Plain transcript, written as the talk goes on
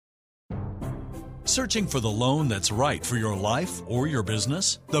Searching for the loan that's right for your life or your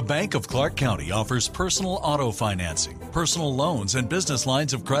business? The Bank of Clark County offers personal auto financing, personal loans and business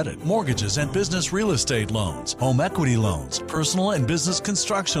lines of credit, mortgages and business real estate loans, home equity loans, personal and business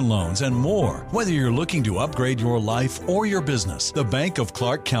construction loans, and more. Whether you're looking to upgrade your life or your business, the Bank of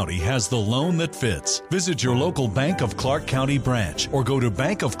Clark County has the loan that fits. Visit your local Bank of Clark County branch or go to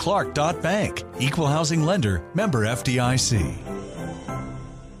bankofclark.bank. Equal housing lender, member FDIC.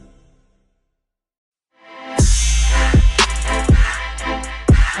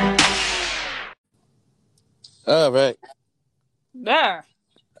 All right. There.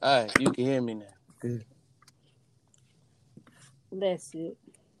 All right, you can hear me now. Good. That's it.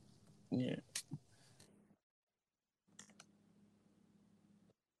 Yeah.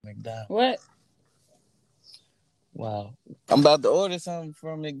 McDonald's. What? Wow. I'm about to order something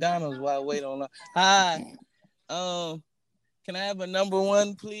from McDonald's while I wait on. Hi. Can I have a number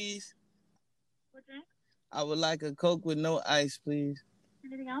one, please? What drink? I would like a Coke with no ice, please.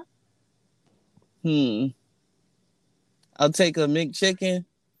 Anything else? I'll take a McChicken.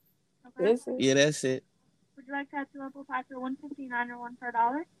 Okay. Yeah, that's it. Would you like to have two apple pie for $1.59 or one for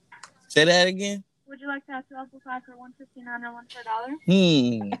 $1? Say that again. Would you like to have two apple pie for $1.59 or one for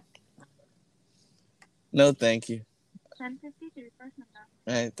 $1? No, thank you. $10.50 to your first number.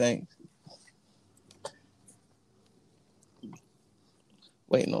 All right, thanks.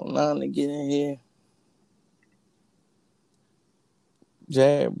 Waiting on line to get in here.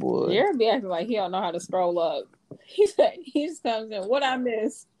 Jared, boy. Jared be acting like he don't know how to scroll up. He just comes in. What I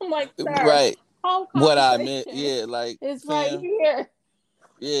miss? I'm like, sir, right. What I meant, conversation yeah, like it's right here.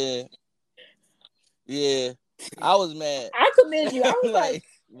 Yeah. I was mad. I commend you. I was like,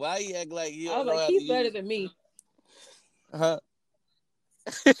 why you act like you? I was like, he's better than me. Huh?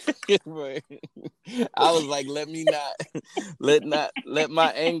 Right. I was like, let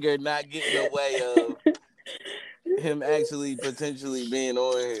my anger not get in the way of him actually potentially being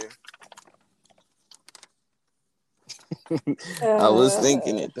on here. I was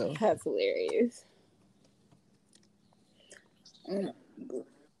thinking it though. That's hilarious. And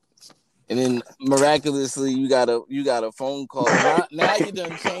then miraculously, you got a phone call. Now you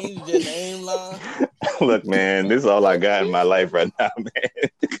done changed your name, Lon. Look, man, this is all I got in my life right now, man.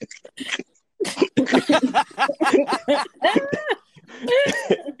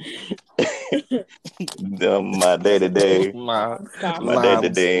 My day to day,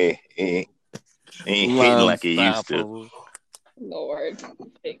 ain't hitting like it used to. Lord,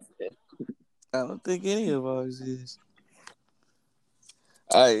 fix it. I don't think any of ours is.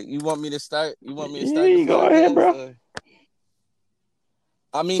 All right, you want me to start? Yeah, go ahead, bro. Or...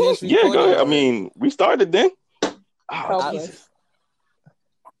 I mean, it's yeah, go ahead. I mean, we started then. I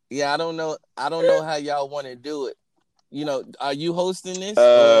don't know how y'all want to do it. You know, are you hosting this?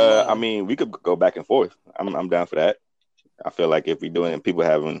 I mean, we could go back and forth. I'm down for that. I feel like if we're doing it, people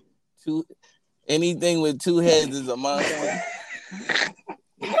having anything with two heads is a monster.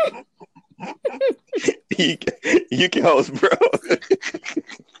 you can host, bro.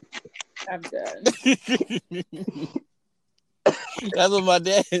 I'm done. That's what my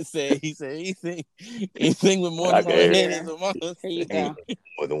dad said. He said anything with more than one head is a monster. Here you go.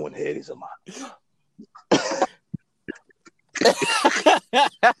 More than one head is a monster.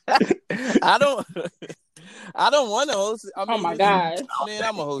 I don't want to host it. I mean, oh my god, man,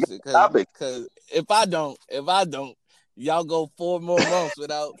 I'm gonna host it because if I don't, y'all go 4 more months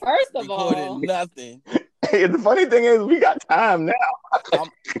without first of recording all nothing. Hey, the funny thing is, we got time now.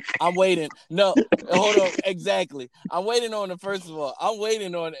 I'm waiting. No, hold on. Exactly. I'm waiting on it. First of all, I'm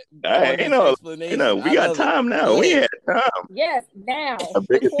waiting on it. Explanation. We got time now. We had time. Yes, now. That's the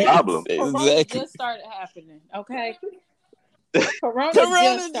biggest problem. Corona just started happening. Okay. Corona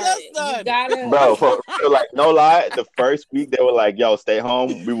just started. You gotta... Bro, for like no lie, the first week they were like, "Yo, stay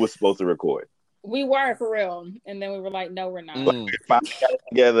home." We were supposed to record. We were for real, and then we were like, "No, we're not." But we finally got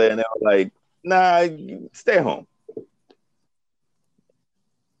together, and they were like, "Nah, stay home."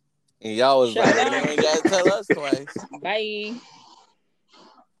 And y'all was like, "You ain't gotta tell us twice." Bye.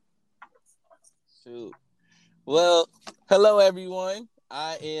 Shoot. Well, hello everyone.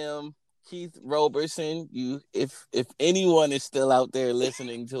 I am Keith Roberson. If anyone is still out there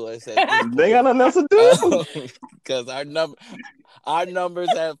listening to us at this point, they got nothing else to do because our numbers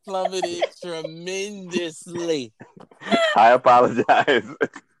have plummeted tremendously. I apologize.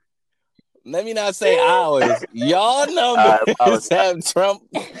 Let me not say ours. Y'all numbers have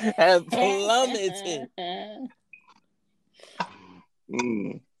plummeted.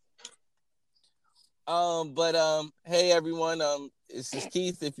 Hey everyone, this is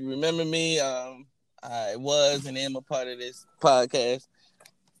Keith. If you remember me, I was and am a part of this podcast.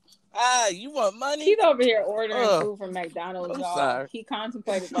 You want money? He's over here ordering food from McDonald's, y'all. Sorry. He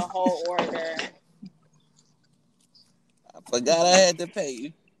contemplated the whole order. I forgot I had to pay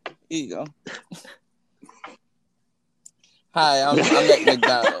you. Here you go. Hi, I'm at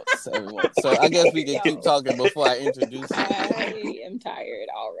McDonald's, everyone. So I guess we can keep talking before I introduce you. I am tired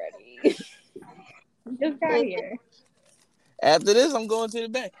already. Just got here. After this, I'm going to the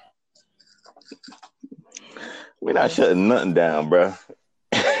bank. We're not shutting nothing down, bro.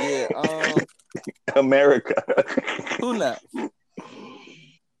 Yeah. America. Who not?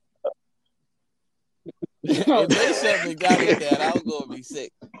 If they shut McDonald's down, I was gonna be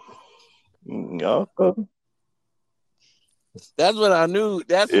sick. That's when I knew.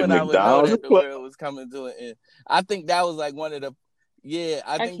 That's when I would know that the world was coming to an end. I think that was like one of the. Yeah,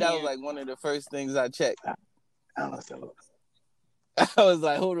 I think that was like one of the first things I checked. I was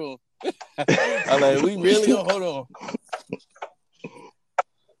like, hold on. I'm like, we really gonna hold on.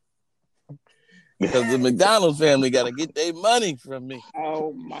 Because the McDonald's family got to get their money from me.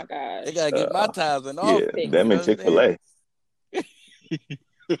 Oh my God. They got to get my tithes and all. Yeah, them and Chick-fil-A.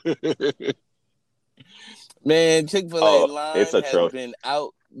 Man, Chick-fil-A line has been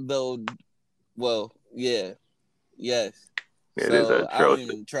out though. Well, yeah. Yes. It is atrocious. I don't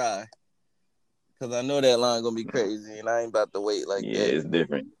even try. Because I know that line going to be crazy and I ain't about to wait like that. Yeah, it's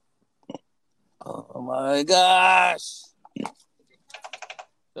different. Oh my gosh.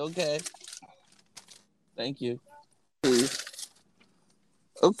 Okay. Thank you.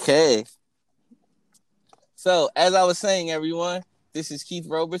 Okay. So, as I was saying, everyone, this is Keith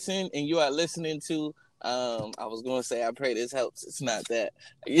Robertson, and you are listening to, I was going to say, I pray this helps. It's not that.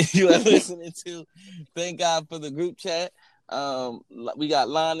 You are listening to Thank God for the Group Chat. We got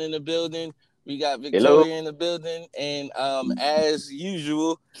Lon in the building. We got Victoria in the building. And as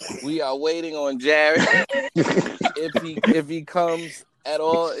usual, we are waiting on Jared. If he comes at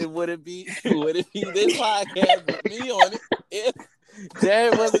all, would it be this podcast with me on it if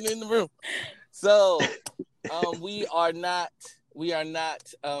Jared wasn't in the room? So we are not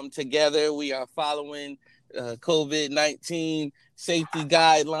together. We are following COVID-19 safety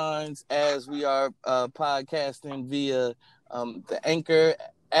guidelines as we are podcasting via the Anchor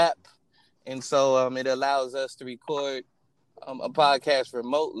app, and so it allows us to record a podcast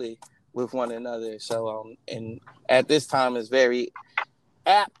remotely with one another. So and at this time is very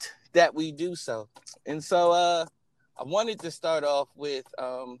apt that we do so. And so I wanted to start off with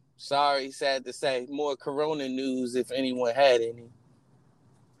sad to say, more Corona news if anyone had any.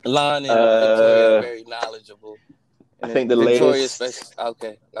 Lon and Victoria are very knowledgeable. And I think the Victoria latest.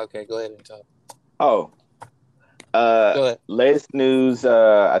 Okay, go ahead and talk. Go ahead. Latest news.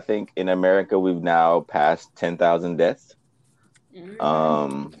 I think in America we've now passed 10,000 deaths.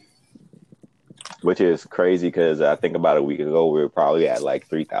 Which is crazy because I think about a week ago we were probably at like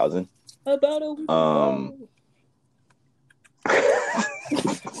 3,000. About a week ago.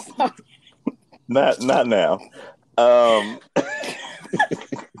 Not now.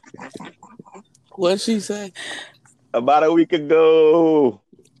 What'd she say? About a week ago.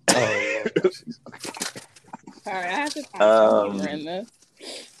 Oh, sorry, I have to find humor in this.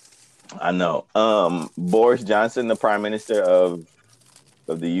 I know. Boris Johnson, the Prime Minister of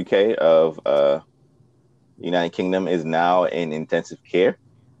the UK, of United Kingdom, is now in intensive care.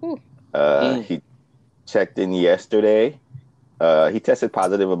 He checked in yesterday. He tested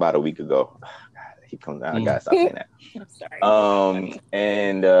positive about a week ago. God, he comes down. I gotta stop saying that. I'm sorry.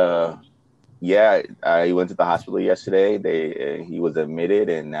 He went to the hospital yesterday. He was admitted,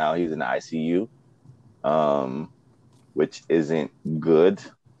 and now he's in the ICU, which isn't good.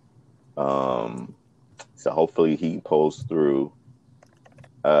 So hopefully he pulls through.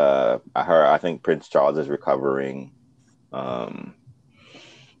 I think Prince Charles is recovering. But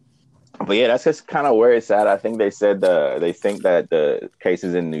yeah, that's just kind of where it's at. I think they said they think that the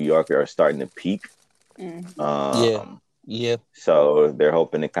cases in New York are starting to peak. Yeah. So they're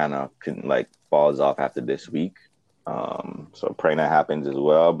hoping it kind of falls off after this week. So praying that happens as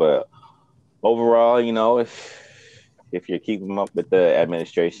well. But overall, if you're keeping up with the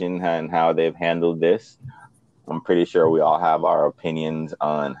administration and how they've handled this, I'm pretty sure we all have our opinions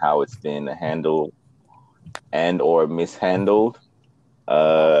on how it's been handled and or mishandled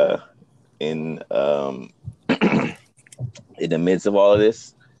in in the midst of all of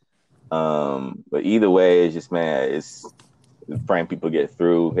this. But either way, it's just, man, it's praying people get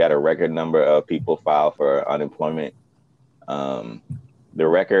through. We had a record number of people file for unemployment. The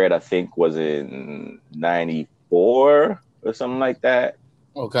record, I think, was in 94 or something like that.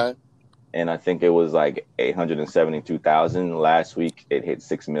 Okay. And I think it was like 872,000. Last week, it hit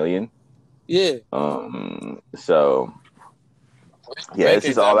 6 million. Yeah. So Yeah, it's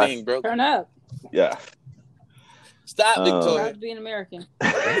just all that. Being broken. Turn up. Yeah. Stop, Victoria. Proud to be an American.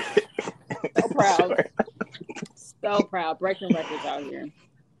 So proud. So proud. Breaking records out here.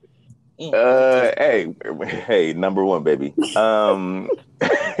 Hey, number one, baby. No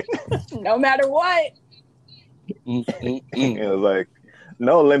matter what. It was like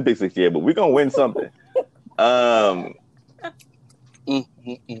no Olympics this year, but we're gonna win something.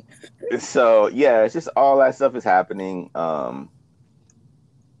 So yeah, it's just all that stuff is happening.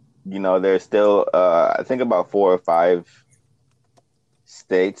 There's still I think about 4 or 5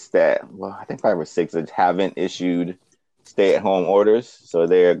 states that, well, I think 5 or 6 that haven't issued stay-at-home orders, so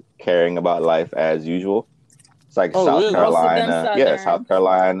they're caring about life as usual. It's like South Carolina, South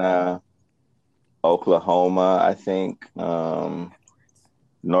Carolina, Oklahoma, I think,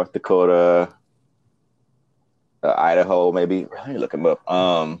 North Dakota, Idaho, maybe. Let me look them up.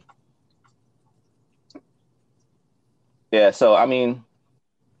 Yeah, so I mean,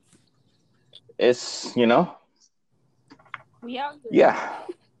 it's we out here. Yeah.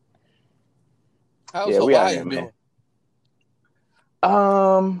 How's Hawaii been?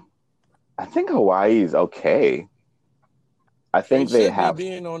 I think Hawaii is okay. I think they have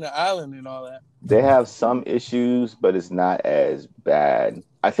being on the island and all that. They have some issues, but it's not as bad.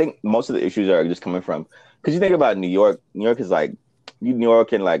 I think most of the issues are just coming from, because you think about New York. New York is like New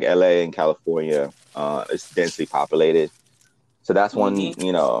York and like LA and California. It's densely populated, so that's one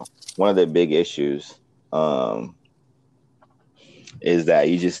of the big issues. Is that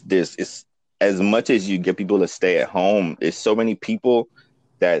it's as much as you get people to stay at home, there's so many people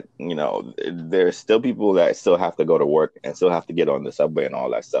that, there's still people that still have to go to work and still have to get on the subway and all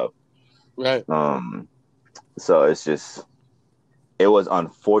that stuff. Right. So it was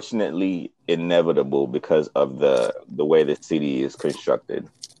unfortunately inevitable because of the way the city is constructed.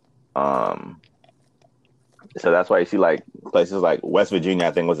 So that's why you see like places like West Virginia,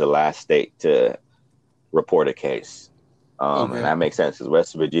 I think, was the last state to report a case. And that makes sense because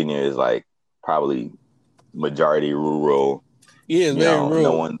West Virginia is like probably majority rural. Yeah, it's very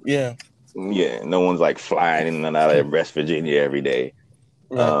rural. No one's like flying in and out of West Virginia every day.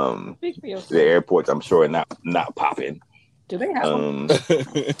 Right. The airports, I'm sure, not popping. Do they have one?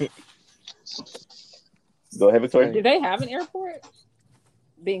 Go ahead, Victoria. Do they have an airport?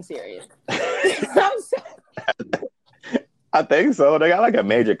 Being serious. I think so. They got like a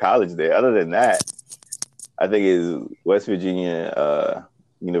major college there. Other than that, I think it's West Virginia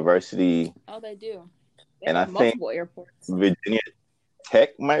University. Oh, they do. They and have I multiple think airports. Virginia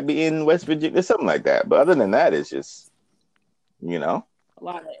Tech might be in West Virginia, something like that. But other than that, it's just, A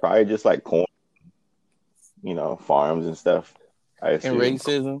lot of it. probably just like corn, farms and stuff. And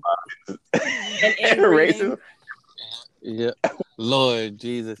racism. and racism. Yeah. Lord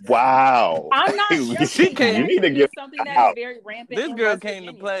Jesus. Wow. I'm not sure. You need to get something that is very rampant. This girl came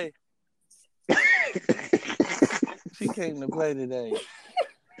to play. She came to play today.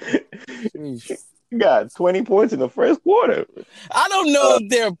 You got 20 points in the first quarter. I don't know if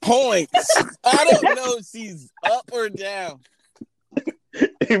they're points. I don't know if she's up or down.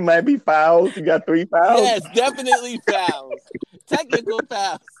 It might be fouls. You got 3 fouls. Yes, definitely fouls. Technical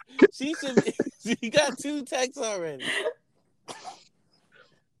fouls. She got 2 techs already.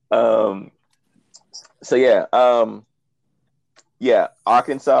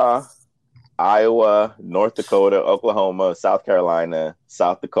 Arkansas, Iowa, North Dakota, Oklahoma, South Carolina,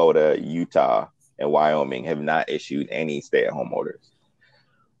 South Dakota, Utah, and Wyoming have not issued any stay-at-home orders.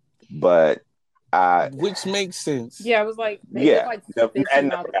 But which makes sense. Yeah, it was like they like 15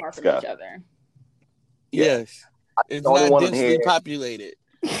 miles apart from each other. Yes. It's not densely populated.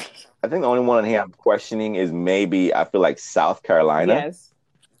 I think the only one here I'm questioning is maybe, I feel like, South Carolina. Yes.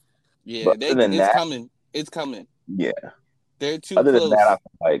 Yeah, it's coming. It's coming. Yeah. They're too Other close. than that, I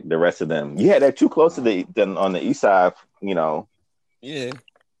feel like the rest of them, they're too close to on the east side, Yeah.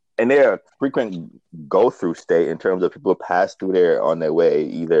 And they're a frequent go-through state in terms of people pass through there on their way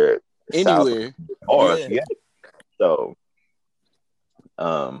either anywhere or So,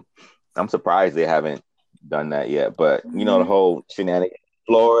 I'm surprised they haven't done that yet. But the whole shenanigans.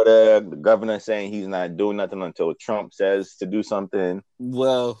 Florida, the governor saying he's not doing nothing until Trump says to do something.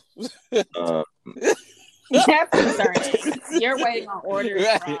 Well, that's concerning. You're waiting on orders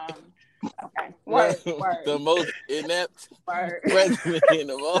from. Okay. Word. The most inept president in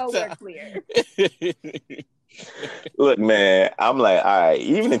the most time. Clear. Look, man, I'm like, all right,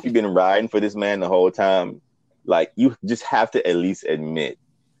 even if you've been riding for this man the whole time, like, you just have to at least admit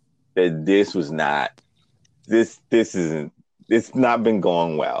that this isn't. It's not been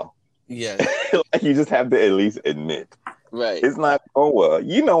going well. Yeah. Like, you just have to at least admit. Right. It's not going well.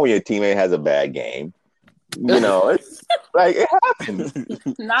 When your teammate has a bad game, You know, it's like it happens.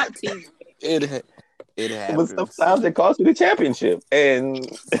 Not TV. It But happens. sometimes it costs you the championship, and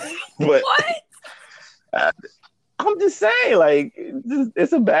but I'm just saying, like,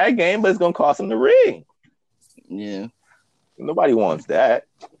 it's a bad game, but it's gonna cost them the ring. Yeah. Nobody wants that.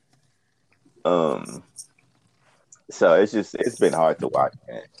 So it's been hard to watch,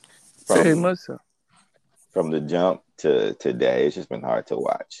 man. Very much so. From the jump to today, it's just been hard to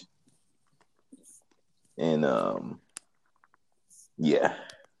watch. And yeah.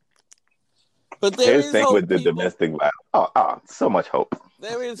 But there Here's is the thing hope, with the people. domestic violence. Oh, so much hope.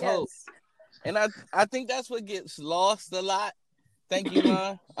 There is hope. And I think that's what gets lost a lot. Thank you,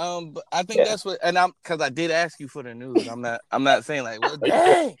 Ron. But I think that's what, and because I did ask you for the news. I'm not saying like, well,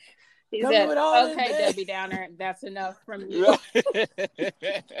 dang. He said, okay, Debbie Downer, that's enough from you.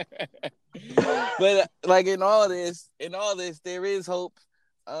 But like in all this, there is hope.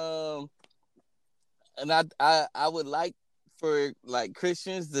 And I would like for like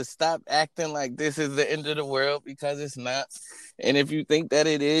Christians to stop acting like this is the end of the world, because it's not. And if you think that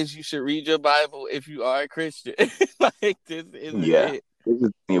it is, you should read your Bible if you are a Christian. Like this isn't it. This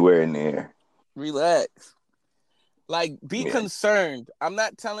is anywhere near. Relax. Like, be concerned. I'm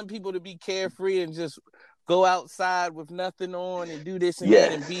not telling people to be carefree and just go outside with nothing on and do this and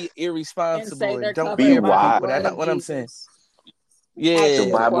that and be irresponsible and don't be wise. But that's not what I'm saying. Yeah,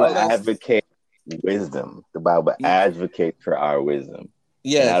 the Bible advocates wisdom. The Bible advocates for our wisdom.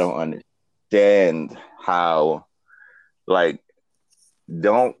 Yeah, and I don't understand how, like,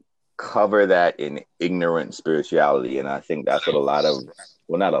 don't cover that in ignorant spirituality. And I think that's what a lot of,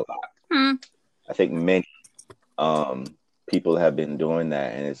 well, not a lot. I think many people have been doing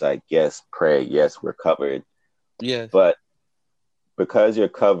that, and it's like, yes, pray, yes, we're covered. Yeah. But because you're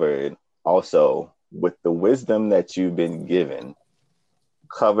covered, also with the wisdom that you've been given,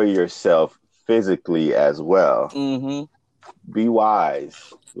 cover yourself physically as well. Mm-hmm. Be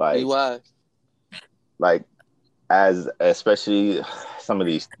wise. Like, be wise. Like, as especially some of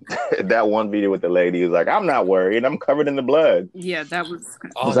these, that one video with the lady who's like, I'm not worried, I'm covered in the blood. Yeah, that was.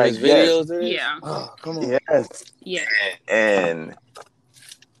 Oh, like videos. Yes. Yeah. Oh, come on. Yes. Yeah. And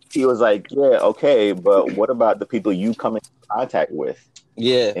he was like, yeah, okay, but what about the people you come in contact with?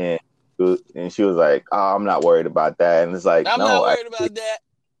 Yeah. And she was like, oh, I'm not worried about that. And it's like, I'm not worried about that.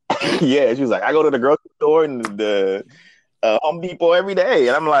 Yeah, she was like, I go to the grocery store and the Home Depot every day.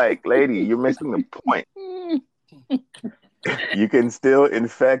 And I'm like, lady, you're missing the point. You can still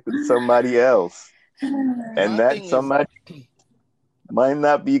infect somebody else. And that somebody might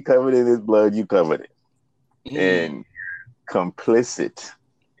not be covered in his blood. You covered it. And complicit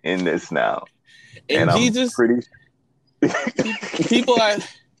in this now. And Jesus, people are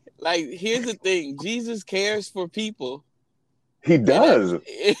like, here's the thing. Jesus cares for people. He does.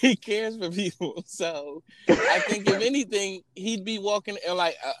 He cares for people. So I think if anything, he'd be walking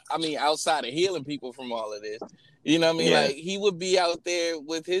like, outside of healing people from all of this. You know what I mean? Yeah. Like, he would be out there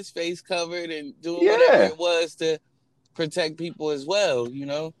with his face covered and doing whatever it was to protect people as well, you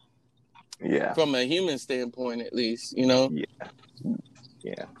know? Yeah. From a human standpoint, at least, you know? Yeah.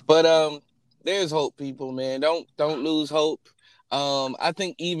 Yeah. But there's hope, people, man. Don't lose hope. I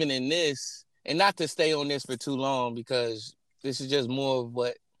think even in this, and not to stay on this for too long, because this is just more of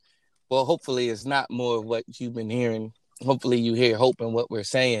what, well, hopefully it's not more of what you've been hearing. Hopefully you hear hope in what we're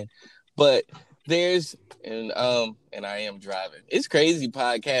saying. But there's, and I am driving. It's crazy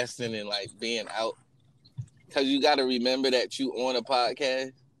podcasting and like being out, because you got to remember that you on a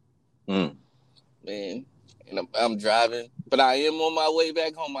podcast. Man, and I'm driving, but I am on my way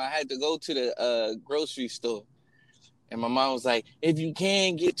back home. I had to go to the grocery store, and my mom was like, if you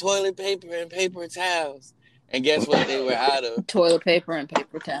can, get toilet paper and paper towels. And guess what they were out of? Toilet paper and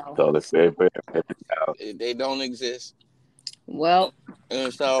paper towels. Toilet paper and paper towels. They don't exist. Well,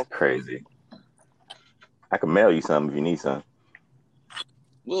 and so crazy. I can mail you some if you need some.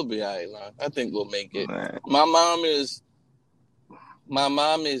 We'll be all right, Lon. I think we'll make it. Right. My mom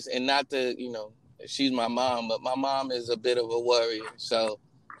is, and not to, you know, she's my mom, but my mom is a bit of a worrier. So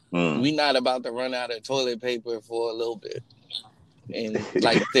we not about to run out of toilet paper for a little bit. And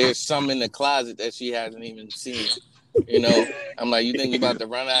like, there's some in the closet that she hasn't even seen. You know, I'm like, you think you're about to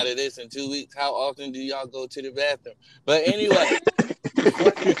run out of this in 2 weeks? How often do y'all go to the bathroom? But anyway.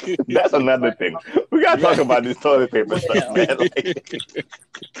 That's another thing. We gotta talk about this toilet paper stuff, man. Like,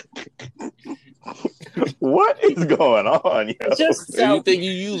 what is going on? Yo? Just so you think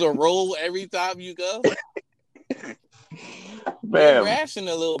you use a roll every time you go? Man, ration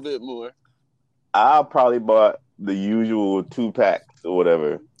a little bit more. I probably bought the usual 2 packs or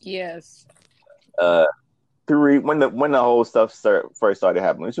whatever. Yes. 3 when the whole stuff first started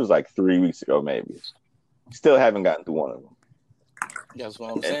happening, which was like 3 weeks ago, maybe. Still haven't gotten through one of them. That's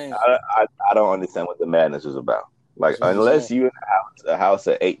what I'm saying. I don't understand what the madness is about. Like, unless you in a house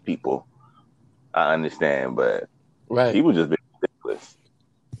of 8 people, I understand, but people just be ridiculous.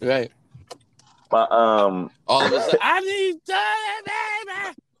 Right. But all of a sudden, I need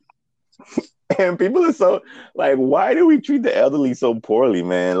baby. And people are so like, why do we treat the elderly so poorly,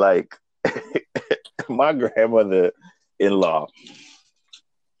 man? Like, my grandmother-in-law,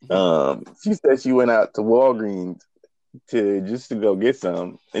 she said she went out to Walgreens to go get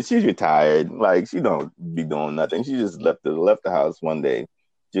some, and she's retired. Like, she don't be doing nothing. She just left the house one day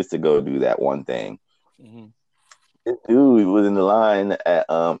just to go do that one thing. Mm-hmm. This dude was in the line at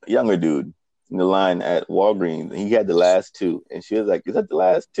younger dude in the line at Walgreens, and he had the last 2, and she was like, "Is that the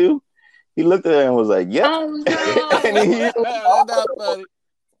last 2?" He looked at her and was like, "Yep." Oh no, that's not funny.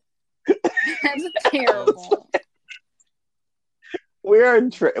 That's terrible.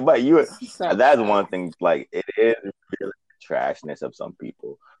 But that's one thing. Like, it is really the trashness of some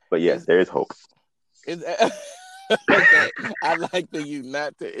people. But yes, there is hope. Okay, I like for you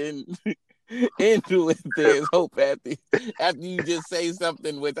not to end with "there's hope" after you just say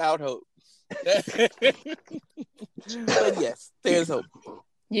something without hope. But yes, there's hope.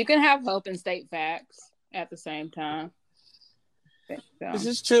 You can have hope and state facts at the same time. So, this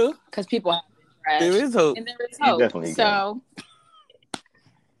is true because people have been trashed. There is hope, and there is hope. So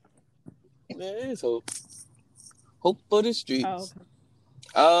there is hope. Hope for the streets.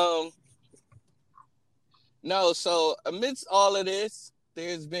 Oh, okay. No. So amidst all of this,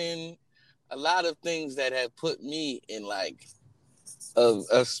 there's been a lot of things that have put me in like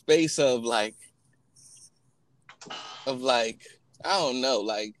a space of like I don't know,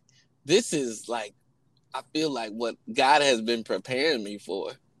 like this is like I feel like what God has been preparing me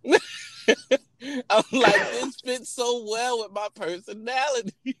for. I'm like, this fits so well with my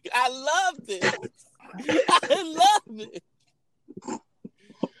personality. I love this. I love it.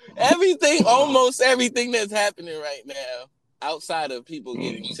 Almost everything that's happening right now, outside of people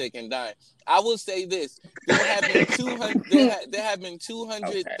getting sick and dying. I will say this: there have been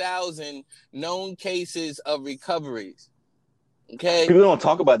 200,000 known cases of recoveries. Okay, people don't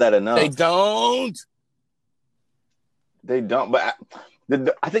talk about that enough. They don't. But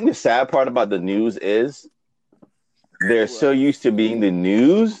I think the sad part about the news is they're so used to being the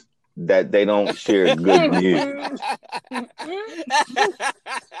news that they don't share good news.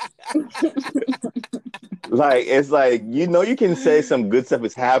 Like, it's like, you can say some good stuff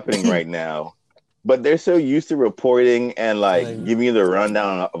is happening right now, but they're so used to reporting and like giving you the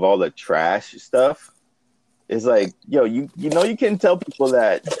rundown of all the trash stuff. It's like, yo, you can tell people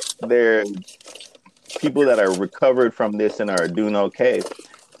that they're people that are recovered from this and are doing okay.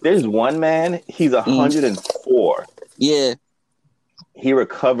 There's one man, he's 104. Yeah. He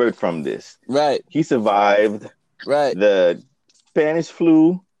recovered from this. Right. He survived the Spanish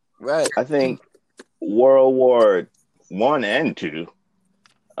flu. Right. I think World War I and II.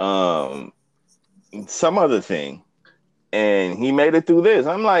 Some other thing. And he made it through this.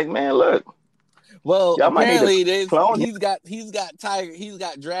 I'm like, man, look. Well, apparently he's got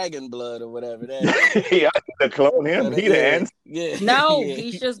dragon blood or whatever that is. Yeah, I need to clone him. He the answer. Yeah. No,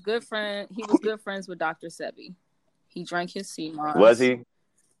 he's just good friend. He was good friends with Dr. Sebi. He drank his sea moss. Was he?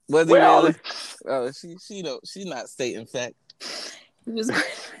 Was he really? Oh, she's not stating fact. He was.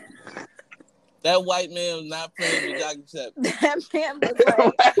 That white man was not playing with Dr. Sebi. That man was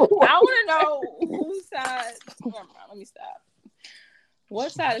like, I want to know whose side. Never mind, let me stop.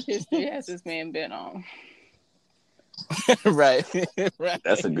 What side of history has this man been on? Right.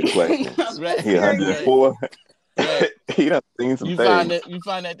 That's a good question. Right. He 104. Right. He done seen some things. You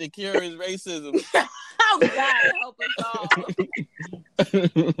find that the cure is racism. Oh God, help us all.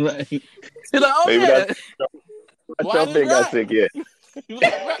 Right. You're like, maybe that's your thing got sick yet.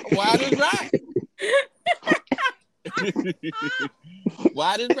 Why did right?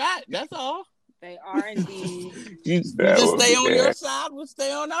 Why did right? That's all. They are indeed. You just stay on your side, we'll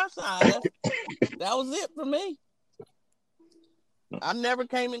stay on our side. That was it for me. I never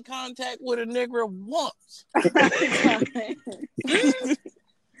came in contact with a nigger once.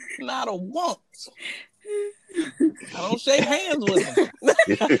 Not a once. I don't shake hands with them.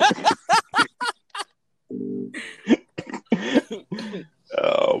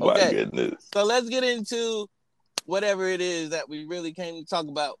 Oh my goodness. So let's get into whatever it is that we really came to talk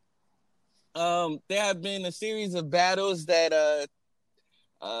about. There have been a series of battles that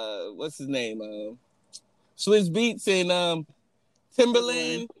what's his name? Swiss Beats and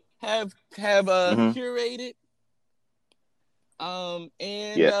Timberland have curated.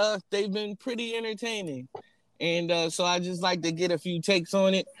 And they've been pretty entertaining. And so I just like to get a few takes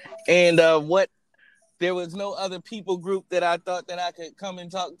on it and what there was no other people group that I thought that I could come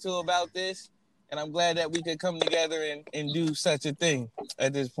and talk to about this. And I'm glad that we could come together and do such a thing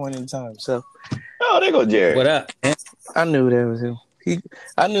at this point in time. So, Oh, there go Jared. What up? I knew that was him.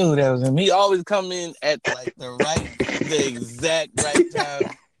 I knew that was him. He always come in at like the exact right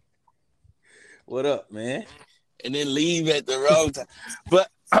time. What up, man? And then leave at the wrong time. But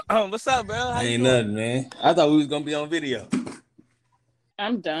what's up, bro? How Ain't nothing, man. I thought we was gonna be on video.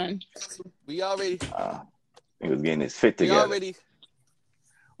 I'm done. We already. He was getting his fit together.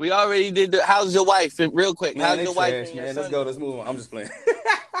 We already did the. How's your wife? Real quick. Man, how's they your wife? trash, man. Let's go. Let's move on. I'm just playing.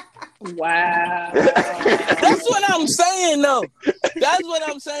 Wow. That's what I'm saying, though. That's what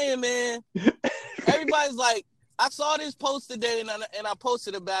I'm saying, man. Everybody's like, I saw this post today, and I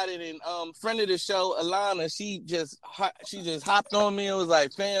posted about it. And friend of the show, Alana, she just hopped on me and was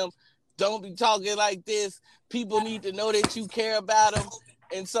like, "Fam, don't be talking like this. People need to know that you care about them."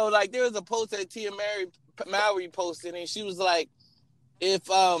 And so, like, there was a post that Tia Mowry posted, and she was like, "If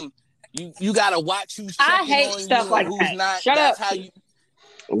you gotta watch who's checking I hate on stuff you like and who's that. not. Shut that's up. how you."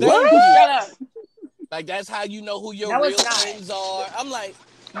 What? Shut up. Like, that's how you know who your No, real it's not. friends are. I'm like,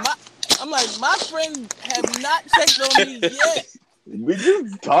 my friends have not checked on me yet. We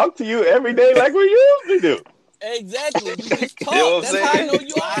just talk to you every day like we usually do. Exactly. We just talk. You know what I'm That's how I saying? know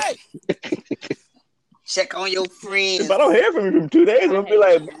you all right. Check on your friends. If I don't hear from you from 2 days, I'll be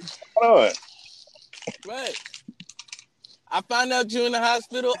like, hold on. Right. I find out you're in the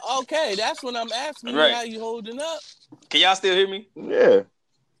hospital. Okay, that's when I'm asking Right. you how you holding up. Can y'all still hear me? Yeah.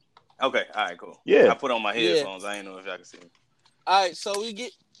 Okay. All right. Cool. Yeah. I put on my headphones. I ain't know if y'all can see me. All right, so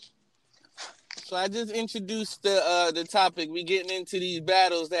I just introduced the topic. We getting into these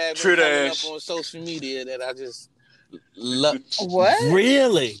battles that have been coming up on social media that I just love. What?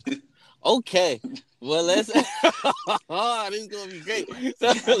 Really? Okay. Well, let's. Oh, this is gonna be great.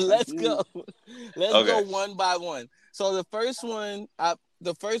 So let's go. Let's go one by one. So the first one I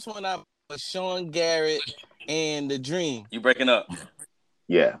was Sean Garrett and The Dream. You breaking up?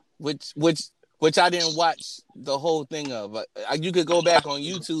 Yeah. Which I didn't watch the whole thing of. You could go back on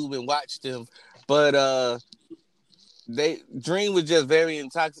YouTube and watch them, but Dream was just very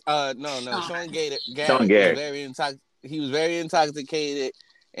intoxicated. Sean Garrett was very intoxicated. He was very intoxicated,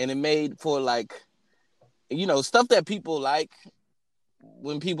 and it made for like, stuff that people like.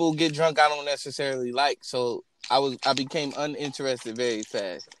 When people get drunk, I don't necessarily like. So I became uninterested very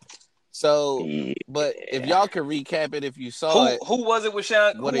fast. So, but if y'all could recap it, if you saw it, who was it with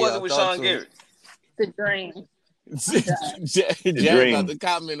Sean? Who was it with Sean Garrett? The Dream. Jared about to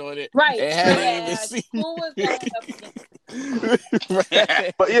comment on it. Right. And haven't even seen who was that?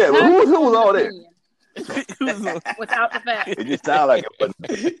 Right. But yeah, but who was all there? Without the fact. It just sounded like it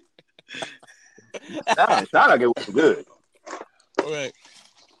wasn't. It sounded like it was good. Right.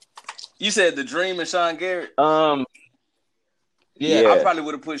 You said The Dream and Sean Garrett? Yeah. I probably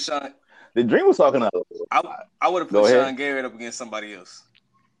would have put Sean. The Dream was talking about. I would have put Sean Garrett up against somebody else.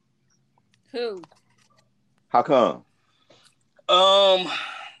 Who? How come? I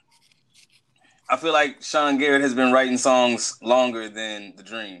feel like Sean Garrett has been writing songs longer than The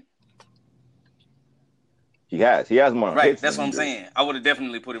Dream. He has more. Right, hits that's what I'm Dream. saying. I would have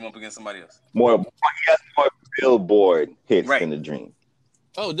definitely put him up against somebody else. He has more Billboard hits than The Dream.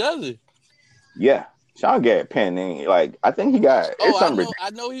 Oh, does it? Yeah. Sean Garrett penning, like, I think he got. I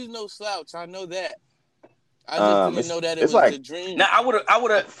know he's no slouch. I know that. I just didn't know that it was like, The Dream. Now I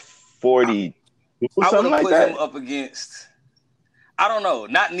would have 40. I would have like put that. him up against. I don't know,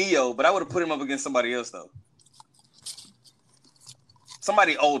 not Neo, but I would have put him up against somebody else though.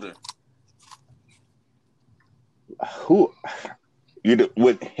 Somebody older. Who?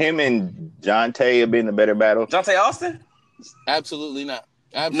 Would him and Jonte have been a better battle? Jonte Austin? Absolutely not.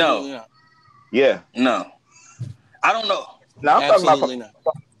 Absolutely not. Yeah. No. I don't know. No, I'm talking Absolutely about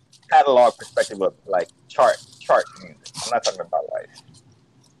not. catalog perspective of like chart music. I'm not talking about like.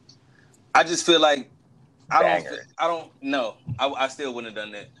 I just feel like I don't know. I still wouldn't have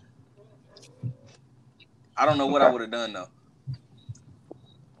done that. I don't know what I would have done though.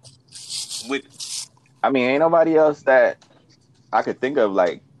 I mean, ain't nobody else that I could think of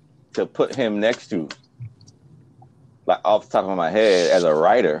like to put him next to, like off the top of my head as a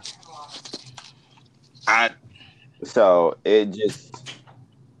writer. So it just,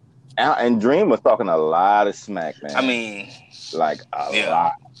 and Dream was talking a lot of smack, man. I mean, like a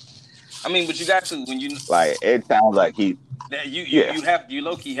lot. I mean, but you got to when you like it sounds like you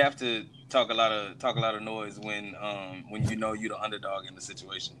low key have to talk a lot of noise when you know you're the underdog in the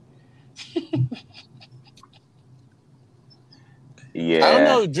situation. Yeah, I don't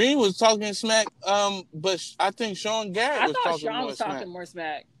know. Dream was talking smack, but I think Sean Garrett was talking more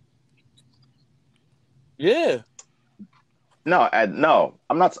smack. Yeah. No, I'm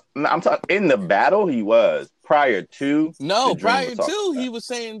not. I'm talking in the battle. He was prior to. No, the Dream prior was talking to about. he was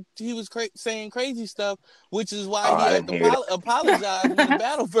saying saying crazy stuff, which is why Oh, he I had didn't to hear apologize when the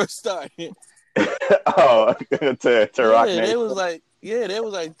battle first started. Oh, to Rock Yeah, Nation. they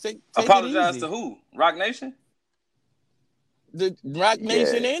was like, take Apologize it to easy. who? Rock Nation? The Rock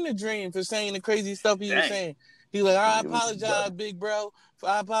Nation Yeah. and the Dream for saying the crazy stuff he was Dang. saying. He was like, I It was apologize, dumb. big bro.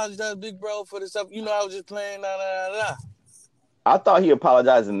 I apologize, big bro, for the stuff. You know, I was just playing. Nah, nah, nah, nah. I thought he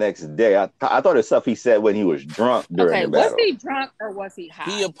apologized the next day. I thought the stuff he said when he was drunk during Okay, the was battle. he drunk or was he high?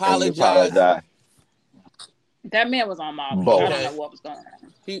 He And he apologized. apologized. That man was on Molly. Both. I don't know what was going on.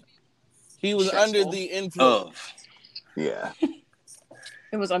 He was Stressful. under the influence. Yeah.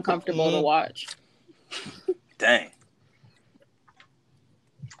 It was uncomfortable to watch. Dang.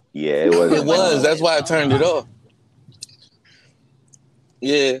 Yeah, it was. It was. That's why I turned it off.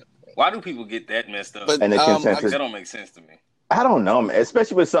 Yeah. Why do people get that messed up? But And the Like, consensus. that don't make sense to me. I don't know, man.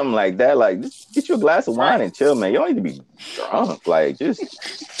 Especially with something like that. Like, just get you a glass of wine and chill, man. You don't need to be drunk. Like, just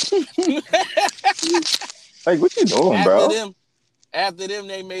like, what you doing, bro? After them,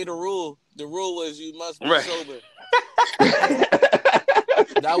 they made a rule. The rule was you must be sober.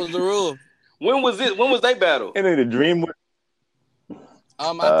 That was the rule. When was it? When was they battle? And then the Dream.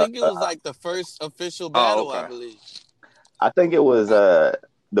 I think it was like the first official battle, I believe. I think it was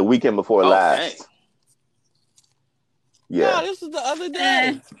the weekend before last. Dang. Yeah. No, this was the other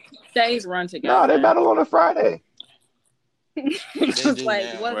day. Days run together. No, they battled on a Friday. It was like,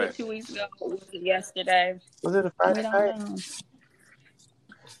 now. was it 2 weeks ago? Was it yesterday? Was it a Friday We night? don't know.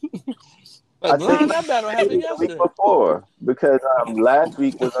 Like, I think that battle it happened was the week yesterday. before because last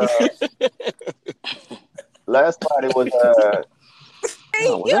week was last Friday was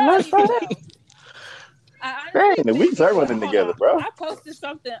was that last Friday? Dang, the weeks are running together, bro. I posted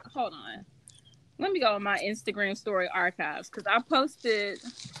something. Hold on. Let me go on my Instagram story archives because I posted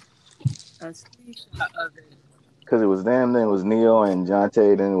a screenshot of it. Because it was them, then it was Neil and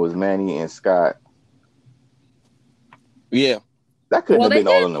Jonte, then it was Manny and Scott. Yeah. That couldn't have been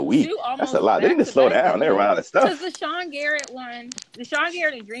all in a week. That's a lot. They need to slow down. They run out of stuff. Because the Sean Garrett and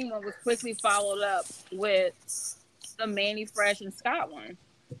Dream one was quickly followed up with the Manny Fresh and Scott one.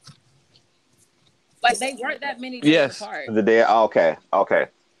 Like they weren't that many days apart. The day. Okay.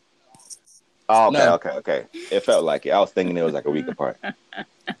 It felt like it. I was thinking it was like a week apart.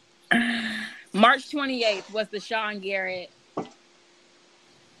 March 28th was the Sean Garrett. So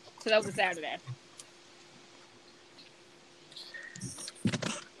that was a Saturday.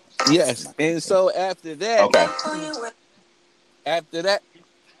 Yes. And so after that, after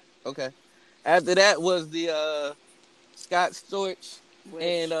that was the Scott Storch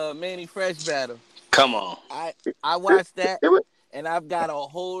and Manny Fresh battle. Come on. I watched that and I've got a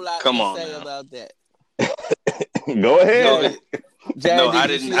whole lot to say about that. Go ahead. No, I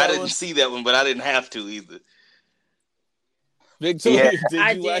didn't see that one, but I didn't have to either. Victoria,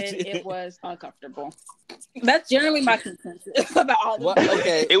 I did. Watch it? It was uncomfortable. That's generally my consensus about all of it.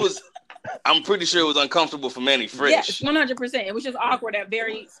 Okay. It was. I'm pretty sure it was uncomfortable for Manny Fresh. Yes, 100%. It was just awkward at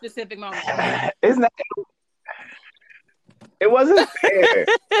very specific moments. Isn't that? It wasn't fair.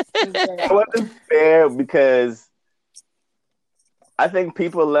 It wasn't fair because I think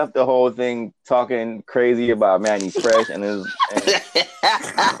people left the whole thing talking crazy about Manny Fresh, and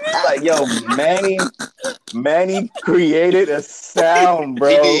like, yo, Manny created a sound,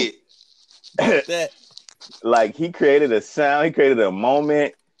 bro. He did. Like, he created a sound. He created a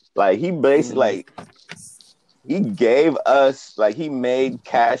moment. Like, he basically, like, he gave us, like, he made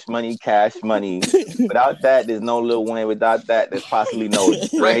cash money. Without that, there's no Lil Wayne. Without that, there's possibly no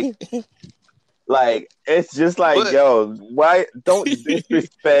Drake. Like, it's just like, yo, why don't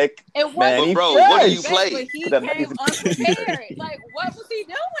disrespect Manny bro, Fresh? what do you play? But he came unprepared. Like, what was he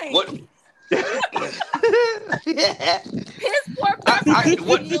doing? What?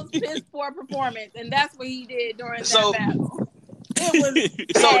 His poor performance, and that's what he did during that battle.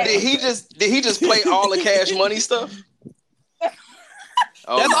 So did he just play all the Cash Money stuff? That's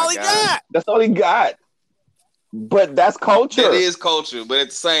all he got. That's all he got. But that's culture. That is culture, but at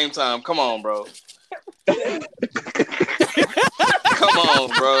the same time, come on, bro. Come on,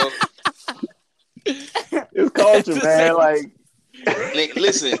 bro. It's culture, man. Like, Nick,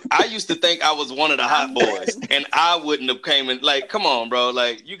 listen, I used to think I was one of the hot boys, and I wouldn't have came in. Like, come on, bro.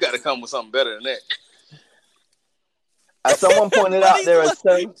 Like, you got to come with something better than that. Someone pointed out there are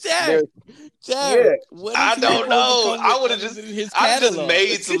some. Jared, I don't know. I would have just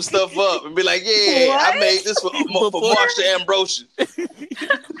made some stuff up and be like, yeah, I made this for Marsha Ambrosian.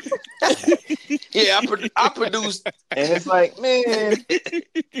 Yeah, I produced. And it's like, man,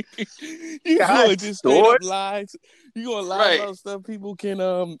 You God, gonna just straight up Lord. lies. You gonna lie Right. about stuff people can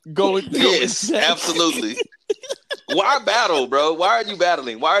go and Yes, check. absolutely. Why battle, bro? Why are you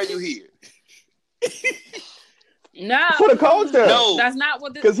battling? Why are you here? No, for the culture. No, that's not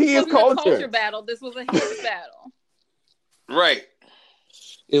what this. 'Cause he This is wasn't a culture. culture battle. This was a hits battle. right.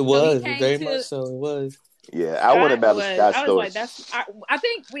 It was came very to- much so. It was. Yeah, I want to battle Scott I was like, Storch. I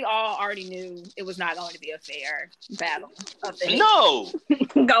think we all already knew it was not going to be a fair battle. Of the No,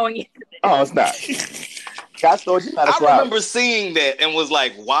 going into this. Oh, it's not. Scott Storch is not a I slouch. remember seeing that and was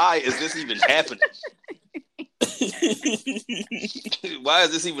like, why is this even happening? Why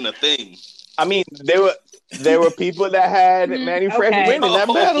is this even a thing? I mean, there were people that had Manny Fresh Okay. win in that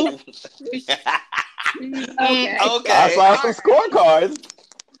battle. Okay. Okay. I saw some scorecards.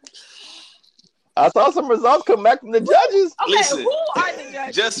 I saw some results come back from the judges. Okay, Listen, who are the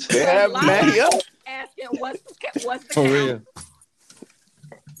judges? just They have Lala Manny up. asking what's the For count? real.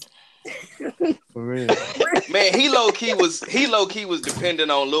 For real. man, he low key was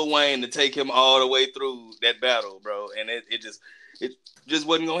dependent on Lil Wayne to take him all the way through that battle, bro, and it just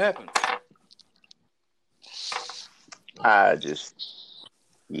wasn't gonna happen.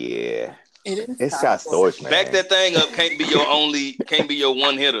 Yeah. It is It's Scott Storch, man. Back that thing up can't be your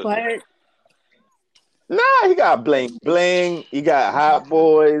one hitter. What? Nah, he got Bling Bling. He got Hot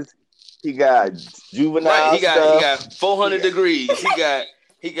Boys. He got Juvenile Right, he stuff. got 400 degrees.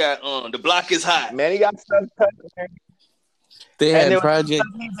 He got the block is hot. Man, he got stuff cut. They And had there was Project.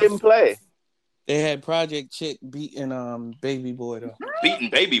 stuff he didn't play. They had Project Chick beating Baby Boy though. Beating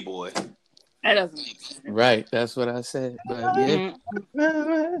Baby Boy. That doesn't make sense. Right, that's what I said. But yeah,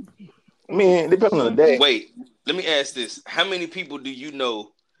 Mhm. I mean, depending on the day. Wait, let me ask this: how many people do you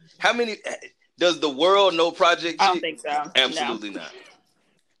know? How many does the world know Project Chick? I don't think so. Absolutely not.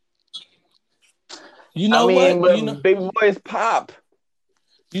 you know I mean, what? but You know, Baby Boy's pop.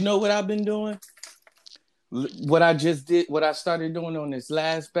 you know what I've been doing. What I just did, what I started doing on this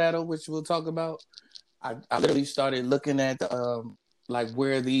last battle, which we'll talk about. I literally started looking at like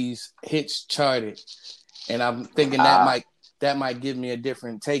where these hits charted, and I'm thinking that might give me a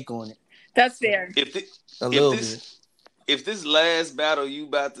different take on it. That's fair. If this last battle you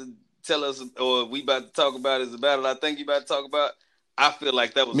about to tell us, or we about to talk about, is the battle I think you about to talk about, I feel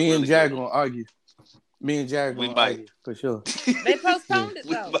like that was Me really and Jared good. gonna argue. Me and Jared We gonna might. argue for sure. They postponed it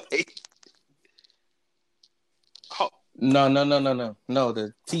We though. might. Oh, No.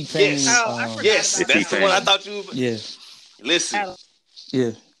 The T-Pain. Yes. Oh, I forgot yes, about that's that. the one I thought you. Yeah. Listen,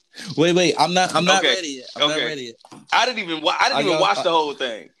 Yeah. Wait. I'm not Okay. ready yet. I'm not Okay. ready yet. I didn't even watch the whole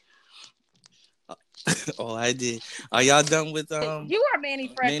thing. Oh, I did. Are y'all done with You are Manny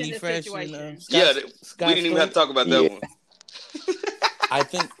Fresh in Manny this Fresh situation. and Yeah, Scott we didn't even have to talk about that Yeah. one. I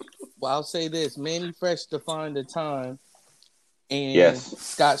think. Well, I'll say this: Manny Fresh defined the time, and Yes.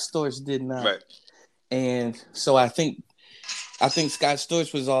 Scott Storch did not. Right. And so I think Scott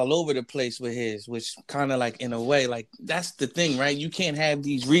Storch was all over the place with his, which kind of like in a way, like that's the thing, right? You can't have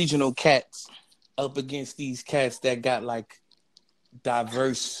these regional cats up against these cats that got like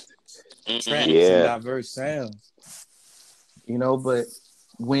diverse tracks and diverse sounds, you know. But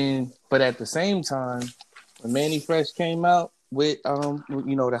at the same time, when Manny Fresh came out with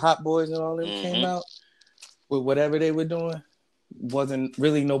the Hot Boys and all them came out with whatever they were doing, wasn't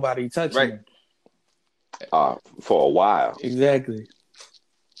really nobody touching Right. them. For a while. Exactly.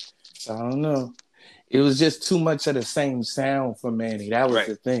 I don't know. It was just too much of the same sound for Manny. That was Right.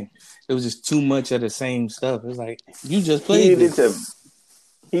 the thing. It was just too much of the same stuff. It's like you just He played needed this.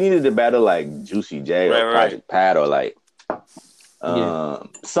 to battle like Juicy J or Right. Project Pat or like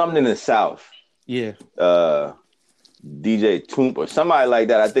something in the South. Yeah. DJ Toomp or somebody like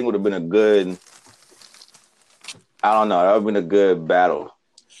that. I think would have been a good. I don't know. That would have been a good battle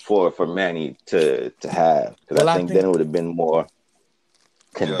for Manny to have, because I think then it would have been more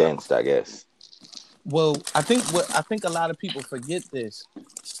condensed. I guess. Well, I think a lot of people forget this.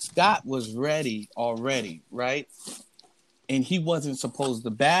 Scott was ready already, right? And he wasn't supposed to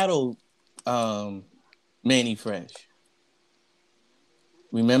battle Manny Fresh.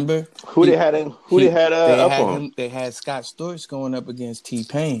 Remember? Who they had up on? Him, they had Scott Storch going up against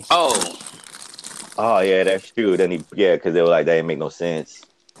T-Pain. Oh yeah, that's true. Then because they were like, that didn't make no sense.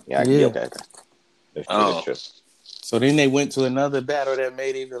 Yeah, okay. That's true. So then they went to another battle that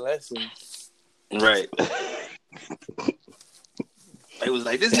made even less sense. Right. They was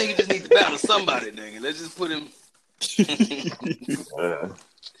like, this nigga just needs to battle somebody, nigga. Let's just put him.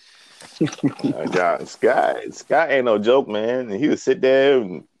 Scott ain't no joke, man. He would sit there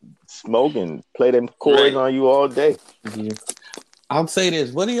and smoke and play them chords on you all day. Yeah. I'll say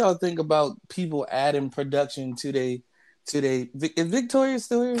this. What do y'all think about people adding production to they? Is Victoria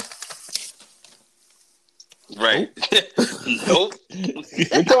still here? Right. Nope.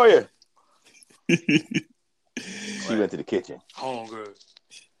 Victoria. She went to the kitchen. Hungry.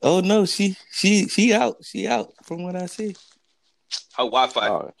 Oh no, she out. She out from what I see. Her Wi-Fi.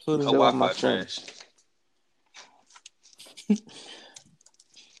 Oh, Her Wi-Fi trash.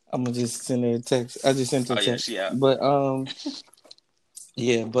 I'm gonna just send her a text. I just sent her a text. Yeah, she out. But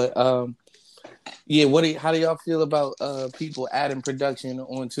how do y'all feel about people adding production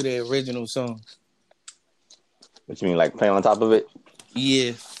onto their original songs? What you mean, like playing on top of it?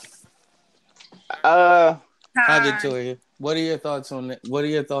 Yeah. Hi, Victoria. What are your thoughts on that? What are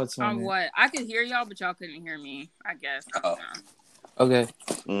your thoughts on that? What? I could hear y'all, but y'all couldn't hear me, I guess. Oh. Okay.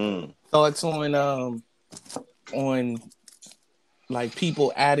 Thoughts on like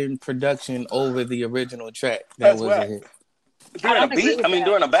people adding production over the original track that was a hit. During a beat?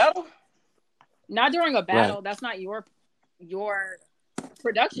 During a battle? Not during a battle. Right. That's not your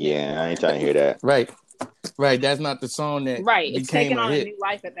production. Yeah, I ain't trying to hear that. Right. That's not the song that It's became taking on hit. a new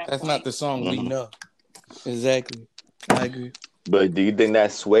life at that That's point. not the song we know. Exactly. I agree. But do you think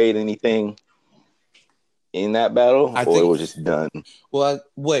that swayed anything in that battle, or it was just done? Well,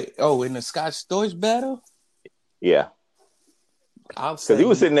 wait. Oh, in the Scott Storch battle? Yeah. I'll say because he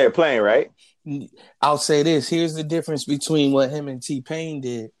was sitting there playing, right? I'll say this. Here's the difference between what him and T-Pain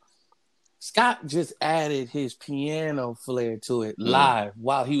did. Scott just added his piano flair to it live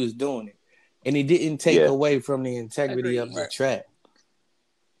while he was doing it. And he didn't take away from the integrity of the track.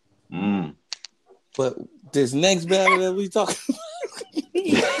 But this next battle that we talking about,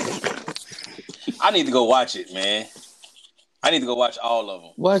 I need to go watch it, man. I need to go watch all of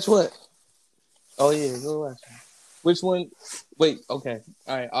them. Watch what? Oh, yeah, go watch it. Which one? Wait, okay.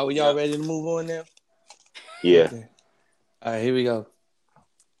 All right, are y'all ready to move on now? Yeah. Okay. All right, here we go.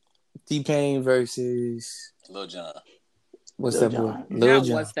 T-Pain versus Lil Jon. What's that boy? Lil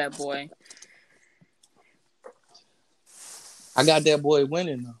Jon. What's that boy? I got that boy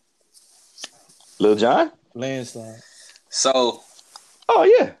winning though. Lil Jon? Landslide. So. Oh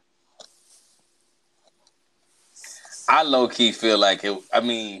yeah. I low key feel like it. I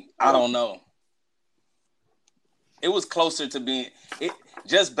mean, I don't know. It was closer to being it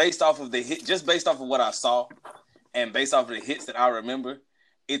just based off of the hit, just based off of what I saw, and based off of the hits that I remember.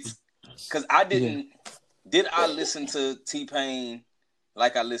 It's because I didn't. Did I listen to T-Pain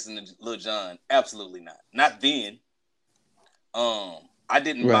like I listened to Lil Jon? Absolutely not. Not then. I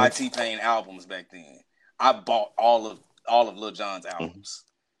didn't buy T-Pain albums back then. I bought all of Lil Jon's albums.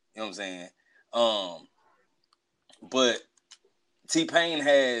 You know what I'm saying? But T-Pain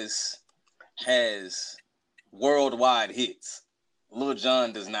has worldwide hits. Lil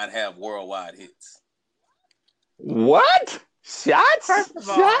Jon does not have worldwide hits. What? Shots? Shots?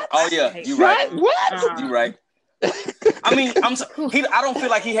 Oh yeah, you right. What? You right. I mean, I don't feel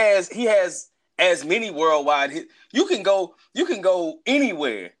like he has as many worldwide hits. You can go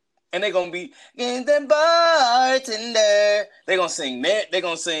anywhere, and they're gonna be in the bartender. They're gonna sing that. They're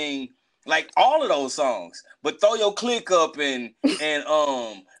gonna sing like all of those songs. But throw your click up and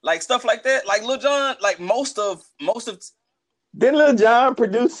like stuff like that. Like Lil Jon, like most of. Didn't Lil Jon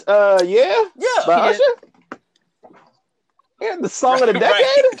produce? Yeah. By Usher? Yeah, the song of the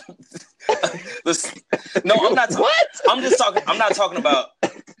decade. No, I'm not. What? I'm just talking. I'm not talking about.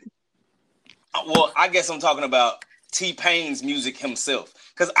 Well, I guess I'm talking about T-Pain's music himself,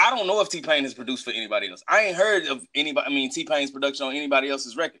 because I don't know if T-Pain has produced for anybody else. I ain't heard of anybody. I mean, T-Pain's production on anybody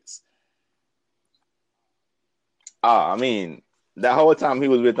else's records. I mean, that whole time he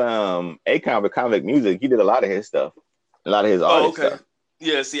was with Akon with Convict Music, he did a lot of his stuff, a lot of his artist stuff.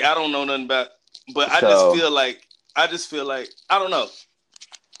 Yeah, see, I don't know nothing about, but I just feel like I don't know.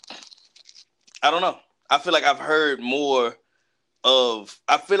 I feel like I've heard more of.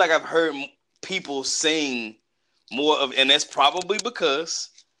 I feel like I've heard people sing more of, and that's probably because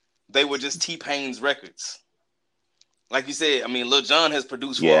they were just T-Pain's records. Like you said, I mean, Lil Jon has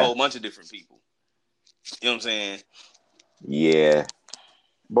produced for a whole bunch of different people. You know what I'm saying? Yeah.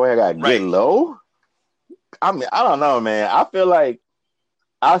 Boy, I got get low. I mean, I don't know, man. I feel like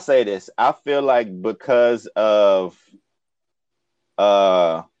I'll say this. I feel like because of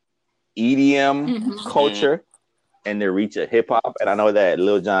EDM culture and the reach of hip hop, and I know that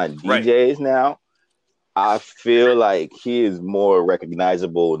Lil Jon DJs now, I feel like he is more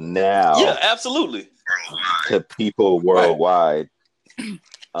recognizable now. Yeah, absolutely. To people worldwide.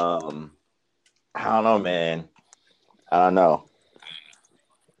 I don't know, man. I don't know.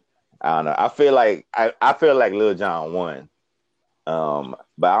 I feel like Lil Jon won.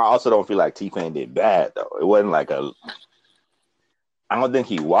 But I also don't feel like T-Pain did bad though. It wasn't like I don't think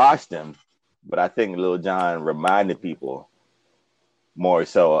he watched them, but I think Lil Jon reminded people more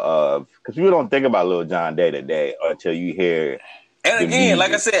so of, because people don't think about Lil Jon day to day until you hear. And again,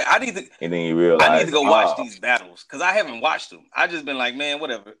 like I said, and then you realize I need to go watch these battles because I haven't watched them. I just been like, man,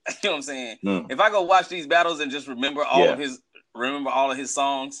 whatever. You know what I'm saying? If I go watch these battles and just remember all of his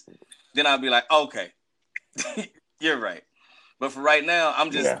songs, then I'll be like, okay, you're right. But for right now, I'm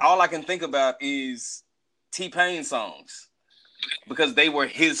just all I can think about is T-Pain songs because they were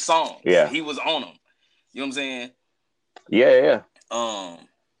his songs. Yeah, he was on them. You know what I'm saying? Yeah.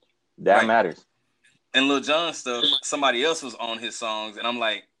 That matters. And Lil Jon stuff, somebody else was on his songs, and I'm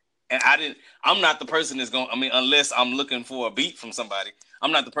like, I'm not the person that's going. I mean, unless I'm looking for a beat from somebody,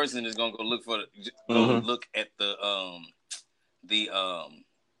 I'm not the person that's going to go look for look at the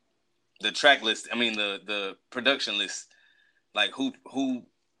track list. I mean, the production list, like who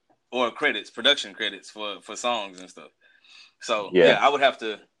or production credits for songs and stuff. So I would have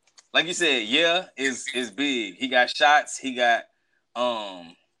to, like you said, is big. He got shots. He got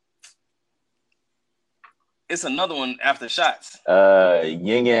It's another one after shots.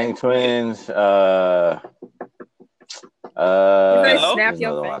 Yin Yang Twins. Snap your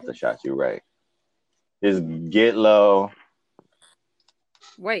finger after shots. You're right. Is Get Low.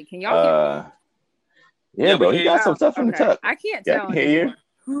 Wait, can y'all hear me? Yeah, bro. He got some stuff in the tuck. I can't tell. I can hear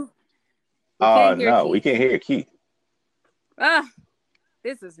you. Oh no, we can't hear Keith.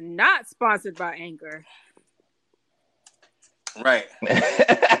 This is not sponsored by Anchor. Right.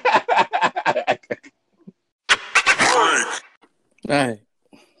 All right.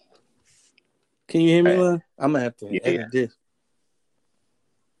 Can you hear me, love? I'm gonna have to edit this.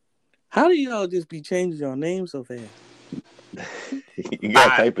 How do y'all just be changing your name so fast? You gotta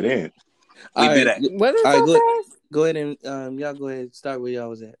type it in. We did that. Was it so fast? Go ahead and y'all go ahead. Start where y'all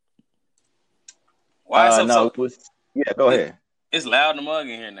was at. Why is go ahead. It's loud in the mug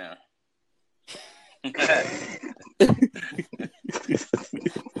in here now.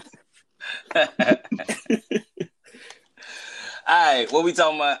 All right, what we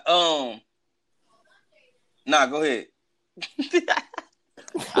talking about? Nah, go ahead.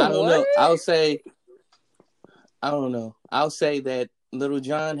 I don't know. I'll say that Lil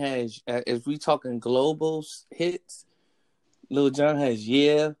Jon has, if we talking global hits, Lil Jon has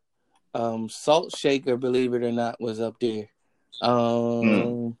Salt Shaker, believe it or not, was up there.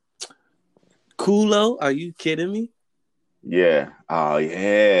 Kulo, are you kidding me? Yeah. Oh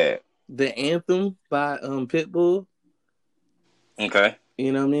yeah. The Anthem by Pitbull. Okay.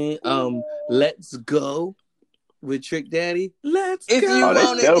 You know what I mean? Let's Go with Trick Daddy. Let's if go. You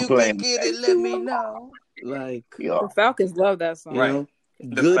want it, you playing. can get it. Let me know. Like the Falcons love that song. You know?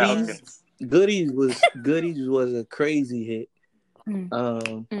 Goodies was a crazy hit.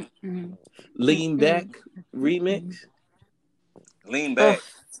 Lean Back remix. Lean Back.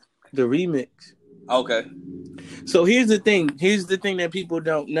 The remix. Okay. So here's the thing that people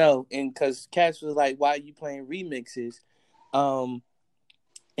don't know, and because Cass was like, why are you playing remixes? And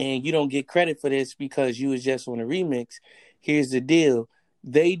you don't get credit for this because you was just on a remix. Here's the deal.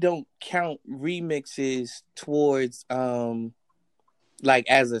 They don't count remixes towards like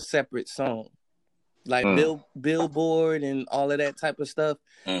as a separate song. Like Billboard and all of that type of stuff,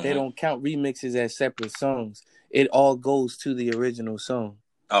 they don't count remixes as separate songs. It all goes to the original song.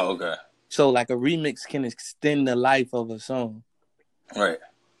 Oh, okay. So like a remix can extend the life of a song. Right.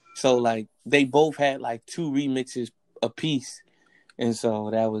 So like they both had like 2 remixes a piece. And so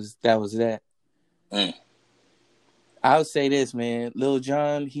that was that. I'll say this, man. Lil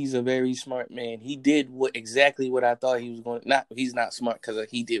Jon, he's a very smart man. He did exactly what I thought he was going to. He's not smart because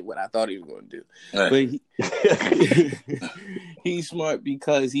he did what I thought he was going to do. Right. But he's smart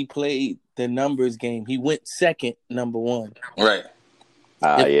because he played the numbers game. He went second, number 1. Right.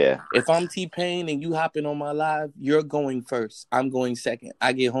 If I'm T-Pain and you hopping on my live, you're going first. I'm going second.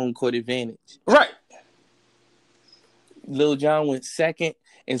 I get home court advantage. Right. Lil Jon went second,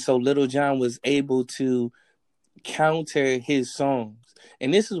 and so Lil Jon was able to counter his songs.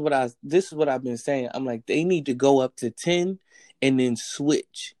 And this is what I've been saying. I'm like, they need to go up to 10 and then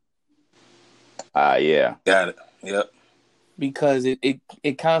switch. Yeah. Got it. Yep. Because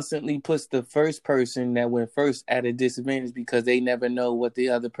it constantly puts the first person that went first at a disadvantage because they never know what the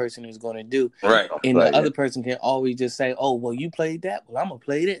other person is going to do. Right. And the other person can always just say, oh, well, you played that. Well, I'm going to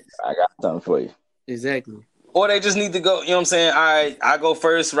play this. I got something for you. Exactly. Or they just need to go, you know what I'm saying? All right, I go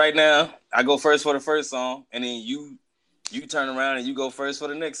first right now. I go first for the first song. And then you turn around and you go first for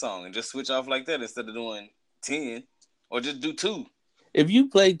the next song. And just switch off like that instead of doing 10. Or just do 2. If you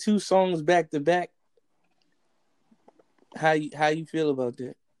play 2 songs back to back, how you feel about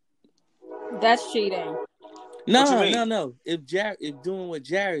that? That's cheating. No, What you mean? no. If doing what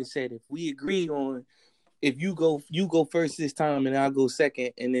Jared said, if we agree on, if you go first this time and I'll go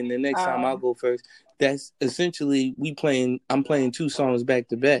second, and then the next time I'll go first, that's essentially I'm playing 2 songs back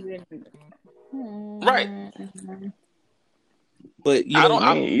to back. Right. But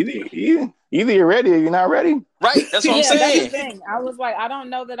either you're ready or you're not ready. Right. That's what I'm saying. That's the thing. I was like, I don't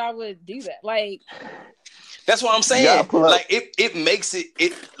know that I would do that. Like, that's what I'm saying. Like it makes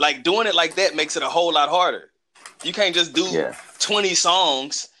it like doing it like that makes it a whole lot harder. You can't just do 20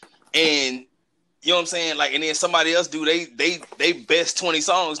 songs and you know what I'm saying? Like, and then somebody else do they best 20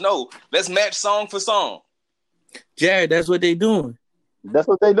 songs. No, let's match song for song. Jared, that's what they doing. That's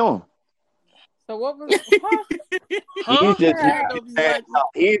what they doing. So what was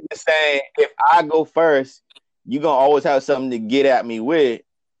He's just saying if I go first, you're gonna always have something to get at me with.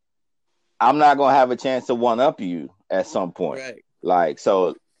 I'm not gonna have a chance to one up you at some point. Right. Like,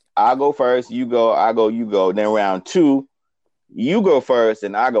 so I go first, you go, I go, you go. Then round 2, you go first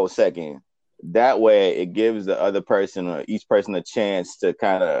and I go second. That way it gives the other person or each person a chance to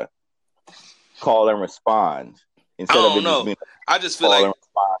kind of call and respond instead of it just being I just feel like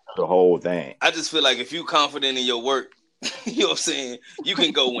the whole thing. I just feel like if you confident in your work, you know what I'm saying, you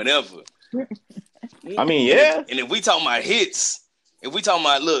can go whenever. I mean, yeah. And if we talking about hits, if we talking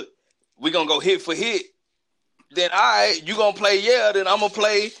about look, we gonna go hit for hit, then all right, you gonna play then I'm gonna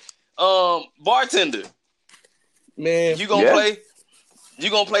play bartender. Man, you gonna play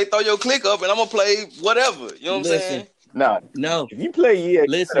throw your click up and I'm gonna play whatever. You know what I'm saying? No. If you play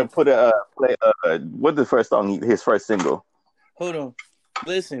listen, put play what's the first song, his first single? Hold on.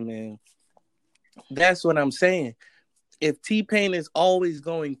 Listen, man. That's what I'm saying. If T-Pain is always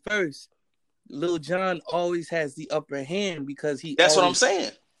going first, Lil Jon always has the upper hand because That's what I'm saying.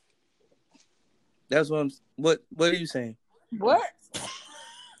 That's what are you saying? What?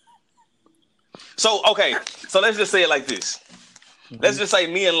 So let's just say it like this. Mm-hmm. Let's just say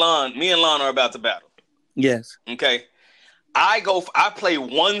me and Lon are about to battle. Yes. Okay. I play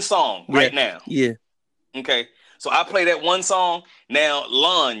one song right now. Yeah. Okay. So I play that one song. Now,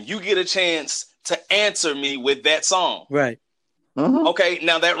 Lon, you get a chance to answer me with that song. Right. Mm-hmm. Okay.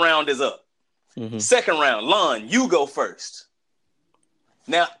 Now that round is up. Mm-hmm. Second round, Lon, you go first.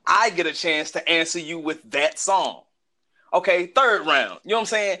 Now I get a chance to answer you with that song. Okay. Third round. You know what I'm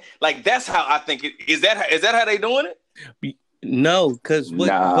saying? Like, that's how I think it is. That how they doing it? No, because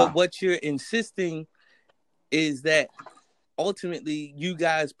what you're insisting is that ultimately you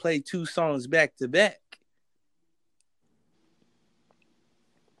guys play 2 songs back to back.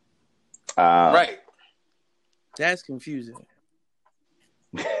 Right. That's confusing.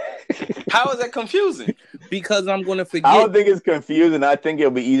 How is that confusing? Because I'm going to forget. I don't think it's confusing. I think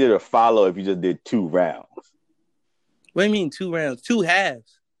it'll be easier to follow if you just did 2 rounds. What do you mean 2 rounds? 2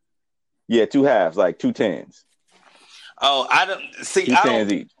 halves? Yeah, 2 halves, like 2 10s. Oh, I don't see. 2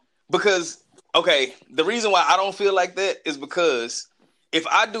 10s each. Because the reason why I don't feel like that is because if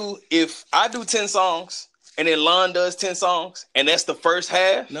I do 10 songs and then Lon does 10 songs and that's the first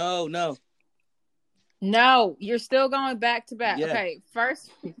half. No, you're still going back to back. Yeah. Okay, first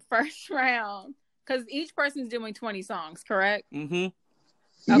round, because each person's doing 20 songs, correct? Mm-hmm.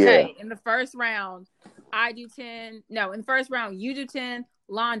 Okay, in the first round, I do 10. No, in the first round, you do 10,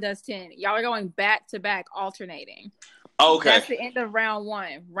 Lon does 10. Y'all are going back to back, alternating. Okay. That's the end of round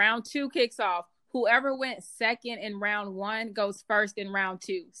 1. Round 2 kicks off. Whoever went second in round 1 goes first in round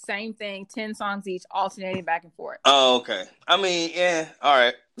 2. Same thing, 10 songs each, alternating back and forth. Oh, okay. I mean, yeah, all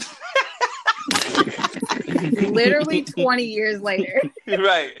right. Literally 20 years later.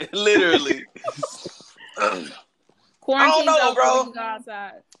 Right, literally. I don't know, bro.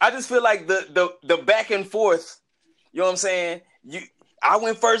 I just feel like the back and forth, you know what I'm saying? I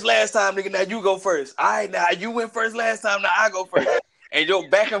went first last time, nigga, now you go first. All right, now you went first last time, now I go first. And yo,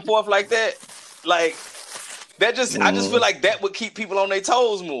 back and forth like that, like, that just, I just feel like that would keep people on their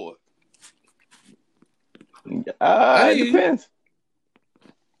toes more. It depends.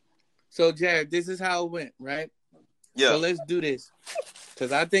 So, Jared, this is how it went, right? Yeah. So let's do this.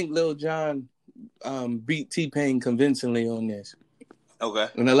 Because I think Lil Jon beat T-Pain convincingly on this. Okay.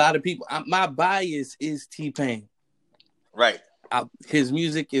 And a lot of people, my bias is T-Pain. Right. His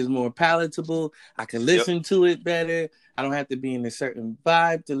music is more palatable. I can listen to it better. I don't have to be in a certain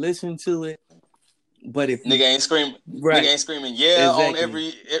vibe to listen to it. But if nigga ain't screaming, right. Nigga ain't screaming, exactly. On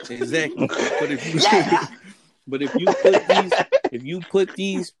every exactly. But if you yeah. But if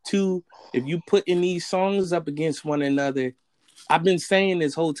you put in these songs up against one another, I've been saying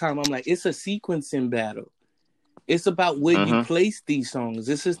this whole time, I'm like, it's a sequencing battle. It's about where you place these songs.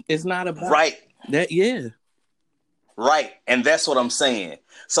 It's not about right. That. Yeah. Right, and that's what I'm saying.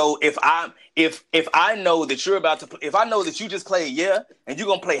 So if I know that you're about to, if I know that you just played and you're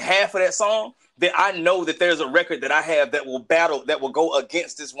gonna play half of that song, then I know that there's a record that I have that will go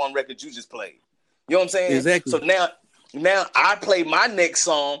against this one record you just played. You know what I'm saying? Exactly. So now I play my next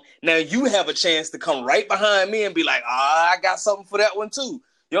song. Now you have a chance to come right behind me and be like, I got something for that one too.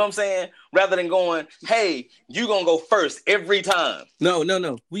 You know what I'm saying? Rather than going, hey, you gonna go first every time.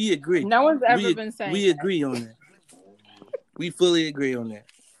 No. We agree. No one's ever been saying we agree on that. We fully agree on that.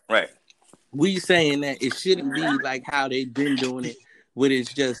 Right. We saying that it shouldn't be like how they've been doing it, where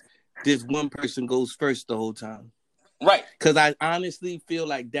it's just this one person goes first the whole time. Right. Because I honestly feel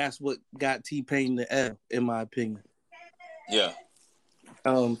like that's what got T-Pain the L, in my opinion. Yeah.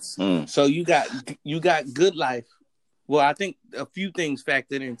 So you got Good Life. Well, I think a few things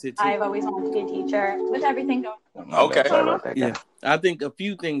factored into it. I've always wanted to be a teacher with everything going. Okay. Sorry about that, yeah, I think a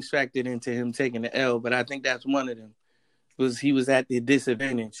few things factored into him taking the L, but I think that's one of them. Was he was at the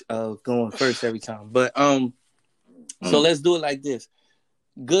disadvantage of going first every time. But so let's do it like this.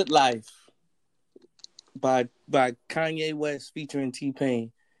 Good Life by Kanye West featuring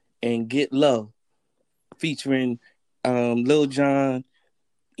T-Pain, and Get Low featuring Lil Jon,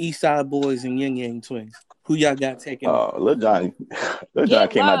 Eastside Boys, and Yin Yang Twins. Who y'all got taking? Oh, Lil Jon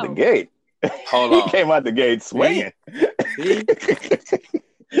came out the gate. Hold on. He came out the gate swinging. See?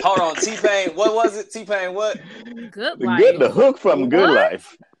 Hold on, T-Pain. What was it? T-Pain, what? Good Life. The hook from Good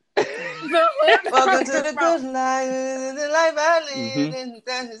Life. Welcome to the good life. The life I live.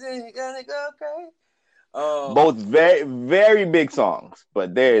 Gonna go crazy. Both very, very big songs,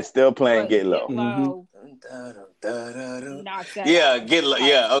 but they're still playing Get Low. Yeah, Get Low.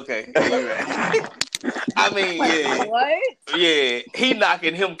 Yeah, okay. Right. I mean, yeah. What? Yeah, he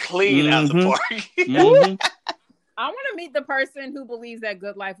knocking him clean out the park. I want to meet the person who believes that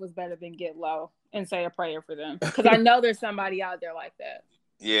Good Life was better than Get Low and say a prayer for them. Because I know there's somebody out there like that.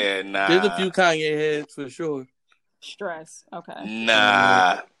 Yeah, nah. There's a few Kanye heads for sure. Stress. Okay.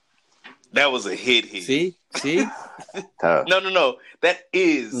 Nah. That was a hit. See? No. That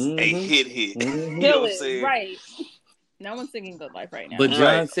is a hit. You know what I'm saying? Right. No one's singing Good Life right now. But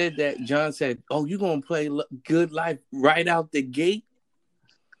John said, oh, you going to play Good Life right out the gate?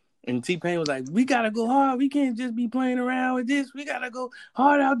 And T-Pain was like, we got to go hard. We can't just be playing around with this. We got to go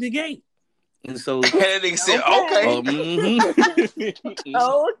hard out the gate. And so... And that nigga said, okay.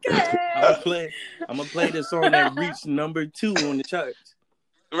 Okay. I'm going to play the song that reached number 2 on the charts.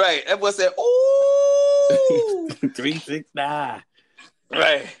 Right. That was that, ooh. 369.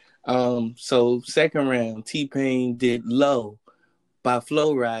 Right. So second round, T-Pain did Low by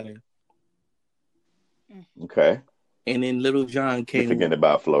Flow Rider. Okay. And then Lil Jon came. Forget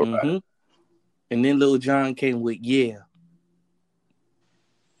about Flow Rider. And then Lil Jon came with Yeah.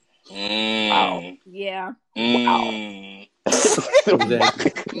 Wow. Yeah. Wow.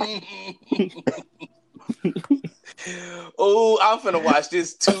 Oh, I'm finna watch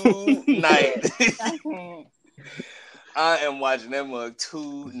this tonight. I am watching that mug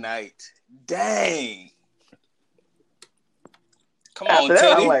tonight. Dang. Come on, After that,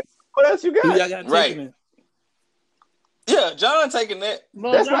 Teddy. I'm like, what else you got? Who y'all got taking it? Yeah, John taking that.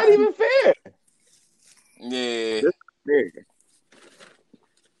 That's not even fair. Yeah.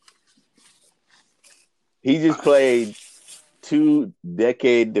 He just played 2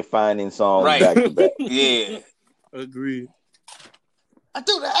 decade-defining songs back to back. Yeah. Agreed. I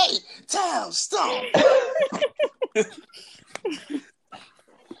do the 8-town stomp.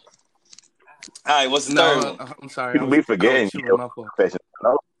 All right, what's the third one? I'm sorry. People be forgetting.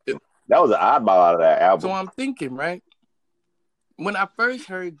 That was an oddball out of that album. So I'm thinking, right? When I first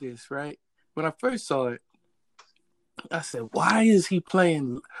heard this, right? When I first saw it, I said, why did he play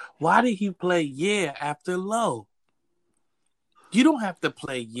Yeah after Low? You don't have to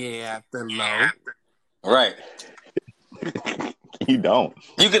play Yeah after Low. Right. You don't.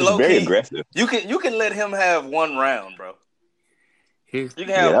 You can low very aggressive. You can let him have one round, bro.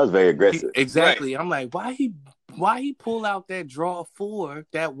 That was very aggressive. Exactly. Right. I'm like, why he pull out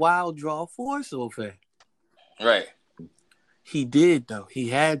that wild draw 4 so fast? Right. He did though. He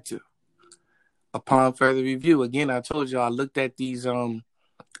had to. Upon further review, again, I told you I looked at these. I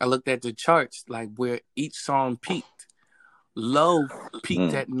looked at the charts, like where each song peaked. Low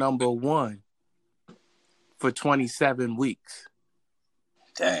peaked at number 1 for 27 weeks.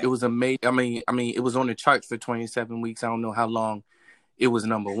 Dang. It was amazing. I mean, it was on the charts for 27 weeks. I don't know how long it was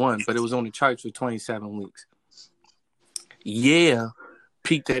number 1, but it was on the charts for 27 weeks. Yeah,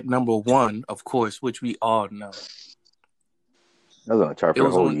 peaked at number 1, of course, which we all know. That was on the chart for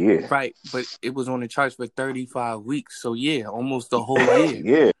the whole year. Right, but it was on the charts for 35 weeks. So, yeah, almost the whole year.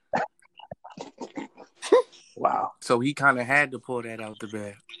 Yeah. Wow. So he kind of had to pull that out the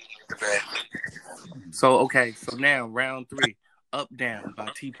bag. So, okay. So now, round 3. Up, Down by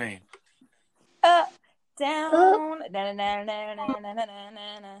T-Pain. Up, down,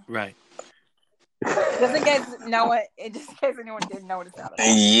 na-na-na-na-na-na-na-na-na. Right. Just in case anyone didn't know what it sounded like.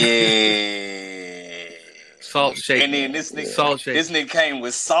 Yeah. Salt Shaker. And then this Salt Shaker. nigga came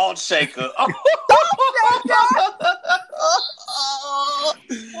with Salt Shaker.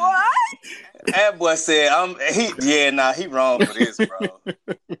 What? That boy said, he wrong for this, bro.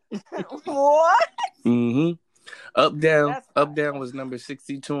 What? Mm-hmm. Up That's Down was number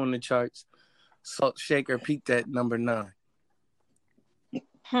 62 on the charts. Salt Shaker peaked at number 9.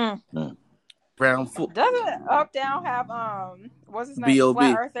 Round 4. Doesn't Up Down have what's his name? B.O.B.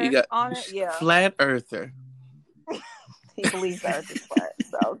 Flat Earther He got on it? Yeah. Flat Earther. He believes the earth is flat.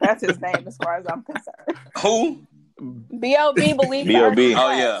 So that's his name as far as I'm concerned. Who? B.O.B. believes the earth is Oh,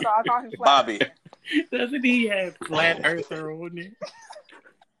 flat. yeah. So I call him Flat Bobby. Earther. Doesn't he have Flat Earther on it?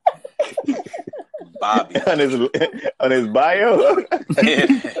 Bobby. on his bio.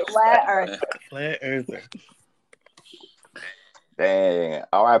 Flat Earth. Flat Earther. Dang.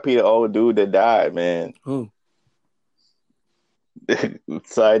 R.I.P. the old dude that died, man. Who?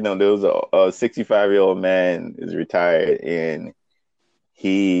 Side note, there was a 65-year-old man is retired, and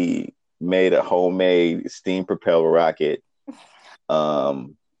he made a homemade steam propelled rocket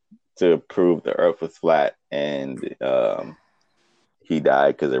to prove the Earth was flat, and he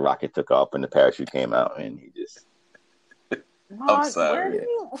died because the rocket took off and the parachute came out, and he just. I'm sorry. Where do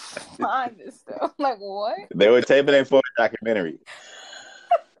you find this stuff? Like what? They were taping it for a documentary.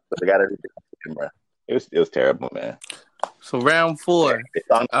 But they got it. It was terrible, man. So round 4. It's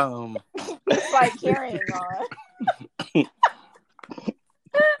on. It's like carrying on.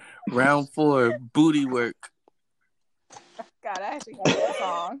 Round 4, Booty Work. God, I actually hate that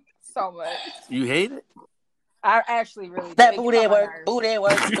song so much. You hate it? I actually really do. That It booty gets on my work, nerves. booty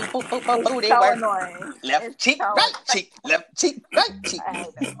work, It's booty so work. annoying. Left It's cheek, so- right cheek, left cheek, right cheek. I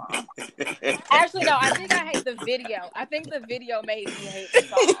hate that song. Actually, no, I think I hate the video. I think the video made me hate the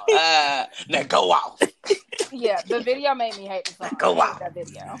song. Now go off. Yeah, the video made me hate the song. Go I hate out. that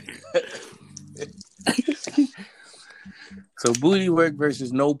video. So Booty Work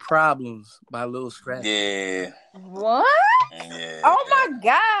versus No Problems by Lil Scratch. Yeah. What? Yeah. Oh my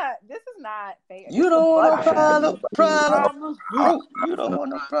God. This is not fair. You don't want a problem. You don't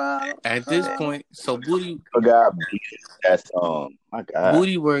want no problem. At this point, so Booty Forgot that song. My God.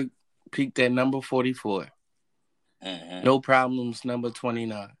 Booty Work peaked at number 44. Mhm. No Problems, number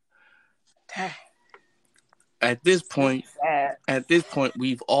 29. At this point,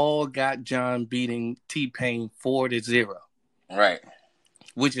 we've all got John beating T-Pain 4-0. Right.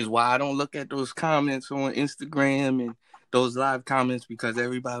 Which is why I don't look at those comments on Instagram and those live comments, because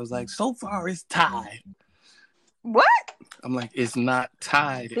everybody was like, so far it's tied. What? I'm like, it's not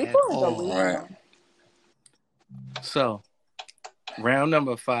tied at People are all. delusional. Right. So, round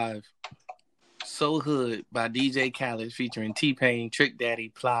number 5, So Hood by DJ Khaled featuring T-Pain, Trick Daddy,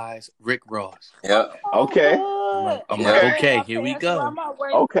 Plies, Rick Ross. Yep. Okay. I'm Yeah. like, okay, here we go.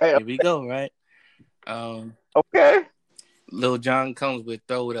 Okay. Here we go, right? Okay. Lil Jon comes with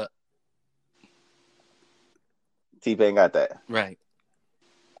Throw It Up. T-Pain got that. Right.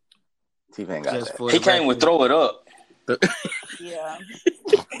 T-Pain got Just that. for He the came with record. Throw It Up. Yeah.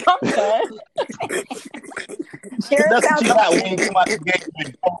 Okay. That's what you got when you come out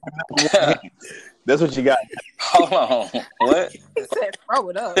the game. That's what you got. Hold on. What? He said, throw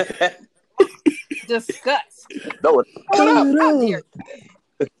it up. Disgust. Throw it How dare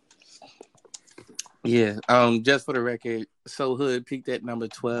Yeah. Just for the record, So Hood peaked at number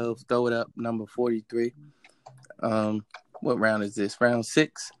 12. Throw It Up, number 43. What round is this? Round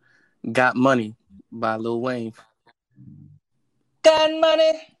 6. Got Money by Lil Wayne. Got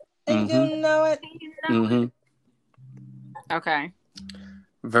money, and Mhm. you know it. Mm-hmm. Okay.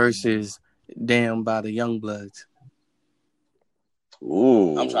 Versus Damn by the Youngbloods.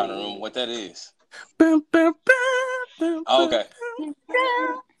 Ooh. I'm trying to remember what that is. Bum, bum, bum, bum, Oh, okay.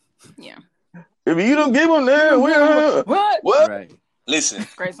 Yeah. If you don't give them that, what? Right. Listen,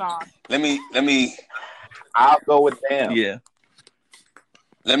 Great song. let me I'll go with damn. Yeah.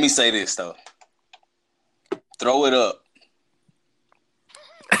 let me say this though. Throw It Up.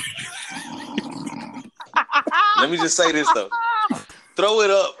 Let me just say this though. Throw It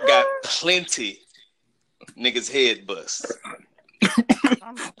Up got plenty niggas head bust.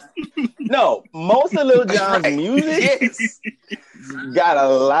 No, most of Lil Jon's Right. music Yes. got a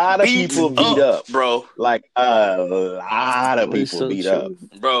lot of people beat up. bro. Like a lot of It's people so beat true. up.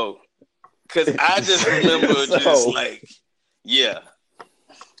 Bro. Cause I just remember So- just like, yeah.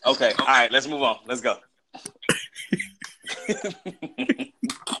 Okay, all right, let's move on. Let's go.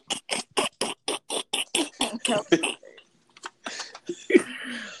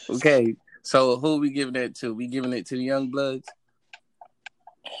 Okay, so who we giving that to? We giving it to the Young Bloods?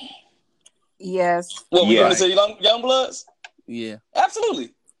 Yes. What we Yeah. gonna say, young bloods? Yeah.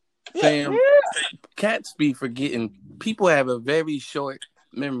 Absolutely. Yeah. Fam, cats be forgetting. People have a very short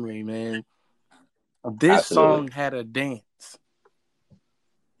memory, man. This Absolutely. song had a dance.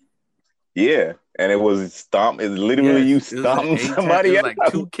 Yeah, and it was stomp. It's literally you Yes, it was an stomping A-tap. somebody It was else.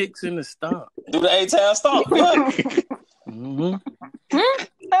 like 2 kicks in the stomp. Do the A-Town stomp. Yeah. Mm-hmm.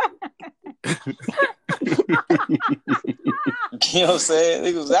 You know what I'm saying?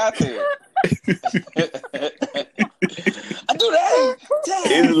 Niggas out there. I do that.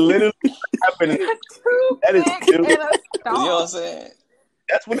 It's literally happening. That is Kicks still, and a You know what I'm stomp. saying?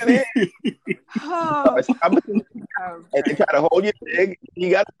 that's what it is. Oh, And they try to hold your leg.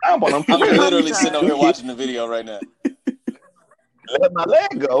 You got to stomp on them. I'm literally I'm sitting over done. here watching the video right now. Let my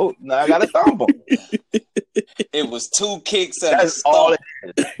leg go. Now I got to stomp them. It was 2 kicks and That's a all stomp.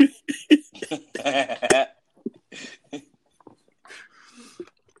 it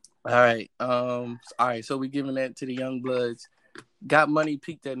All right, so we giving that to the Young Bloods. Got Money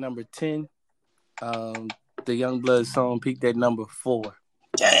peaked at number 10. The Young Bloods song peaked at number 4.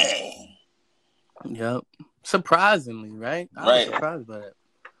 Dang. Yep. Surprisingly, right? I was Right. surprised by that.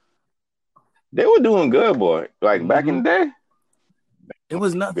 They were doing good, boy. Like back in the day. It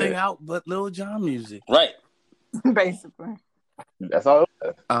was nothing Good. out but Lil Jon music. Right. basically. That's all it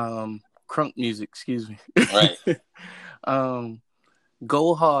was. Crunk music, excuse me. Right.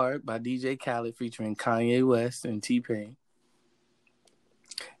 Go Hard by DJ Khaled featuring Kanye West and T-Pain.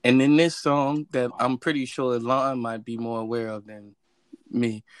 And then this song that I'm pretty sure Lon might be more aware of than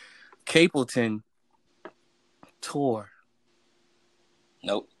me, Capleton, Tour.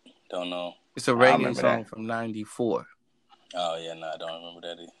 Nope. Don't know. It's a I reggae remember song that. from 94. Oh, yeah, no, I don't remember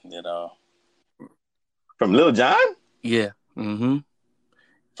that at all. From Lil Jon? Yeah. Mm-hmm.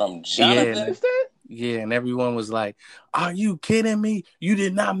 From Jonathan? Yeah, and everyone was like, "Are you kidding me? You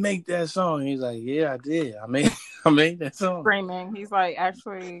did not make that song." He's like, "Yeah, I did. I made that song." Screaming. He's like,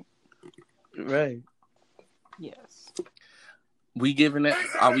 actually, Right. yes. Are we giving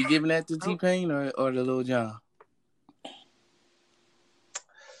that to T-Pain or the Lil Jon?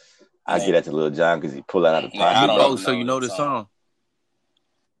 I get that to Lil Jon because he pull that out of the Yeah, I pocket. don't Oh, even so know you know that the song. song.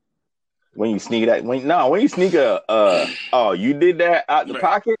 When you sneak that, when you sneak you did that out the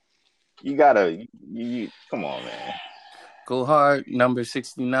pocket. You gotta, you come on, man. Go Hard, number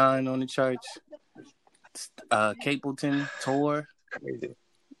 69 on the charts. Capleton, Tour Crazy.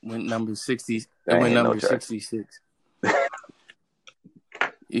 went number 60. It That ain't went no number chart. 66. What?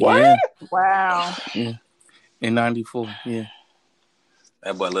 Yeah, Wow. yeah. In 94, yeah.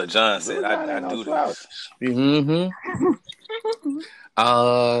 That boy Lil Jon said, Lil Jon I ain't no do slouch. this.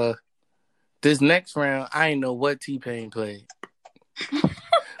 Mm-hmm. This next round, I didn't know what T-Pain played.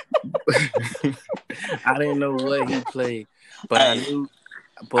 I didn't know what he played, but I knew.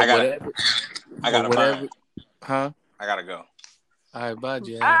 But I got a burn. Huh? I gotta go. All right, bye,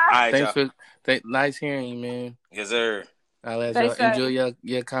 Jay. All right, Thanks y'all. nice hearing you, man. Yes, sir. I'll let They y'all said- enjoy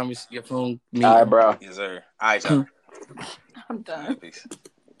your comments, your phone meeting. All right, bro. Yes, sir. All right, y'all. I'm done. Peace.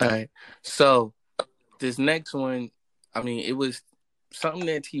 All right. So this next one, I mean, it was something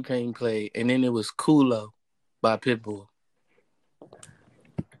that T-Pain played, and then it was Kulo by Pitbull.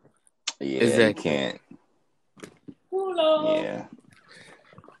 Yeah, Exactly. you can't. Hello.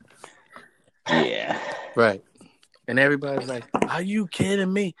 Yeah. Right. And everybody's like, "Are you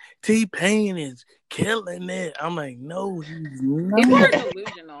kidding me? T-Pain is killing it." I'm like, "No, he's People are not."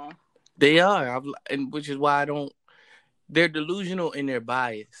 delusional. They are, and which is why I don't. They're delusional in their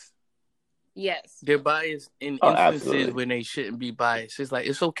bias. Yes. They're biased in Oh, instances absolutely. when they shouldn't be biased. It's like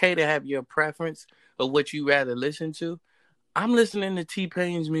it's okay to have your preference of what you rather listen to. I'm listening to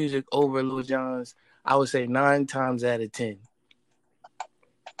T-Pain's music over Lil Jon's. I would say 9 times out of 10.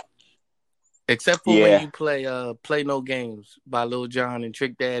 Except for when you play "Play No Games" by Lil Jon and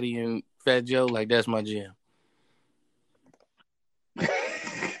Trick Daddy and Fat Joe, like that's my jam.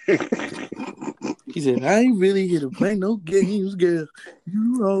 He said, "I ain't really here to play no games, girl.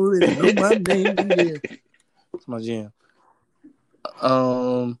 You already know my name." Yeah. It's my jam.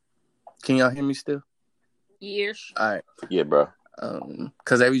 Can y'all hear me still? Years. All right. Yeah, bro.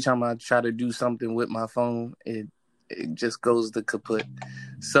 Because every time I try to do something with my phone, it just goes to kaput.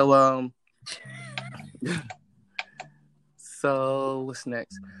 So so what's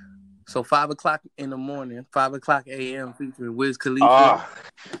next? So 5:00 in the morning, 5:00 a.m. featuring Wiz Khalifa.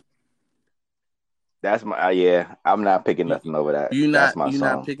 That's my I'm not picking nothing over that. That's my song.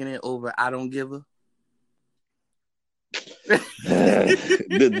 Not picking it over I Don't Give a.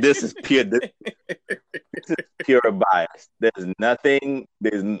 This is pure bias. There's nothing.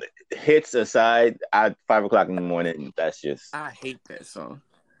 There's hits aside at 5 o'clock in the morning. That's just. I hate that song.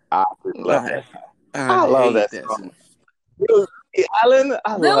 I love that. I love hate that song. Lily Allen.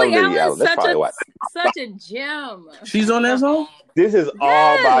 I love Lily Lily Allen's Allen. That's probably why. such a gem. She's on that song? This is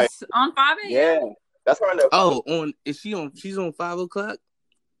all bias. On 5 a.m. Yeah, that's right. Oh, she's on 5 o'clock?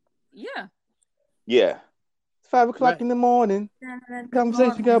 Yeah. Yeah. It's 5 o'clock in the morning.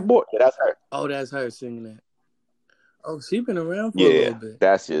 Conversation got bored. Yeah, that's her. Oh, that's her singing that. Oh, she's been around for a little bit.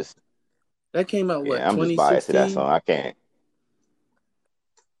 That's just. That came out, what, I'm just biased to that song. I can't.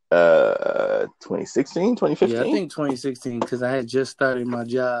 2016, 2015? Yeah, I think 2016, because I had just started my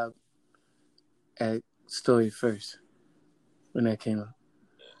job at Story First when that came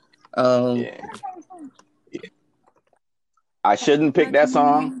out. Yeah. I shouldn't pick that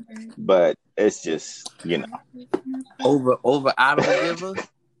song, but it's just, Over I Don't Give a.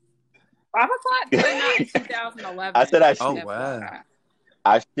 5 o'clock came out in 2011. I said I should. Oh, wow.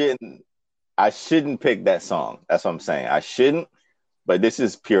 I shouldn't pick that song. That's what I'm saying. I shouldn't, but this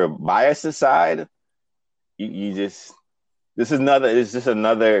is pure bias aside. It's just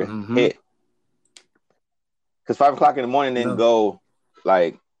another hit. Because 5 o'clock in the morning didn't go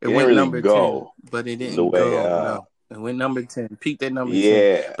like it went really number go 10, but it didn't go. No, it went number 10. Peaked at number 10.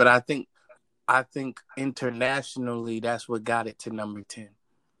 Yeah. But I think internationally that's what got it to number 10.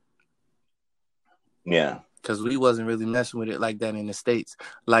 Yeah. Because we wasn't really messing with it like that in the States.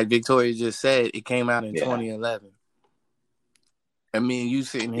 Like Victoria just said, it came out in 2011. I mean, you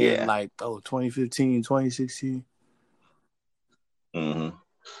sitting here like, 2015, 2016. Mm-hmm.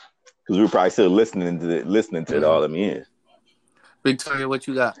 Because we were probably still listening to it all them years. Victoria, what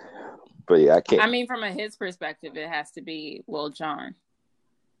you got? But yeah, I can't. I mean, from a his perspective, it has to be Lil Jon.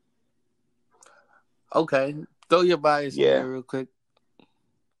 Okay. Throw your bias in there real quick.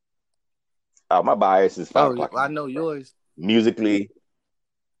 Oh, my bias is 5 o'clock. I know yours. Musically.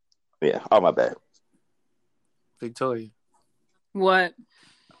 Yeah. Oh, my bad. Victoria. What?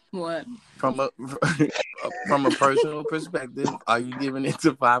 From a personal perspective, are you giving it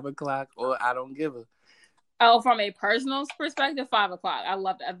to 5 o'clock or I Don't Give a? Oh, from a personal perspective, 5 o'clock. I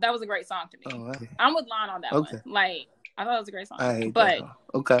love that. That was a great song to me. Oh, okay. I'm with Lon on that one. Like, I thought it was a great song. I hate that song.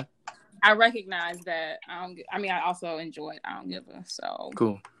 Okay. I recognize that I also enjoyed I Don't Give a. So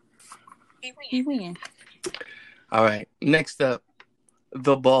cool. He win. All right. Next up,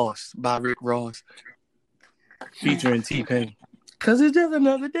 The Boss by Rick Ross featuring T-Pain. Cause it's just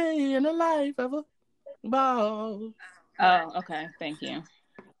another day in the life of a boss. Oh, okay. Thank you.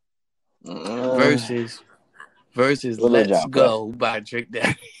 Versus Let's Go by Trick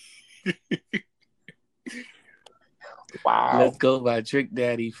Daddy. Wow. Let's Go by Trick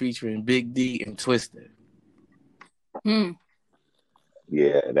Daddy featuring Big D and Twister.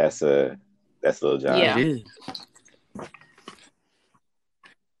 Yeah, that's Lil Jon. Yeah. It is.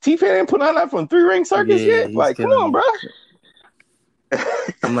 T-Pain ain't put on that from 3 Ring Circus yet? Like, come on, bro.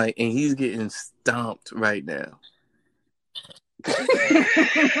 I'm like, and he's getting stomped right now.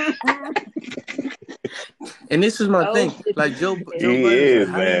 And this is my thing. Like Joe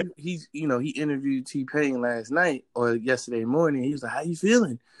Budden, man. He interviewed T-Pain last night or yesterday morning. He was like, "How you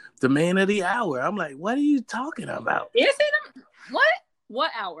feeling? The man of the hour." I'm like, "What are you talking about?" Is he what?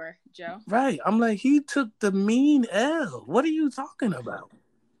 What hour, Joe? Right. I'm like, he took the mean L. What are you talking about?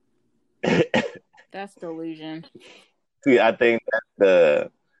 That's delusion. See, I think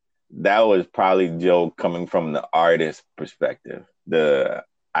that was probably Joe coming from the artist perspective. The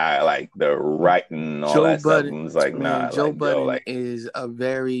writing and all that stuff. It was like, Joe Budden is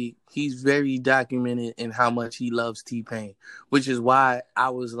he's very documented in how much he loves T-Pain, which is why I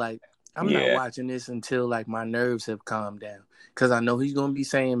was like, I'm not watching this until like my nerves have calmed down. Because I know he's gonna be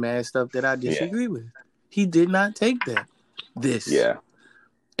saying mad stuff that I disagree with. He did not take this. Yeah.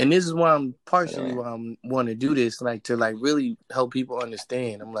 And this is why I'm want to do this, like to like really help people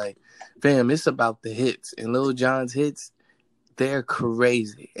understand. I'm like, fam, it's about the hits, and Lil Jon's hits, they're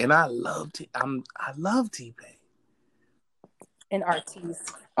crazy, and I love T-Pain. An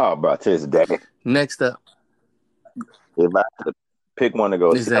artiste. Oh, bro, to this day. Next up, if I had to pick one to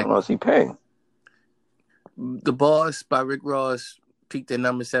go see, I'm gonna see Pain. The Boss by Rick Ross peaked at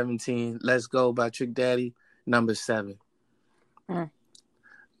number 17. Let's Go by Trick Daddy, number 7.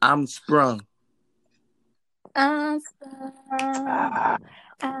 I'm Sprung. You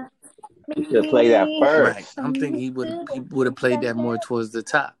should play that first. Right. I'm thinking he would have played that more towards the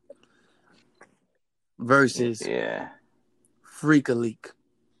top. Versus Freak a Leak.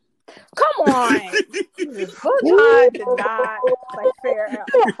 Come on. Lil Jon did not play fair at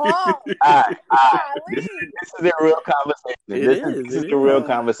all. All right. This is a real conversation. This is a real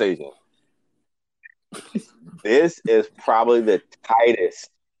conversation. This is probably the tightest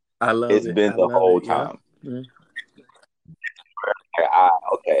I love it's it. been the whole time. Yeah.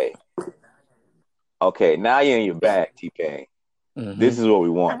 Okay, now you're in your bag, T-Pain. Mm-hmm. This is what we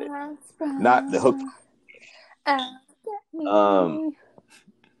wanted. Not the hook. I'm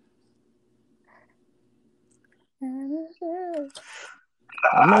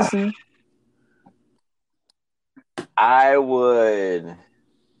listening. I would.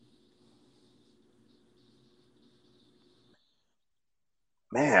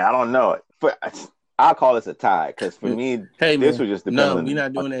 Man, I don't know. I'll call this a tie because for me, this was just depending on. No, we're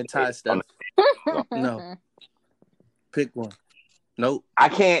not doing that tie stuff. No. Pick one. Nope. I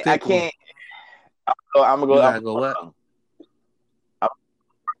can't. I'm gonna go. You gotta go what?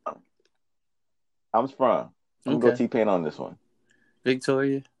 I'm sprung. I'm gonna go T-Pain on this one.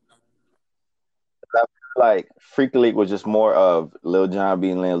 Victoria. I feel like Freak League was just more of Lil Jon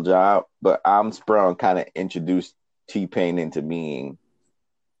being Lil Jon, but I'm sprung kind of introduced T-Pain into being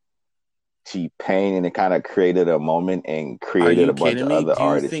T-Pain, and it kind of created a moment and created a bunch of other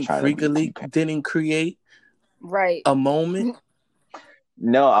artists trying to be T-Pain. Freak League didn't create a moment?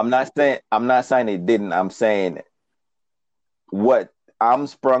 No, I'm not saying it didn't. I'm saying what I'm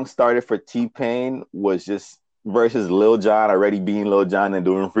sprung started for T-Pain was just versus Lil Jon already being Lil Jon and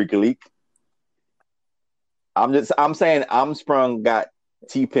doing Freak League. I'm saying I'm sprung got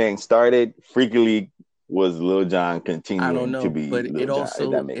T-Pain started. Freak League was Lil Jon continuing to be but Lil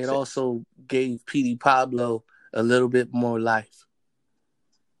Jon. It also gave Petey Pablo a little bit more life.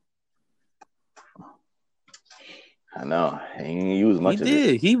 I know. He didn't use much of it. He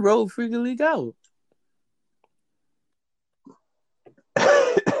did. He wrote Freak League out.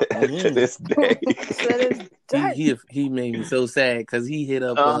 To this day. He made me so sad because he hit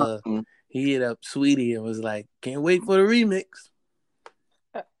up Sweetie and was like, "Can't wait for the remix."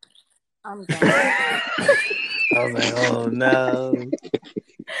 I'm done. I was like, "Oh no,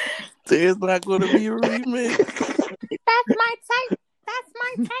 there's not going to be a remix." That's my type. That's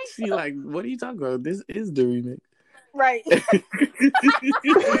my type. She like, "What are you talking about? This is the remix." Right.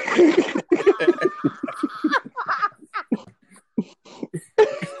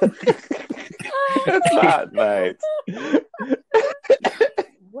 That's not nice.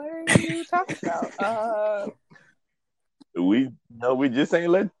 What are you talking about? We just ain't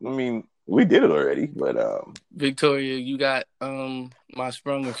let. I mean, we did it already, but Victoria, you got My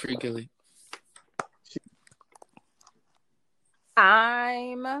Sprung and Freak League.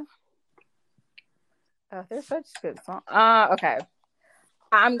 They're such good songs. Okay.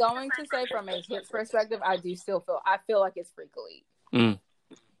 I'm going to say from a hits perspective, I feel like it's Freak League.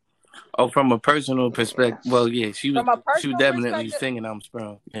 Oh, from a personal perspective, well, yeah, she was definitely singing "I'm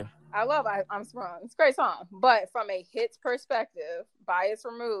Sprung." Yeah, I love "I'm Sprung." It's a great song, but from a hits perspective, bias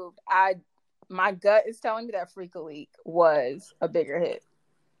removed, my gut is telling me that "Freak League" was a bigger hit.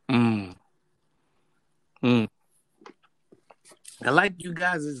 I like you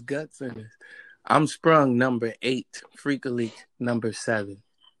guys' guts in this. "I'm Sprung" number 8, "Freak League" number 7.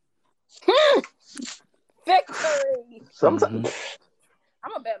 Victory. Sometimes. I'm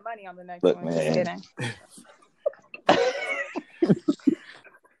gonna bet money on the next one. Man. Just kidding.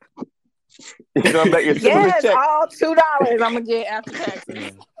 You're gonna bet your yes, check. all $2 I'm gonna get after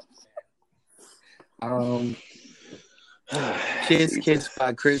taxes. Kiss Kiss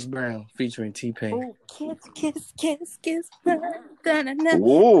by Chris Brown featuring T-Pain. Ooh, kiss, kiss, kiss, kiss.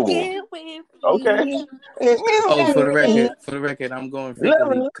 Ooh. Okay. Oh, for the record, I'm going Freak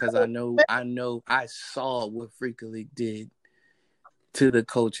League because I know I saw what Freak League did to the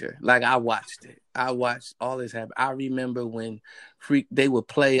culture. Like, I watched it. I watched all this happen. I remember when they would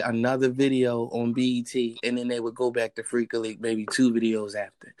play another video on BET and then they would go back to Freak League maybe 2 videos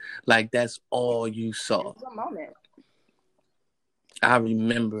after. Like, that's all you saw. It was a moment. I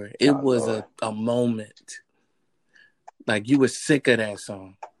remember. It was a moment. Like, you were sick of that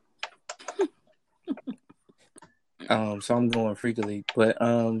song. So I'm going Freak League. But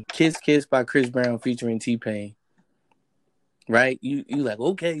Kiss Kiss by Chris Brown featuring T-Pain. Right? You like,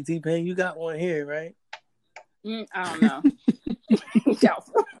 okay, T-Pain, you got one here, right? I don't know.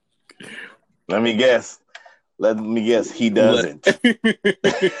 Let me guess. He doesn't.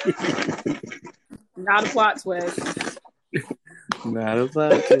 Not a plot twist. Not a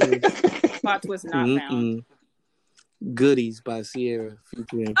plot twist. Plot twist not found. Goodies by Sierra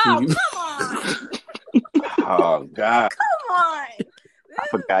featuring Oh, Petey. come on. Oh, God. Come on. I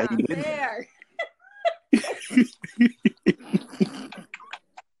forgot he did. Fair.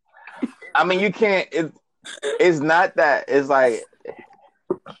 I mean, you can't. It's not that. It's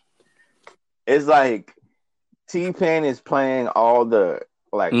like T-Pain is playing all the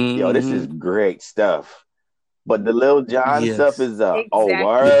like. Yo, this is great stuff. But the Lil Jon stuff is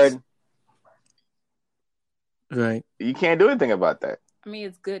word. Right. You can't do anything about that. I mean,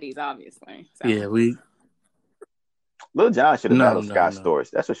 it's goodies, obviously. So. Yeah, Lil Jon should have battled Scott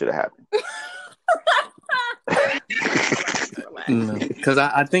Storch. That's what should have happened. No, because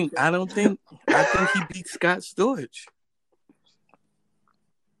I think he beat Scott Storch.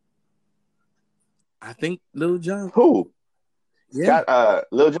 I think Lil Jon. Who? Yeah. Scott,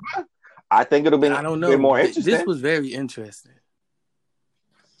 Lil Jon? I think it'll be. I don't know. More interesting. This was very interesting.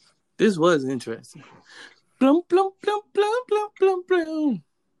 This was interesting. Blum blum blum blum blum blum blum.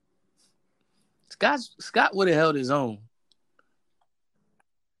 Scott would have held his own.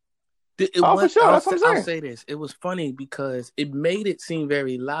 For sure. That's what I'm saying. I'll say this. It was funny because it made it seem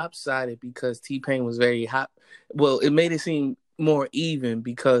very lopsided because T-Pain was very hot. Well, it made it seem more even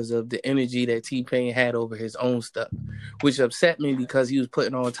because of the energy that T-Pain had over his own stuff, which upset me because he was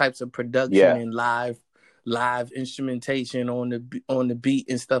putting all types of production and live instrumentation on the beat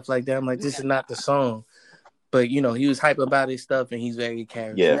and stuff like that. I'm like, this is not the song. But, he was hype about his stuff and he's very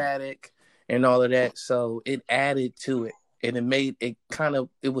charismatic and all of that. So it added to it. And it made it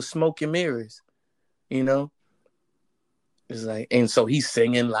it was smoke and mirrors, It's like, and so he's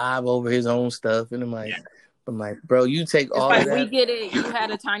singing live over his own stuff. And I'm like, bro, you take it's all like, of that. We get it. You had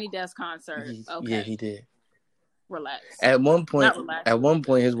a Tiny Desk concert. Okay. Yeah, he did. Relax. At one point,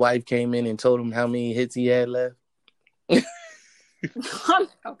 his wife came in and told him how many hits he had left. Okay.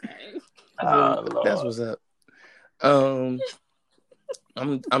 That's what's up.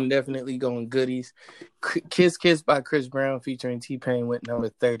 I'm definitely going goodies. Kiss Kiss by Chris Brown featuring T-Pain went number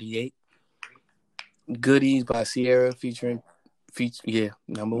 38. Goodies by Sierra featuring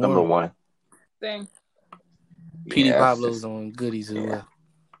number one. Thing. P.D. Pablo's on goodies as well.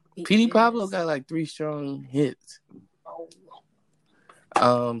 P.D. Pablo got like 3 strong hits.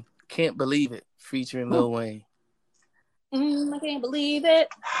 Can't Believe It featuring Lil Wayne. I can't believe it.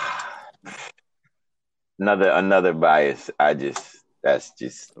 Another bias. That's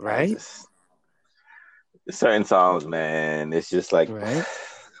just right. Certain songs, man. It's just like,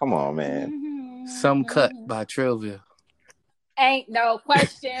 come on, man. Some Cut by Trillville. Ain't no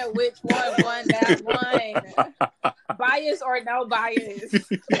question which one won that one. Bias or no bias.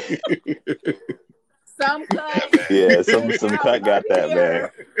 Some Cut. Yeah, some Cut got that, man.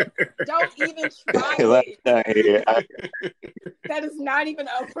 Don't even try it. That is not even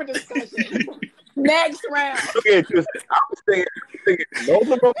up for discussion. Next round. I was thinking both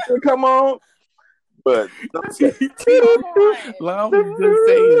of them should come on, but I'm just saying,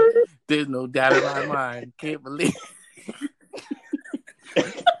 there's no doubt in my mind. Can't believe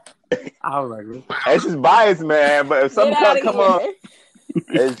I was like, that's just bias, man. But if some Cut come on,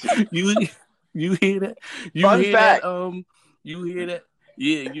 you hear that? Fun fact. You hear that?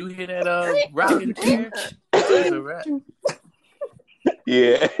 Yeah, you hear that? Rockin' chair. That's a rap.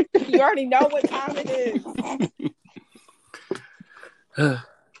 Yeah. You already know what time it is.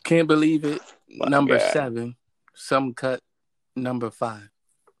 Can't Believe It. Number 7. Some Cut. Number 5.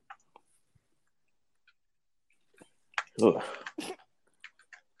 Ugh.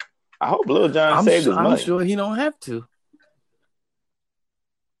 I hope Lil Jon saved his money. I'm sure he don't have to.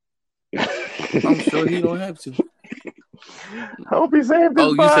 I'm sure he don't have to. I hope he saved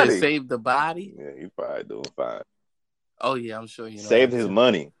his body. You said save the body? Yeah, he probably doing fine. Oh, yeah, I'm sure he saved his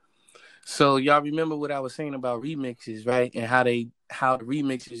money. So y'all remember what I was saying about remixes, right? And how the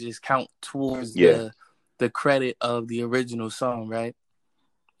remixes just count towards the credit of the original song, right?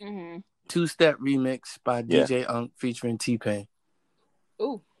 Mm-hmm. 2-Step remix by DJ Unk featuring T-Pain.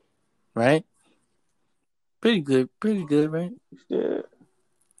 Ooh. Right? Pretty good, right? Yeah.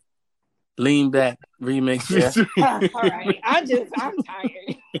 Lean Back remix. Yeah. All right. I'm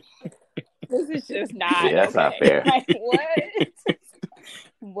tired. This is just not. Yeah, that's not fair. Like, what?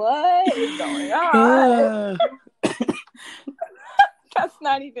 What is going on? That's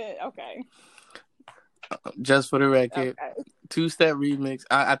not even okay. Just for the record, 2-Step remix.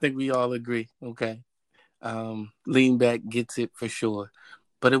 I think we all agree. Okay. Lean Back gets it for sure.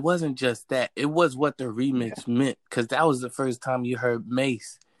 But it wasn't just that. It was what the remix meant, because that was the first time you heard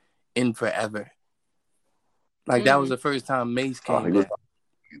Mace in forever. Like, that was the first time Mace came back.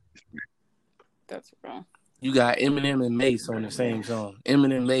 That's wrong. You got Eminem and Mace on the same song.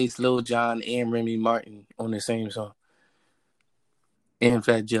 Eminem, Mace, Lil Jon, and Remy Martin on the same song. And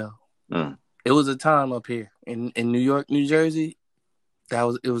Fat Joe. It was a time up here. In New York, New Jersey,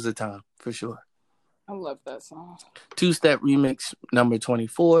 it was a time, for sure. I love that song. 2-Step remix, number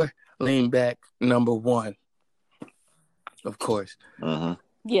 24. Lean Back, number 1, of course. Mm-hmm.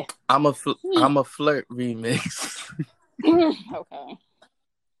 Yeah. I'm a Flirt remix. Okay.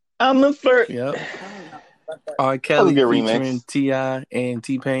 I'm a flirt. Yep. I don't know. R. Kelly good featuring remix. T.I. and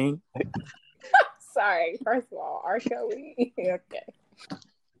T-Pain. Sorry. First of all, R. Kelly. Okay.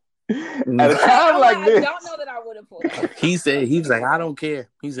 At a time like I this. don't know that I would have pulled it. He was like, I don't care.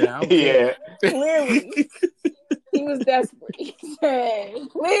 He said, I don't Yeah. care. Clearly. He was desperate. He said,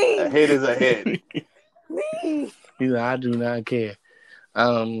 please. A hit is a hit. Please. He's like, I do not care.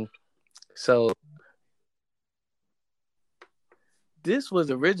 So this was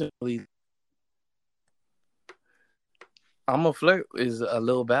originally I'm a Flirt is a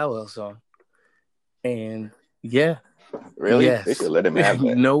Lil Bow Wow song. And yeah. Really? Yes. They should let him have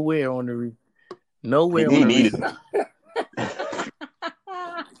that. Nowhere on the He needed it.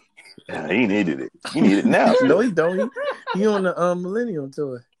 He needed it. He needed it now. No, he don't. He on the Millennium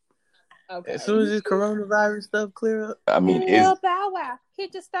Tour. Okay. As soon as this coronavirus stuff clear up, I mean, Lil Bow Wow. He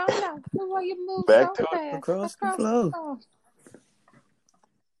just don't know the way you move Back so to- fast across the floor.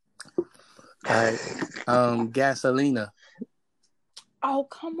 All right. Gasolina Oh,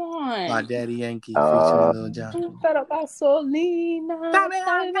 come by on. Daddy Yankee featuring Lil Jon. Pero gasolina.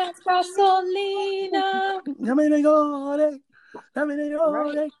 Dame gasolina. Dame de gore. Dame de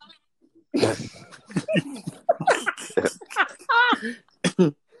gore.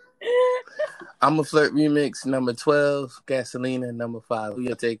 I'm a Flirt remix, number 12. Gasolina, number 5. Who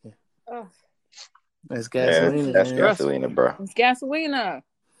you taking? Oh. That's Yeah, Gasolina. that's man. Gasolina, bro. It's gasolina.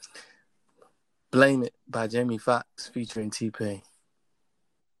 Blame It by Jamie Foxx featuring T-Pain.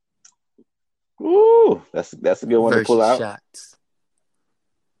 Ooh, that's a good one to pull Versus out. Shots.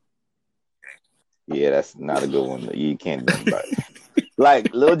 Yeah, that's not a good one. You can't do about it.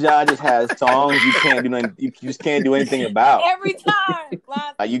 Like Lil Jon just has songs you can't do nothing. You just can't do anything about. Every time.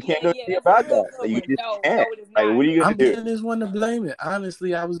 Like, you can't do anything that's about a real that. good Like, you one. just No, can't. it is Like, not. what are you I'm gonna do? giving this one to Blame It.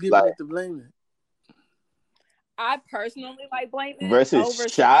 Honestly, I was giving Like- it to Blame It. I personally like Blame It Versus over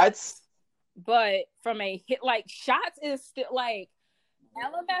Shots. but from a hit, like Shots is still like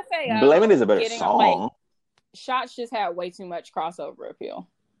LMFAO. Blame It is a better getting, song. Like, Shots just had way too much crossover appeal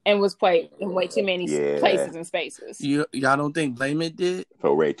and was played in way too many Yeah. places and spaces. Y'all don't think Blame It did?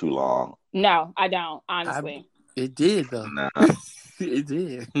 For way too long. No, I don't. Honestly, It did, though. Nah. It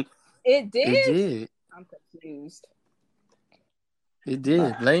did. it did. It did. I'm confused. It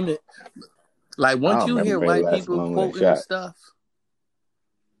did. Blame It. Like, I once don't you hear remember white it last people longer than quoting Shot. stuff,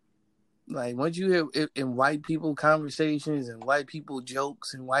 like, once you hear it in white people conversations and white people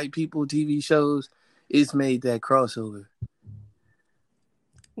jokes and white people TV shows, it's made that crossover.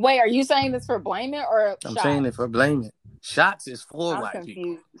 Wait, are you saying this for Blame It or I'm Shots? saying it for Blame It. Shots is for I'm white confused.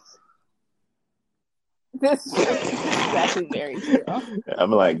 people. This is actually very true.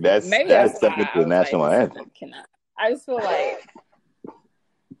 I'm like, that's Maybe that's that's why separate I to the was national like, anthem. cannot. I just feel like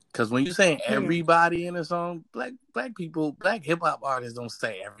Because when you say everybody in a song, black people, black hip hop artists don't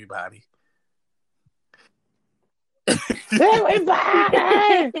say everybody.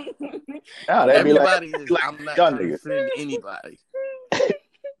 Everybody. Oh, that'd be like, Everybody is. like I'm not young trying to niggas. offend anybody.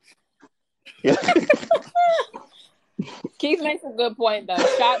 Keith makes a good point though.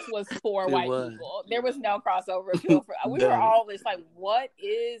 Shots was for It white was. people. There was no crossover appeal for. We were No. all just like, "What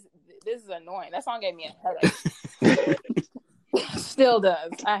is this? Is annoying." That song gave me a headache. Still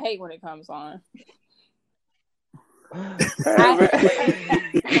does. I hate when it comes on.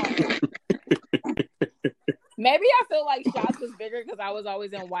 Maybe I feel like Shots was bigger because I was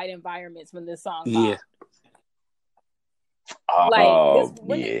always in white environments when this song Yeah. popped. Oh,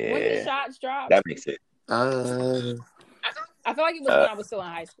 when did yeah. Shots drop? That makes it. I feel like it was when I was still in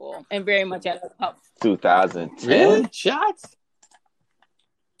high school and very much at a pub. 2010. Really? Shots?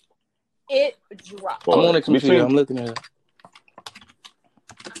 It dropped. I'm on a computer. Between- I'm looking at it.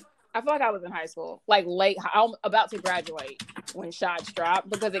 I feel like I was in high school, like late. I'm about to graduate when Shots dropped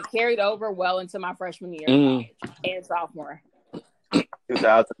because it carried over well into my freshman year of college and sophomore.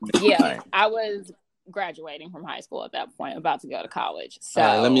 2009. Yeah, I was graduating from high school at that point, about to go to college. So All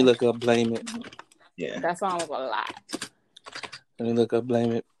right, let me look up Blame It. Yeah. that song was a lot. Let me look up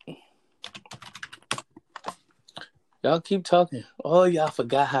Blame It. Y'all keep talking. Oh, y'all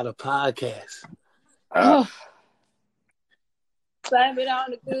forgot how to podcast. Blame it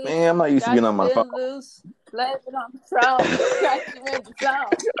on the goose. Man, I'm not used to being on my phone. Loose. Blame it on the throne. Scratch it with the song.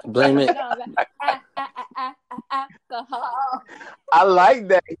 Blame It. on the alcohol. I like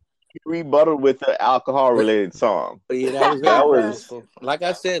that you rebutted with an alcohol related song. But yeah, that was That was- purposeful. Like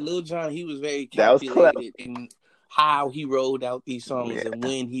I said, Lil Jon, he was very That was calculated in how he rolled out these songs Yeah. and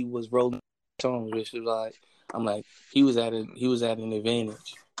when he was rolling songs, which was like, I'm like, he was at an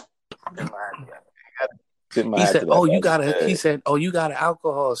advantage. Tip my He hat said, to that "Oh, you brother. got a." He said, "Oh, you got an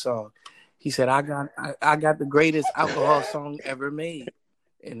alcohol song." He said, I got the greatest alcohol song ever made."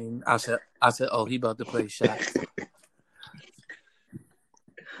 And then I said, "Oh, he about to play shots."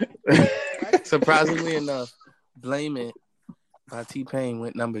 Surprisingly enough, "Blame It" by T-Pain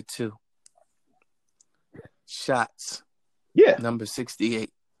went number 2. Shots, Yeah. number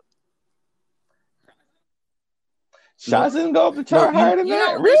 68. Shots didn't go up the No, chart higher than You know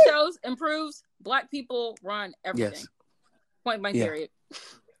that. what Really? this shows improves? Black people run everything. Yes. Point blank Yeah. period.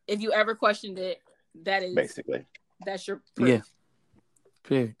 If you ever questioned it, that's your proof. Yeah.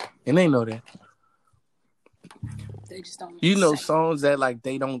 Period. And they know that. They just don't. You know say. songs that like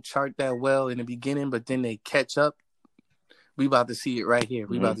they don't chart that well in the beginning, but then they catch up. We about to see it right here.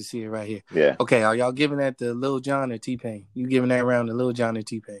 We about to see it right here. Yeah. Okay, are y'all giving that to Lil Jon or T-Pain? You giving that round to Lil Jon or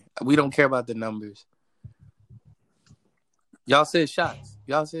T-Pain? We don't care about the numbers. Y'all said shots.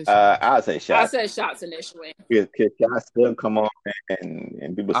 I'll say I shots. said shots initially. Because shots still come on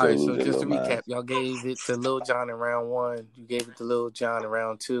and people All still right, so lose their just to little recap, minds. y'all gave it to Lil Jon in round 1. You gave it to Lil Jon in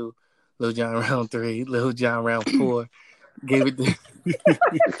round 2. Lil Jon round 3. Lil Jon round 4. Gave it to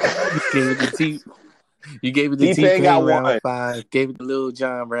You gave it to T-Pain got round one. 5. Gave it to Lil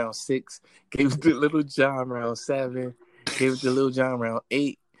Jon round 6. Gave it to Lil Jon round 7. Gave it to Lil Jon round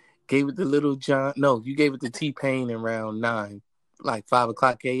 8. Gave it to Lil Jon. No, you gave it to T-Pain in round 9. Like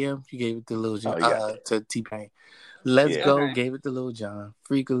 5:00 a.m. You gave it to Lil Jon to T-Pain. Let's Go. Okay. Gave it to Lil Jon.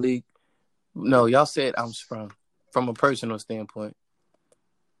 Freak a Leak. No, y'all said I'm sprung from a personal standpoint.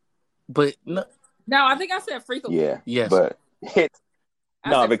 But no, I think I said freak. Yeah. yes. But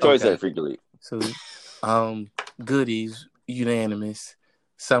Victoria said Freak the League. So, Goodies unanimous.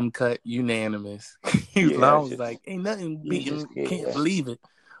 Some cut unanimous. I was like, ain't nothing beating. Can't believe it.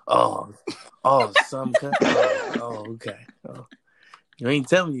 Oh, some cut. Oh, okay. Oh. You ain't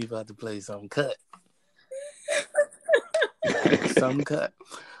telling me about to play some cut. Some cut.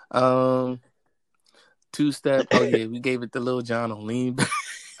 2-step. Oh yeah, we gave it to Lil Jon on Lean Back.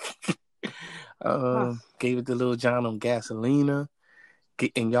 Gave it to Lil Jon on Gasolina.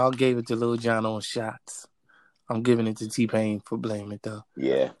 And y'all gave it to Lil Jon on Shots. I'm giving it to T-Pain for Blame It though.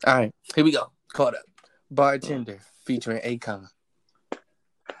 Yeah. All right, here we go. Caught up. Bartender featuring Akon.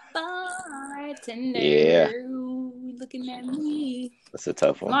 Bartender. Yeah. Looking at me. That's a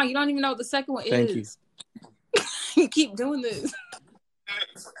tough one. No, you don't even know what the second one Thank is. You keep doing this.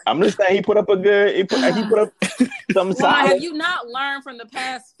 I'm just saying he put up a good. He put up some Why solid. have you not learned from the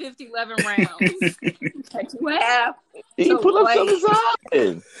past 11 rounds? That you have. He So put up wait. some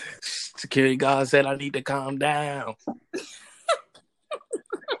solid. Security guard said I need to calm down.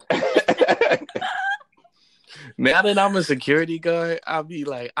 Now that I'm a security guard, I'll be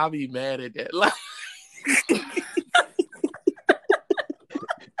mad at that. Like,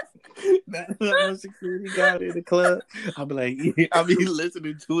 now that I'm a security guard in the club, I'll be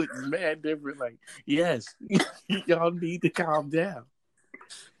listening to it mad different. Like, yes, y'all need to calm down.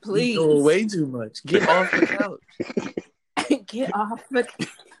 Please. You're doing way too much. Get off the couch. Get off the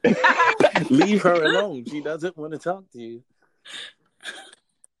Leave her alone. She doesn't want to talk to you.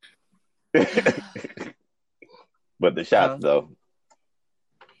 But the shots, though,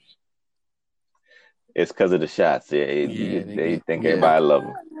 it's because of the shots. They think everybody love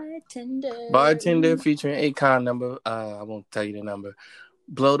them. Bartender featuring Akon number. I won't tell you the number.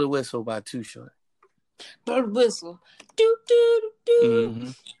 Blow the Whistle by Too Short. Blow the whistle. Do do do do. Mm-hmm.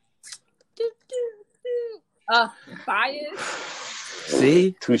 Do do do. Bias.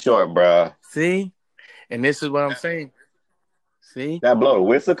 See? Too Short, bro. See? And this is what I'm saying. See? That Blow the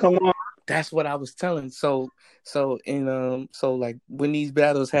Whistle come on. That's what I was telling. So like when these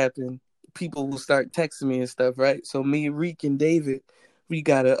battles happen, people will start texting me and stuff, right? So me, Reek, and David, we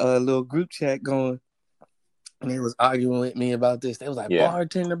got a little group chat going, and they was arguing with me about this. They was like,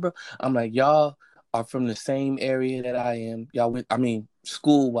 bartender, bro. I'm like, y'all are from the same area that I am. Y'all went,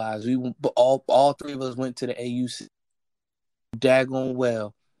 school wise, all three of us went to the AUC. Daggone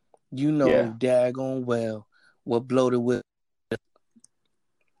well, daggone well what Blow the Whistle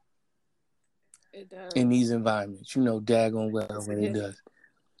in these environments. Daggone well what it does.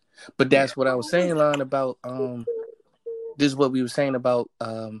 But that's what I was saying, Lon, about this is what we were saying about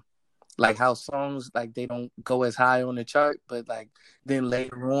like how songs like they don't go as high on the chart, but like then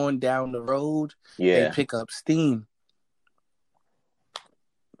later on down the road they pick up steam.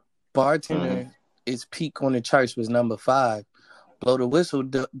 Bartender its peak on the charts was number 5. Blow the Whistle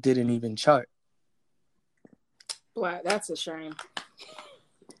didn't even chart. Wow, that's a shame.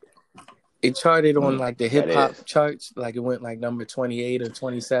 It charted on like the hip hop charts, like it went like number 28 or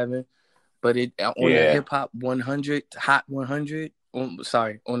 27. But it on the hip hop 100, Hot 100, on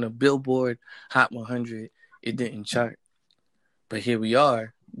the Billboard Hot 100, it didn't chart. But here we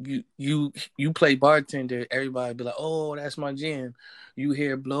are. You play bartender, everybody be like, "Oh, that's my jam." You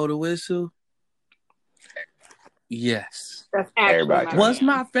hear blow the whistle. Yes. That's actually Everybody my turn What's jam.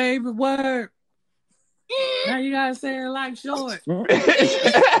 my favorite word? Now you gotta say it like short.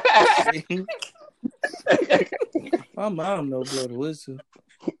 My mom know blow the whistle.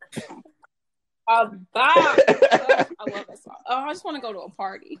 I love that song. Oh, I just want to go to a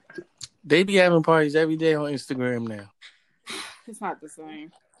party. They be having parties every day on Instagram now. It's not the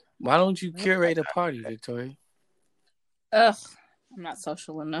same. Why don't you curate a party, Victoria? Ugh, I'm not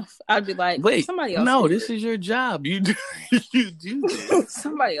social enough. I'd be like, Wait, somebody else. no, do this it. is your job. You do this.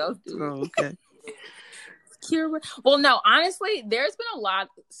 Somebody else do it. Oh, okay. Well, no, honestly, there's been a lot.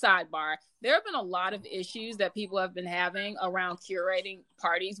 Sidebar. There have been a lot of issues that people have been having around curating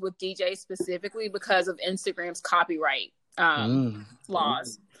parties with DJs specifically because of Instagram's copyright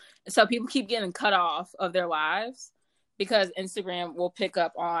laws. So people keep getting cut off of their lives because Instagram will pick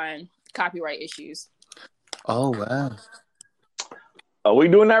up on copyright issues. Oh, wow. Are we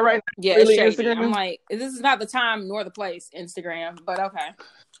doing that right now? Yeah, Really, it's shady. Instagram? I'm like, this is not the time nor the place, Instagram, but okay.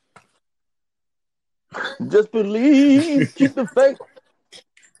 Just believe, keep the faith.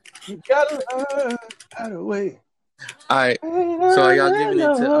 You gotta learn how to wait. All right. So are y'all giving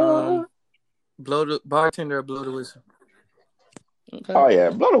it to blow the bartender or blow the whistle? Okay. Oh yeah,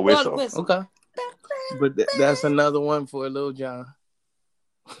 blow the whistle. Okay. But that's another one for Lil Jon.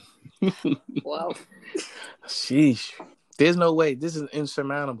 Whoa. Sheesh. There's no way. This is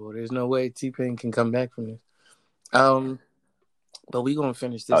insurmountable. There's no way T-Pain can come back from this. But we gonna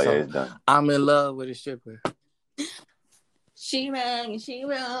finish this. Oh yeah, it's done. I'm in love with a stripper. She ran, she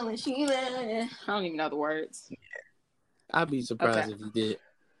ran, she ran. I don't even know the words. I'd be surprised if he did.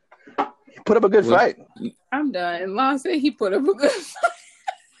 Put up a good fight. I'm done. Lon said he put up a good fight.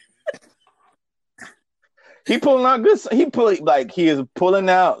 He pulling out good. He is pulling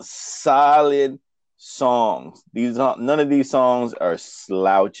out solid songs. None of these songs are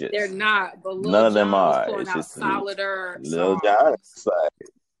slouches. They're not, but Lil None of them Jon was are. pulling It's out just solider Lil songs. Jon. It's like,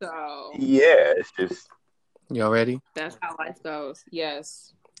 So yeah, it's just. Y'all ready? that's how life goes.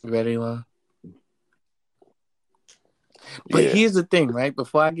 Yes. You ready, Lon? But Yeah. here's the thing, right?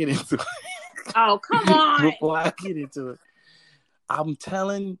 Before I get into it. Oh, come on. Before I get into it. I'm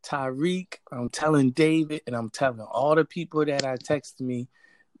telling Tyreek, I'm telling David, and I'm telling all the people that are texting me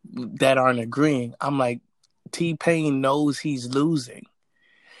that aren't agreeing. I'm like, T-Pain knows he's losing.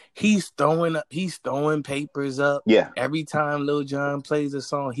 He's throwing papers up. Yeah. Every time Lil Jon plays a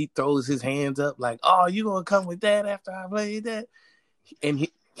song, he throws his hands up like, "Oh, you gonna come with that after I play that?" And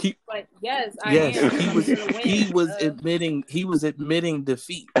he But yes, I yes, am. he was admitting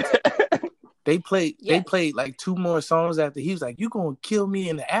defeat. They played like two more songs after. He was like, "You gonna kill me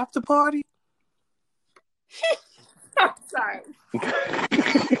in the after party?" Sorry.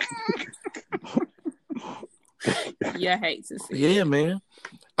 Yeah, I hate to see. Yeah, man.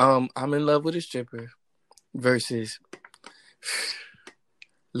 I'm in love with a stripper versus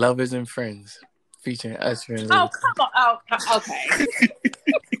Lovers and Friends featuring Usher and Oh, come on. Oh, okay.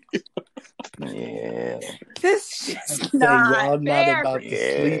 Yeah. This shit's Say y'all not not fair. about to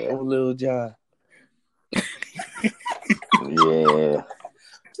sleep on Lil Jon. Yeah.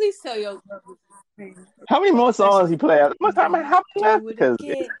 Please tell your How many more songs he play? How many left? Because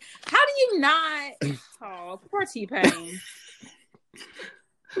how do you not? Oh, poor T-Pain.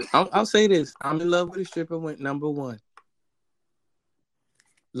 I'll say this. I'm in love with a stripper went number 1.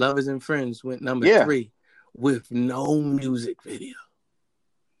 Lovers and Friends went number 3 with no music video.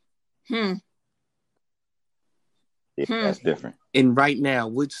 yeah, that's different. And right now,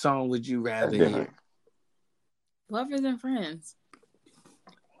 which song would you rather That's different. hear? Lovers and Friends.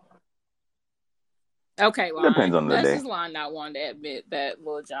 Okay, Lon. Depends on the That's day. just Lon not wanting to admit that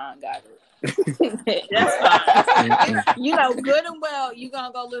Lil Jon got it. That's fine. You know good and well you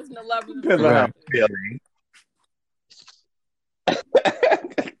gonna go listen to Lovers and Depends on how Friends. I'm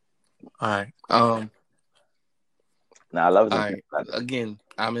feeling. All right. Nah, I love it. All right. Again,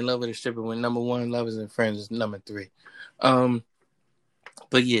 I'm in love with a stripper when number 1, Lovers and Friends is number 3.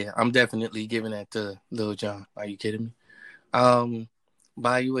 But yeah, I'm definitely giving that to Lil Jon. Are you kidding me?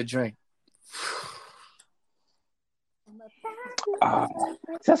 Buy you a drink.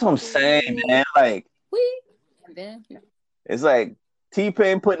 That's what I'm saying, man. Like, And then it's like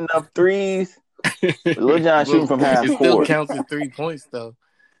T-Pain putting up threes, Lil Jon shooting from half It still court. counts as 3 points though.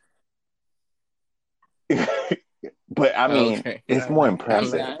 But I mean, Okay. it's more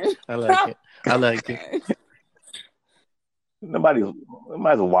impressive. I like it. Nobody's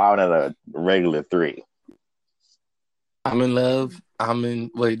wild at a regular 3. I'm in love.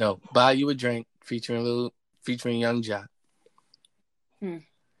 Buy You a Drink featuring Young Jock.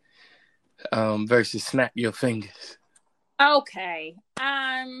 Versus Snap Your Fingers. Okay,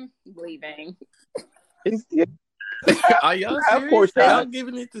 I'm leaving. Are y'all serious? Of course Y'all not.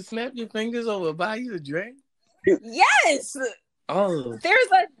 giving it to Snap Your Fingers over Buy You a Drink? Yes. Oh,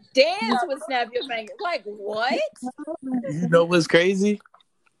 There's a dance with Snap Your Fingers. Like what? you know what's crazy?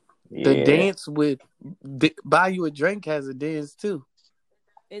 The Yeah. dance with Buy You a Drink has a dance too.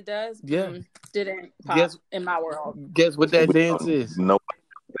 It does. Yeah. Didn't pop in my world. Guess what that dance is? No.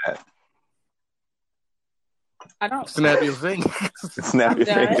 That. I don't. Snap Your Fingers. Snap your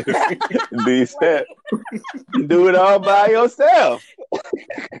Done. fingers. Do you step? Do it all by yourself.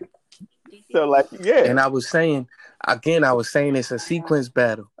 So like, yeah. And I was saying it's a sequence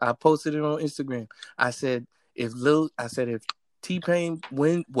battle. I posted it on Instagram. I said if T-Pain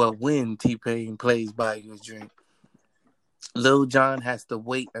when T-Pain plays Buy You a Drink, Lil Jon has to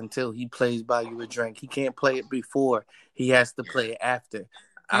wait until he plays Buy You a Drink. He can't play it before. He has to play it after.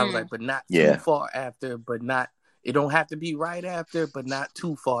 I was like, but not too far after, but not. It don't have to be right after, but not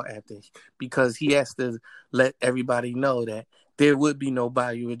too far after, because he has to let everybody know that there would be no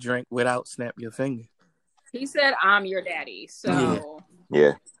Buy You a Drink without Snap Your Fingers. He said, "I'm your daddy," so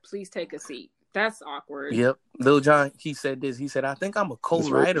yeah. Please take a seat. That's awkward. Yep, Lil Jon. He said this. He said, "I think I'm a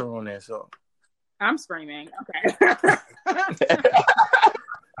co-writer on that song." I'm screaming. Okay.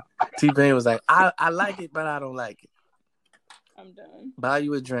 T-Pain was like, I like it, but I don't like it. I'm done. Buy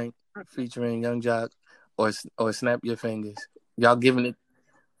You a Drink featuring Young Jock or Snap Your Fingers. Y'all giving it?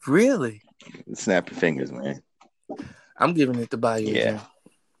 Really? Snap your fingers, man. I'm giving it to Buy You a Drink.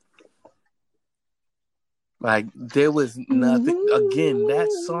 Like, there was nothing. Again,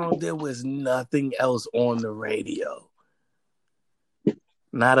 that song, there was nothing else on the radio.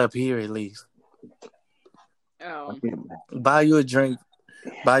 Not up here, at least. Oh. Buy You a Drink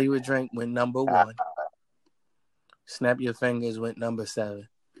went number 1. Snap Your Fingers went number 7.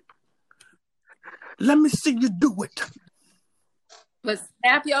 Let me see you do it. But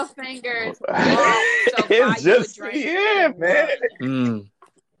Snap Your Fingers. It's just, man.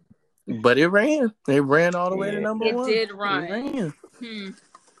 But it ran. It ran all the way to number 1. It did run. It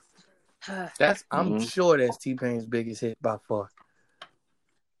ran. I'm sure that's T-Pain's biggest hit by far.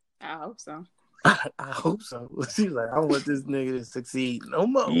 I hope so. I hope so. She's like, I want this nigga to succeed no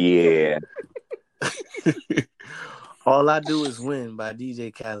more. Yeah. All I Do Is Win by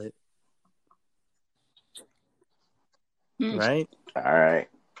DJ Khaled. Right? All right.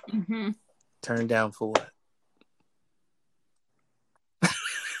 Turn Down for What?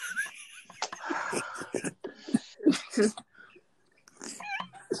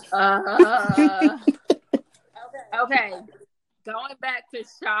 Okay. Going back to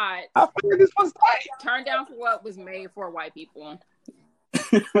Shots. I figured this was tight. Turn Down for What was made for white people.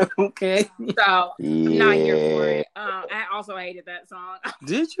 Okay. So I'm not here for it. I also hated that song.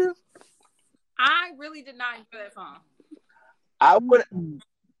 Did you? I really did not enjoy that song. I would.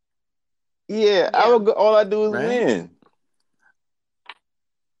 Yeah, I would go. All I do is win.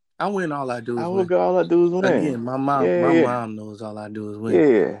 I win. All I do is win. I would go. All I do is win. Again, my mom knows all I do is win.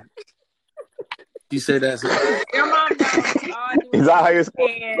 Yeah. You say that's your mom knows. Is that how you're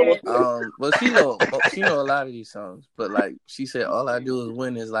supposed well, she know a lot of these songs, but like she said, all I do is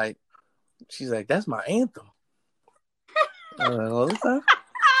win is like, she's like, that's my anthem. Okay.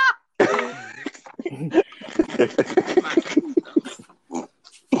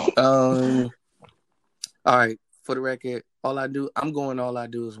 All right. For the record, all I do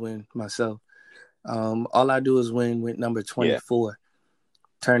is win myself. All I Do Is Win went number 24. Yeah.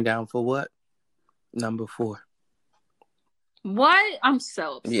 Turn Down for What? Number 4. What? I'm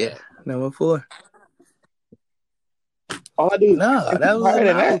so upset. Yeah, number 4. All I do is that was a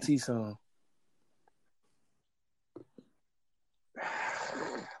novelty song.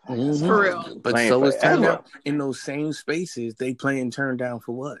 For real. But playing so is Turn forever. Down. In those same spaces, they playing Turn Down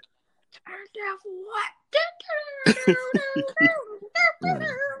for What? Turn Down for What?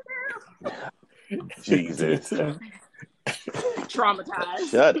 Jesus. Traumatized.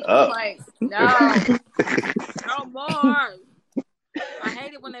 Shut up. Like, no more. I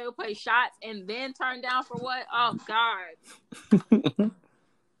hate it when they would play Shots and then Turn Down for What? Oh God.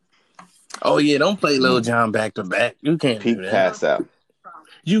 Oh yeah, don't play Lil Jon back to back. You can't do that. Pass out.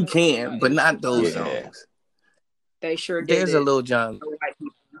 You can, but not those songs. They sure did. There's a Lil Jon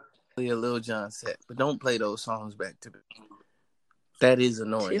set, but don't play those songs back to back. That is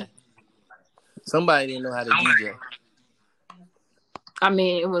annoying. Somebody didn't know how to DJ. I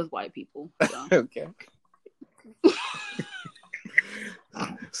mean, it was white people. So. Okay.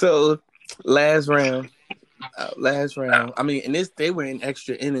 So, last round. Last round. I mean, and they were in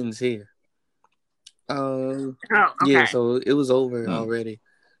extra innings here. Oh, Yeah, okay. so it was over already.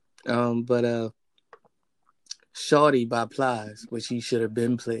 But Shorty by Plies, which he should have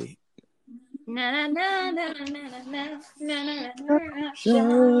been played. Na, na, na, na, na, na, na, na, na,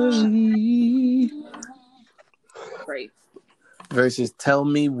 Shorty Great. versus Tell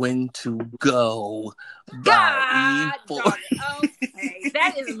Me When to Go by God, E4. dog it. Okay,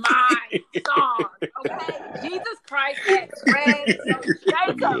 that is my song. Okay, Jesus Christ had dread, so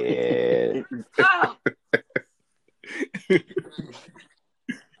Jacob. Yeah. Oh,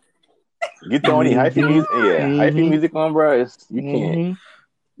 You throw any hyphy music? Yeah, hyphy music on, bro. You can't. You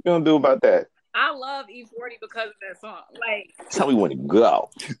don't do about that. I love E40 because of that song. Like, Tell me when to go.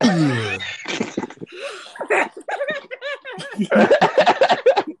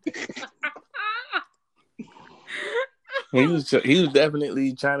 He was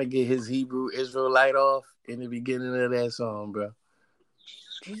definitely trying to get his Hebrew Israelite off in the beginning of that song, bro.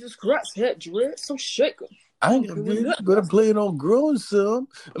 Jesus Christ had dread, so shake 'em. I ain't gonna do it. Better play it on growing some.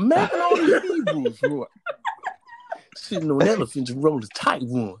 Imagine all the Hebrews, bro. Sitting on elephants and rolling tight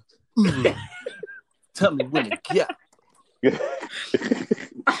ones. Tell me when to get.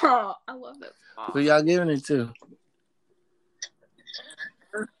 Oh, I love that song. Who y'all giving it to?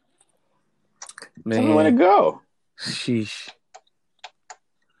 Man. Tell me when to go. Sheesh.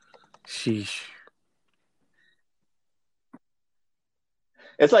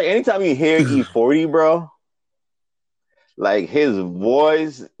 It's like anytime you hear E40, bro, like his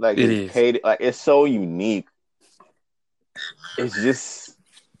voice, like it's so unique. It's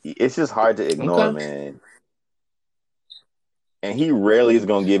just hard to ignore, man. And he rarely is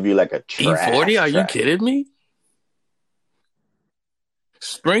gonna give you like a trash. E40? Are you kidding me?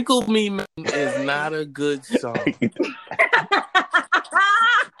 Sprinkle Me Man is not a good song.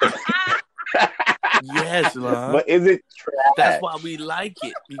 Yes, man. But is it trash? That's why we like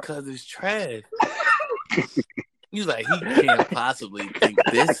it, because it's trash. He's like, he can't possibly think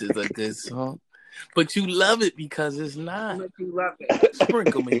this is a good song. But you love it because it's not. But you love it.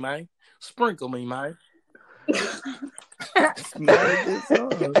 Sprinkle me, man. Sprinkle me, man. It's not a good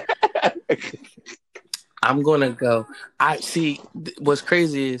song. I'm gonna go. I see. What's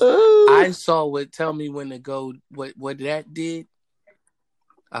crazy is I saw what Tell Me When to Go. What that did.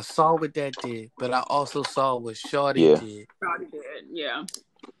 I saw what that did, but I also saw what Shawty did. Shawty did, yeah.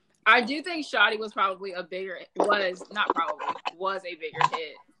 I do think Shawty was probably a bigger hit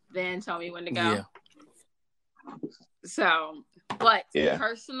than Tell Me When to Go. Yeah. So, but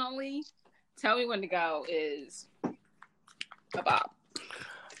personally, Tell Me When to Go is a bop.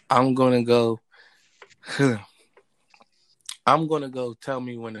 I'm gonna go. Tell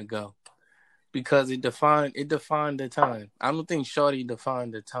Me When to Go. Because it defined the time. I don't think Shorty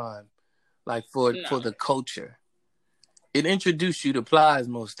defined the time, like for the culture. It introduced you to Plies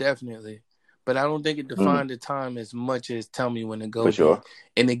most definitely, but I don't think it defined the time as much as Tell Me When to Go. For sure.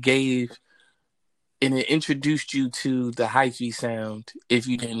 And it introduced you to the hyphy sound if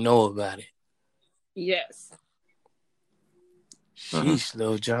you didn't know about it. Yes. Sheesh,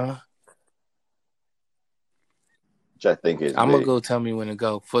 Lil Jon. Which I think is I'm gonna go Tell Me When to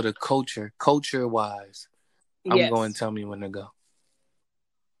Go for the culture wise. I'm going Tell Me When to Go.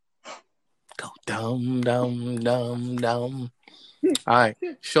 Go dum dum dum dum. All right,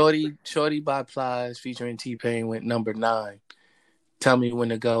 Shorty by Plies featuring T-Pain went number 9. Tell Me When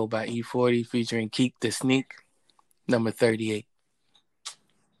to Go by E40 featuring Keek the Sneak, number 38.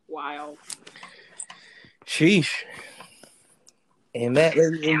 Wow. Sheesh. And that,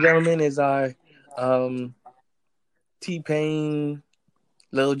 ladies and gentlemen, is our T-Pain,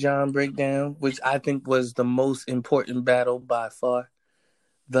 Lil Jon breakdown, which I think was the most important battle by far,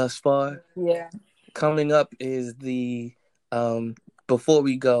 thus far. Yeah. Coming up is the, before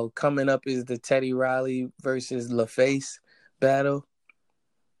we go, coming up is the Teddy Riley versus LaFace battle.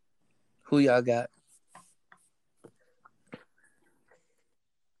 Who y'all got?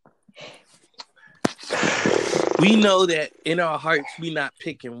 We know that in our hearts, we're not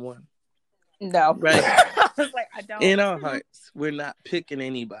picking one. No. Right? I was like, I don't. In our hearts, we're not picking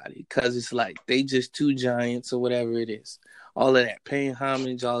anybody because it's like they just two giants or whatever it is. All of that, paying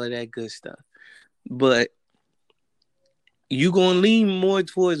homage, all of that good stuff. But you going to lean more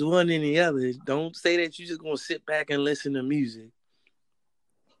towards one than the other. Don't say that you just going to sit back and listen to music.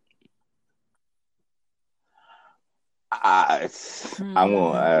 I'm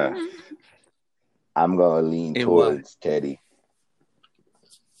gonna lean towards Teddy.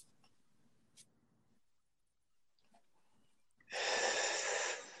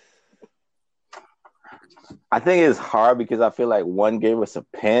 I think it's hard because I feel like one gave us a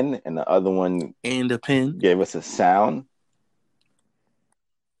pen and the other one And a pen. gave us a sound.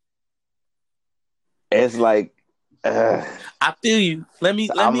 It's like I feel you. Let me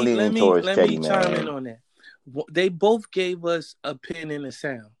Teddy, chime in man. on that. They both gave us a pen and a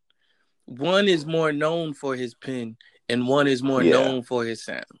sound. One is more known for his pen, and one is more known for his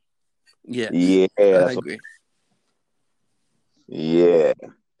sound. Yes. Yeah, I agree. Yeah.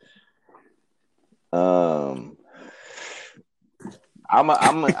 I'm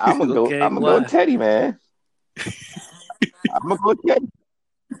gonna go. Okay, I'm gonna go Teddy, man. I'm gonna go Teddy.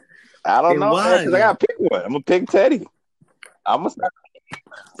 I don't know, man, because I gotta pick one. I'm gonna pick Teddy. I'm gonna start.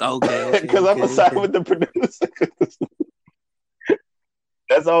 Okay. Because I'm gonna side with the producer.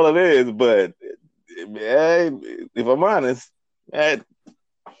 That's all it is. But if I'm honest,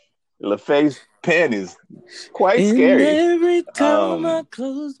 LaFace's pen is quite scary. Every time I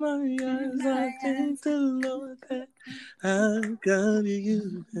close my eyes, I thank the Lord that I've got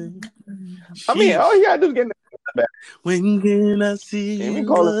you. I mean, all you gotta do is get in the back. When can I see you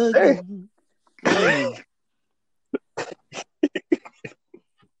call it again?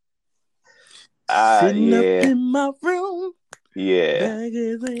 Sitting up in my room. Yeah.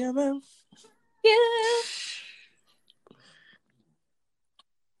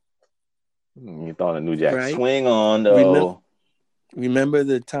 You thought a New Jack Swing on though. Remember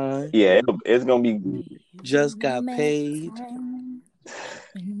the time? Yeah, it's gonna be. Just got paid.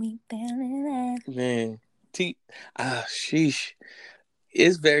 Man, sheesh.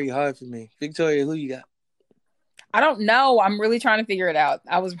 It's very hard for me. Victoria, who you got? I don't know. I'm really trying to figure it out.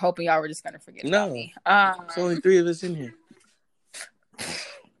 I was hoping y'all were just gonna forget about me. There's only 3 of us in here.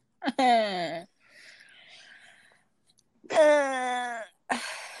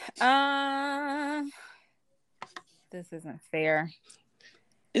 This isn't fair.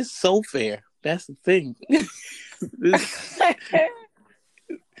 It's so fair. That's the thing.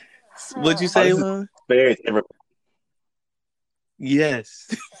 What'd you say, Lon? Fair it's ever. Yes.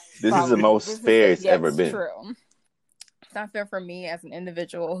 This is the most fair it's ever been. True. It's not fair for me as an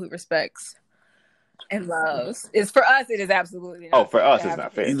individual who respects and loves. It's for us. It is absolutely not. Oh, for us, it's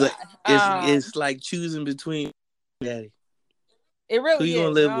not fair. It's like choosing between daddy. It really is.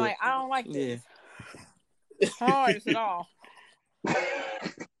 Live with? Like, I don't like this. I don't like this at all.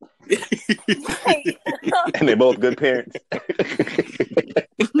 And they're both good parents.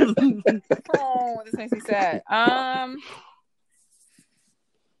 Oh, this makes me sad. I'm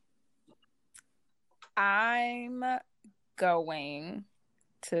going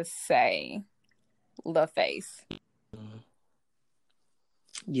to say LaFace.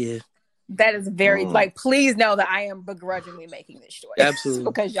 Yeah. That is very please know that I am begrudgingly making this choice. Absolutely.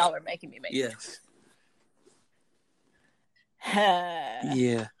 Because y'all are making me make it.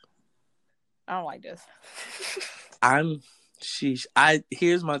 Yeah. I don't like this.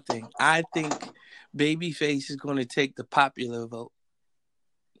 Here's my thing. I think Babyface is going to take the popular vote.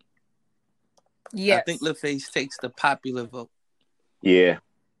 Yes. I think LaFace takes the popular vote. Yeah.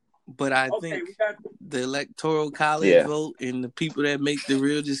 But I think the electoral college vote and the people that make the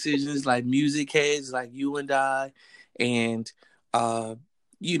real decisions, like music heads like you and I, and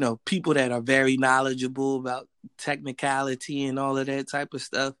people that are very knowledgeable about technicality and all of that type of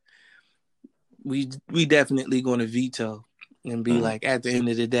stuff, we definitely going to veto and be like, at the end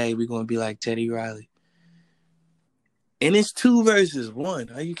of the day, we're going to be like Teddy Riley. And it's 2 versus 1.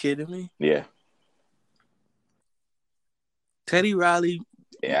 Are you kidding me? Yeah. Teddy Riley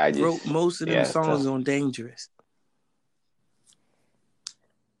wrote most of them songs on Dangerous.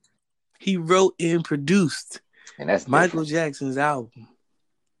 He wrote and produced Michael Jackson's album.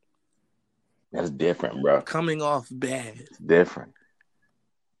 That's different, bro. Coming Off Bad. It's different.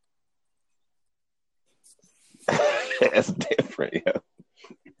 That's different, yeah.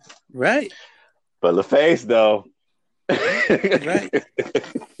 Right. But LaFace, though. Right.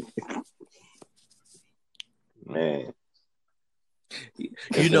 Man.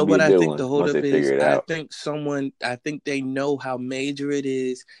 You know what I think the hold up is? I think they know how major it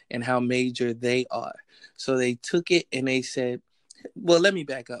is and how major they are. So they took it and they said, well, let me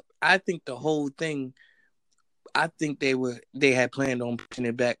back up. I think the whole thing, they had planned on pushing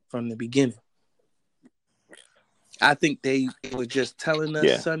it back from the beginning. I think they were just telling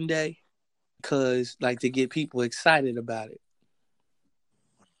us Sunday because to get people excited about it.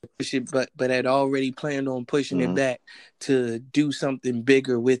 But had already planned on pushing it back to do something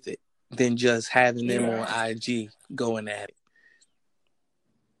bigger with it than just having them on IG going at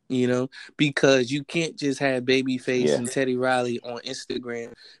it. Because you can't just have Babyface and Teddy Riley on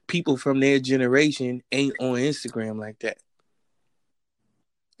Instagram. People from their generation ain't on Instagram like that.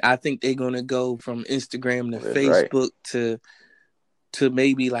 I think they're gonna go from Instagram to That's right. Facebook to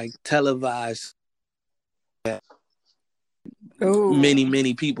maybe like televise that Ooh.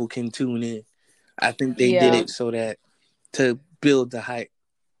 many people can tune in. I think they did it so that to build the hype.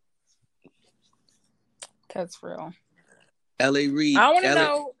 That's real. L.A. Reid. I want to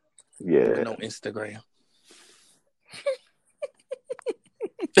know. Yeah. No Instagram.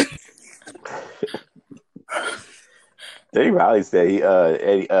 Jay Riley said he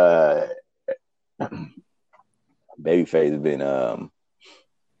Babyface been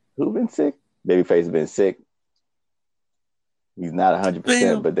who been sick? Babyface been sick. He's not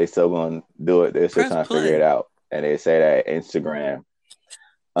 100%, but they still gonna do it. They're still trying to figure it out, and they say that Instagram.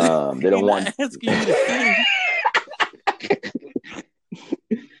 They don't want. Asking you to sing.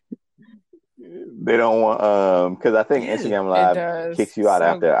 They don't want because I think Instagram Live kicks you out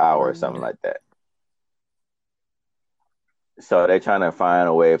after an hour or something like that. So they're trying to find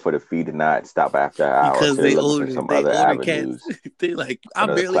a way for the feed to not stop after an hour. Because so they looking older, for some they other older avenues. cats. They like, I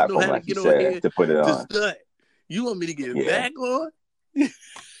Another barely know platform, how to like get you on said, here to put it on. Stud. You want me to get back on?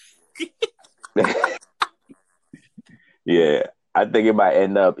 Yeah, I think it might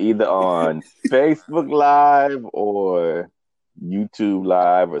end up either on Facebook Live or YouTube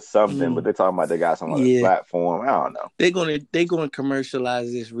Live or something. But they're talking about they got some other platform. I don't know. They're gonna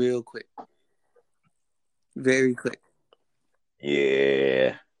commercialize this real quick, very quick.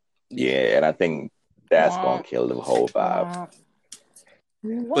 Yeah, and I think that's gonna kill the whole vibe.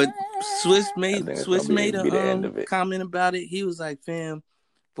 But Swiss made end of a it. comment about it. He was like, "Fam,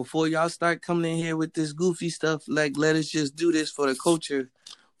 before y'all start coming in here with this goofy stuff, like let us just do this for the culture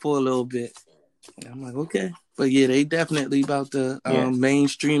for a little bit." And I'm like, okay, but yeah, they definitely about to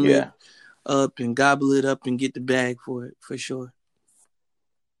mainstream it up and gobble it up and get the bag for it for sure.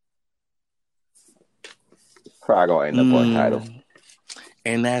 Probably gonna end up on Tidal,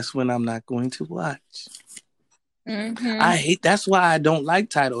 and that's when I'm not going to watch. Mm-hmm. That's why I don't like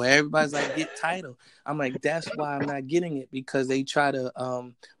Tidal. Everybody's like, get Tidal. I'm like, that's why I'm not getting it, because they try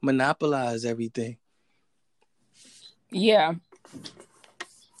to monopolize everything. Yeah.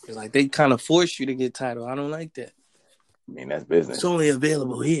 It's like they kind of force you to get Tidal. I don't like that. I mean, that's business. It's only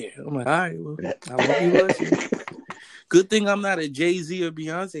available here. I'm like, all right, well, I won't be watching. Good thing I'm not a Jay-Z or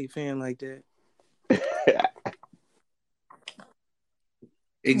Beyonce fan like that.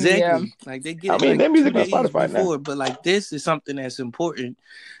 Exactly. Yeah. Like they get it. Their music on Spotify before, now. But like this is something that's important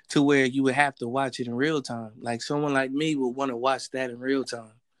to where you would have to watch it in real time. Like someone like me would want to watch that in real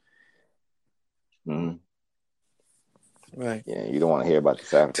time. Mm-hmm. Right. Yeah, you don't want to hear about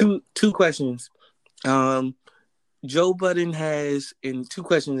this after. Two questions. Joe Budden has, and 2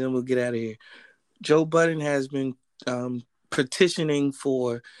 questions, and we'll get out of here. Joe Budden has been petitioning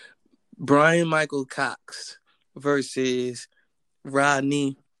for Brian Michael Cox versus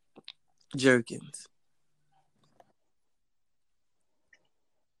Rodney Jerkins.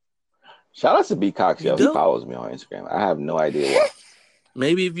 Shout out to B Cox, yo. He follows me on Instagram. I have no idea why.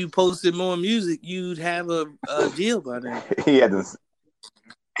 Maybe if you posted more music, you'd have a deal by now. He hasn't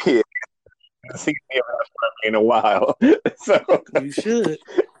seen me in a while. So you should.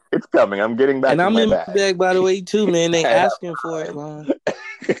 It's coming. I'm getting back. And I'm in my bag, by the way, too, man. They asking for it, Lon.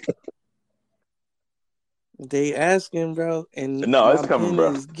 They asking, bro. And no, it's coming,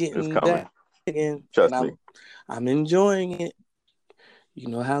 bro. Is getting it's coming. Back again. Trust me. I'm enjoying it. You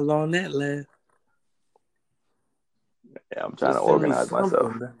know how long that lasts. Yeah, I'm trying to organize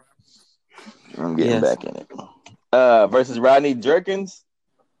myself. Bro. I'm getting back in it. Versus Rodney Jerkins.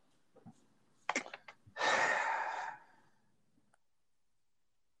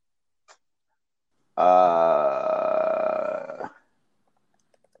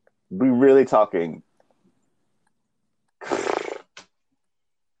 We really talking.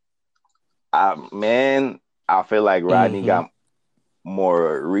 Man, I feel like Rodney got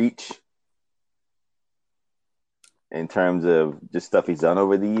more reach in terms of just stuff he's done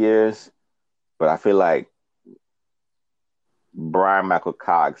over the years, but I feel like Brian Michael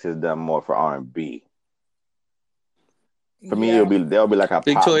Cox has done more for R&B. For me, they'll be like a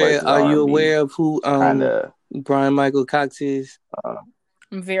Victoria. Pop are you R&B aware of who kinda, Brian Michael Cox is?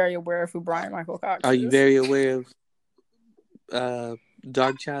 I'm very aware of who Brian Michael Cox is. Are you very aware of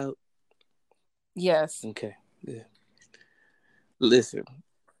Dark Child? Yes. Okay. Yeah. Listen.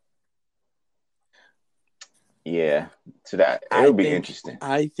 Yeah, so that it'll be interesting.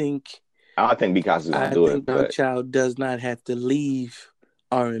 I don't think B-Cox is gonna do it. Dark Child does not have to leave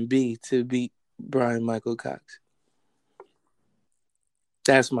R&B to beat Brian Michael Cox.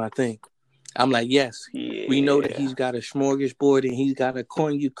 That's my thing. I'm like, yes, we know that he's got a smorgasbord and he's got a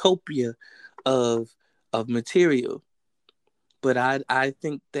cornucopia of material, but I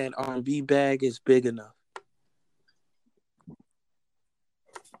think that R&B bag is big enough.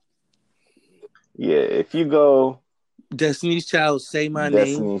 Yeah, if you go Destiny's Child, Say My Name.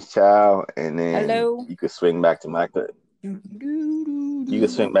 Destiny's Child, and then Hello. you could swing back to Michael. You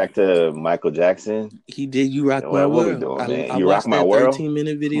could swing back to Michael Jackson. He did You Rock My What we World. doing, man? I You Rock watched My that World?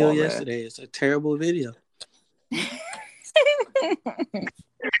 13-minute Come video on, man. yesterday. It's a terrible video.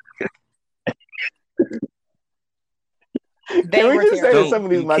 Can we just say that some of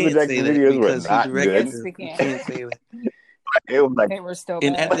these You Michael can't Jackson say that videos were because he not directed good? Yes, them. we You can. can't say that. It was like, They were still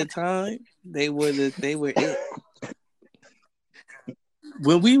And bad. at the time, they were it.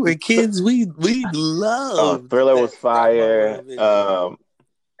 When we were kids, we loved Thriller that was Rock My fire. World video.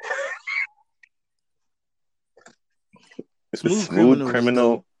 Smooth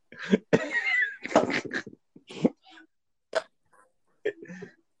Criminal.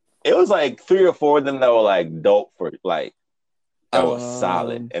 It was like 3 or 4 of them that were like dope for like that was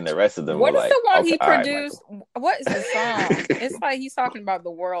solid, and the rest of them What were is like, the one okay, he all right, produced? What is the song? It's like he's talking about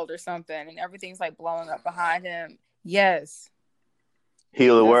the world or something, and everything's like blowing up behind him. Yes.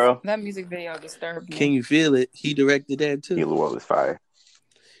 Heal the World. That music video disturbed me. Can you feel it? He directed that too. Heal the World is fire.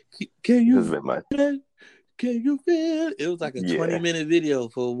 Can you It's a bit much. Can you feel it? It was like a 20-minute video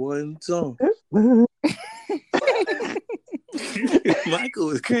for one song. Michael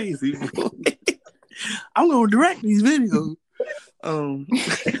was crazy, boy. I'm gonna direct these videos. Man,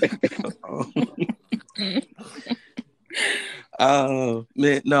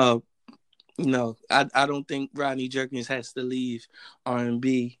 no. I don't think Rodney Jerkins has to leave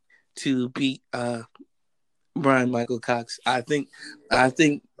R&B to beat Brian Michael Cox. I think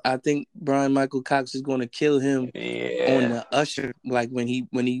Brian Michael Cox is going to kill him on the Usher, like when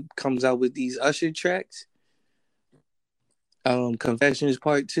he comes out with these Usher tracks, Confessions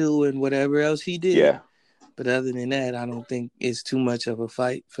Part 2 and whatever else he did. Yeah. But other than that, I don't think it's too much of a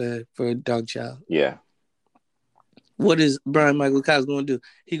fight for Dog Child. Yeah. What is Brian Michael Cox going to do?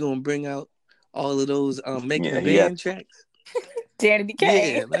 He going to bring out all of those making a band tracks? Danny B.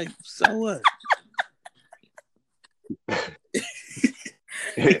 K. Yeah, like, so what?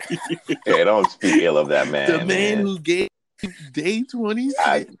 Hey, don't speak ill of that man. The man who gave Day 26.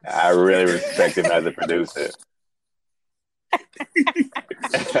 I really respect him as a producer.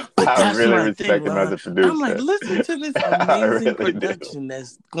 I really respect him as a producer. I'm like, listen to this amazing production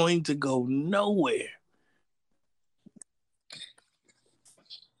that's going to go nowhere.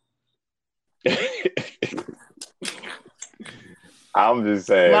 I'm just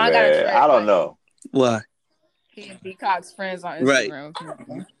saying, man. I don't know. Why? He and B. Cox friends on Instagram.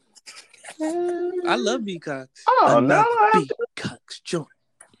 Right. I love B. Cox. Oh, no. B. Cox joint.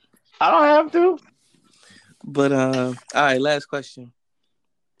 I don't have to. But all right, last question.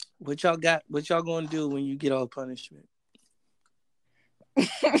 What y'all got? What y'all gonna do when you get off punishment? Go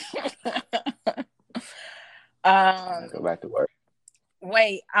back to work.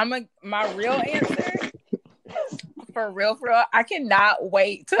 Wait, my real answer. For real, I cannot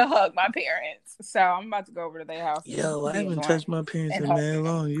wait to hug my parents. So I'm about to go over to their house. Yo, I haven't touched my parents in man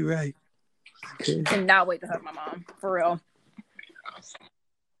long. You're right. Okay. Cannot wait to hug my mom. For real.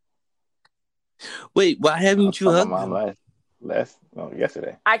 Wait, why haven't you hugged my mom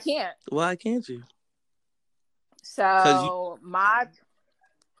yesterday? I can't. Why can't you? So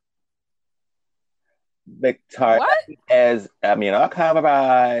Victoria as archive.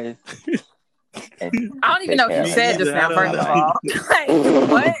 I don't even know if you said just now, first of all. Like,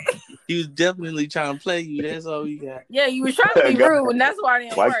 what? He was definitely trying to play you. That's all we got. Yeah, you was trying to be rude, and that's why it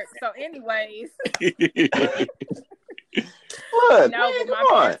didn't work. So, anyways. Look, no, but my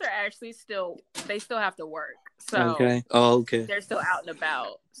parents are actually still have to work. So okay. Oh, okay. They're still out and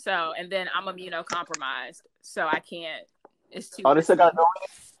about. So, and then I'm immunocompromised. So I can't. It's too. Oh, they still got no.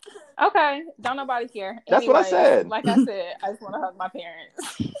 Okay, don't nobody care. That's what I said. Like I said, I just want to hug my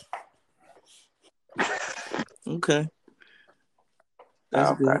parents. Okay.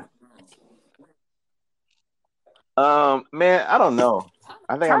 That's good. Man, I don't know.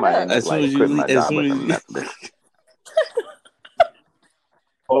 I think I might end up quitting my job or something after this.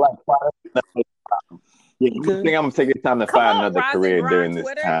 Or I think I'm gonna take this time to find another career during this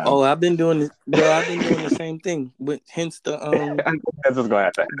time. Oh, I've been doing it. Bro, I've been doing the same thing. But hence the that's what's gonna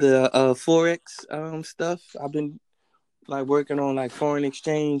happen. The Forex stuff. I've been like working on like foreign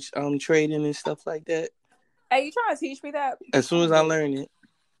exchange trading and stuff like that. Hey, you trying to teach me that? As soon as I learn it.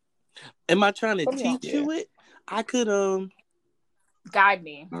 Am I trying to teach you it? I could guide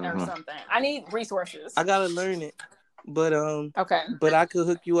me or something. I need resources. I gotta learn it. But okay. But I could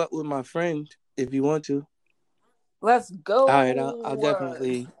hook you up with my friend if you want to. Let's go. All right, I'll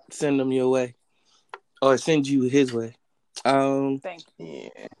definitely send them your way, or send you his way. Thank you.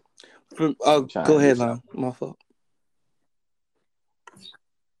 Yeah. Go ahead, Lon. My fault.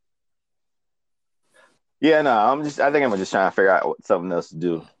 Yeah, no, I think I'm just trying to figure out something else to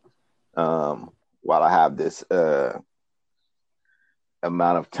do. While I have this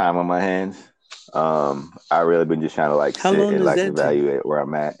amount of time on my hands. I really been just trying to like How sit long and does like that evaluate where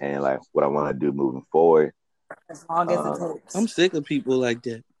I'm at and like what I want to do moving forward. As long as it takes. I'm sick of people like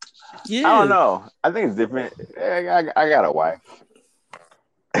that. Yeah. I don't know. I think it's different. I got a wife.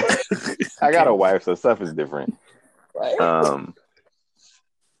 I got a wife, so stuff is different. Right?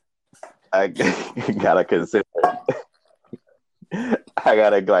 I gotta consider. I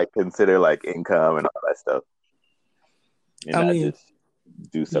gotta like consider like income and all that stuff. And I not mean, just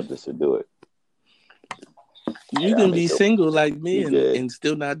do stuff just to do it. you can be single like me good. and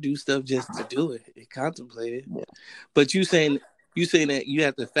still not do stuff just to do it and contemplate it. Yeah. But you saying that you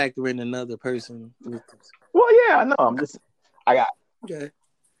have to factor in another person. Well, yeah, I know. I got Okay.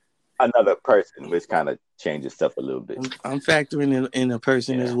 another person, which kind of changes stuff a little bit. I'm factoring in a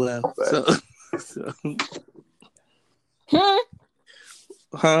person as well. But, So.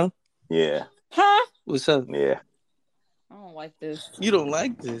 Huh? Yeah. Huh? What's up? Yeah. I don't like this. You don't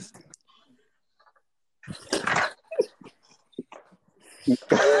like this.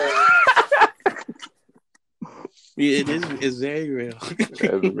 Yeah, it is. It's very real. That's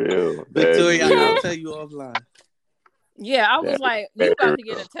real. Victoria, That's real. I'll tell you offline. Yeah, I was like, you about to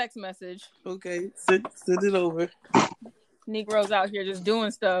get a text message. Okay, send it over. Negroes out here just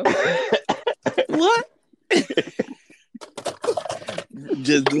doing stuff. What?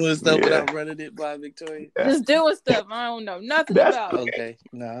 Just doing stuff without running it by Victoria. Just doing stuff. I don't know nothing about. Okay,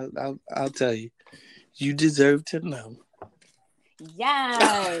 no, I'll tell you. You deserve to know.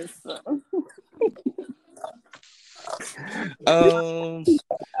 Yes. So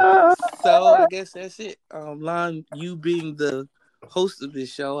I guess that's it. Lon, you being the host of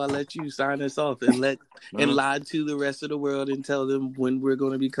this show, I'll let you sign us off and and lie to the rest of the world and tell them when we're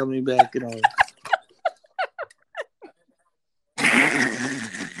going to be coming back and all.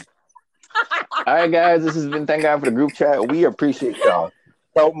 All right, guys, this has been Thank God for the Group Chat. We appreciate y'all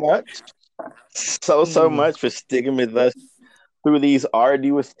so much, so much for sticking with us through these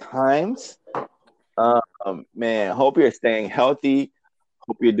arduous times. Man, hope you're staying healthy.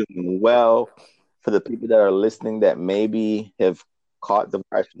 Hope you're doing well. For the people that are listening that maybe have caught the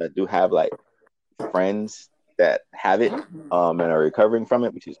virus, that do have like friends that have it and are recovering from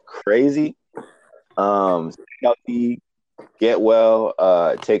it, which is crazy. Stay healthy, get well,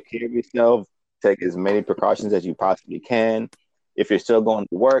 take care of yourself, take as many precautions as you possibly can. If you're still going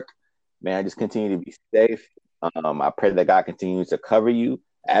to work, man, just continue to be safe. I pray that God continues to cover you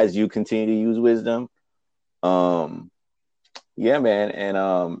as you continue to use wisdom. Yeah, man,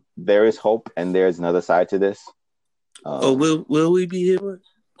 and there is hope, and there's another side to this. Will we be here?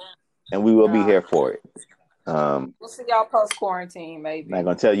 And we will be here for it. We'll see y'all post quarantine, maybe. I'm not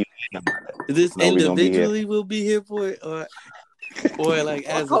gonna tell you. Is this individually we'll be here for it, or like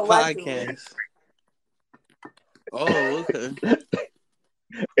as a podcast? Oh, okay.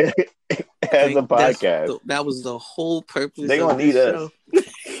 As a podcast. That was the whole purpose. They gonna need us.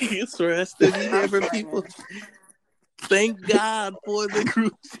 It's for us to be here for people. Thank God for the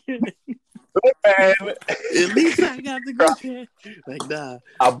group chat. At least I got the group chat. Like, nah.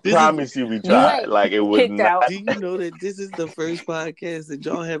 I promise you we tried. Like, it was not. Do you know that this is the first podcast that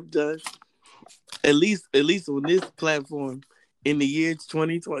y'all have done? At least on this platform in the year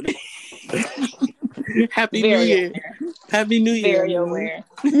 2020. Happy New Year. Happy New Year. Very aware.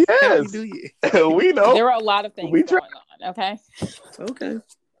 Yes. Happy New Year. We know. There are a lot of things going on, okay? Okay.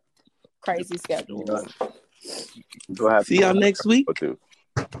 Crazy schedule. See y'all next week.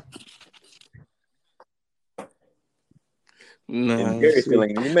 No,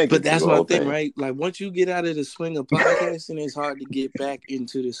 but that's my thing, right? Like once you get out of the swing of podcasting, it's hard to get back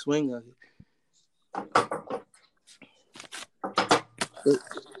into the swing of it.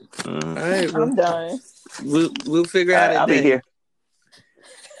 All right, I'm done. We'll figure out a day. I'll be here.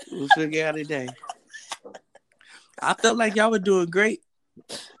 We'll figure out a day. I felt like y'all were doing great.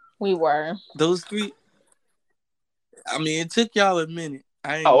 We were. Those three. I mean, it took y'all a minute.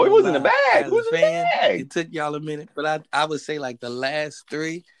 It was in the bag. As a fan, it took y'all a minute, but I would say like the last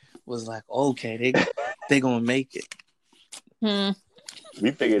three was like, okay, they gonna make it. We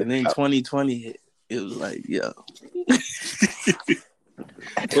figured. And then 2020 it was like, yo.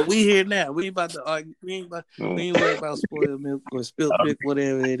 But we here now. We ain't about to argue. We ain't worried about spoiled milk or spilled milk,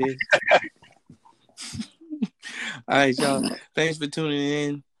 whatever it is. All right, y'all. Thanks for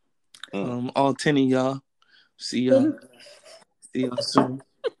tuning in. All 10 of y'all. See y'all soon.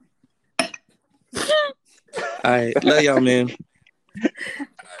 All right. Love y'all, man.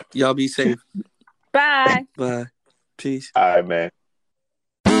 Y'all be safe. Bye. Bye. Peace. All right, man.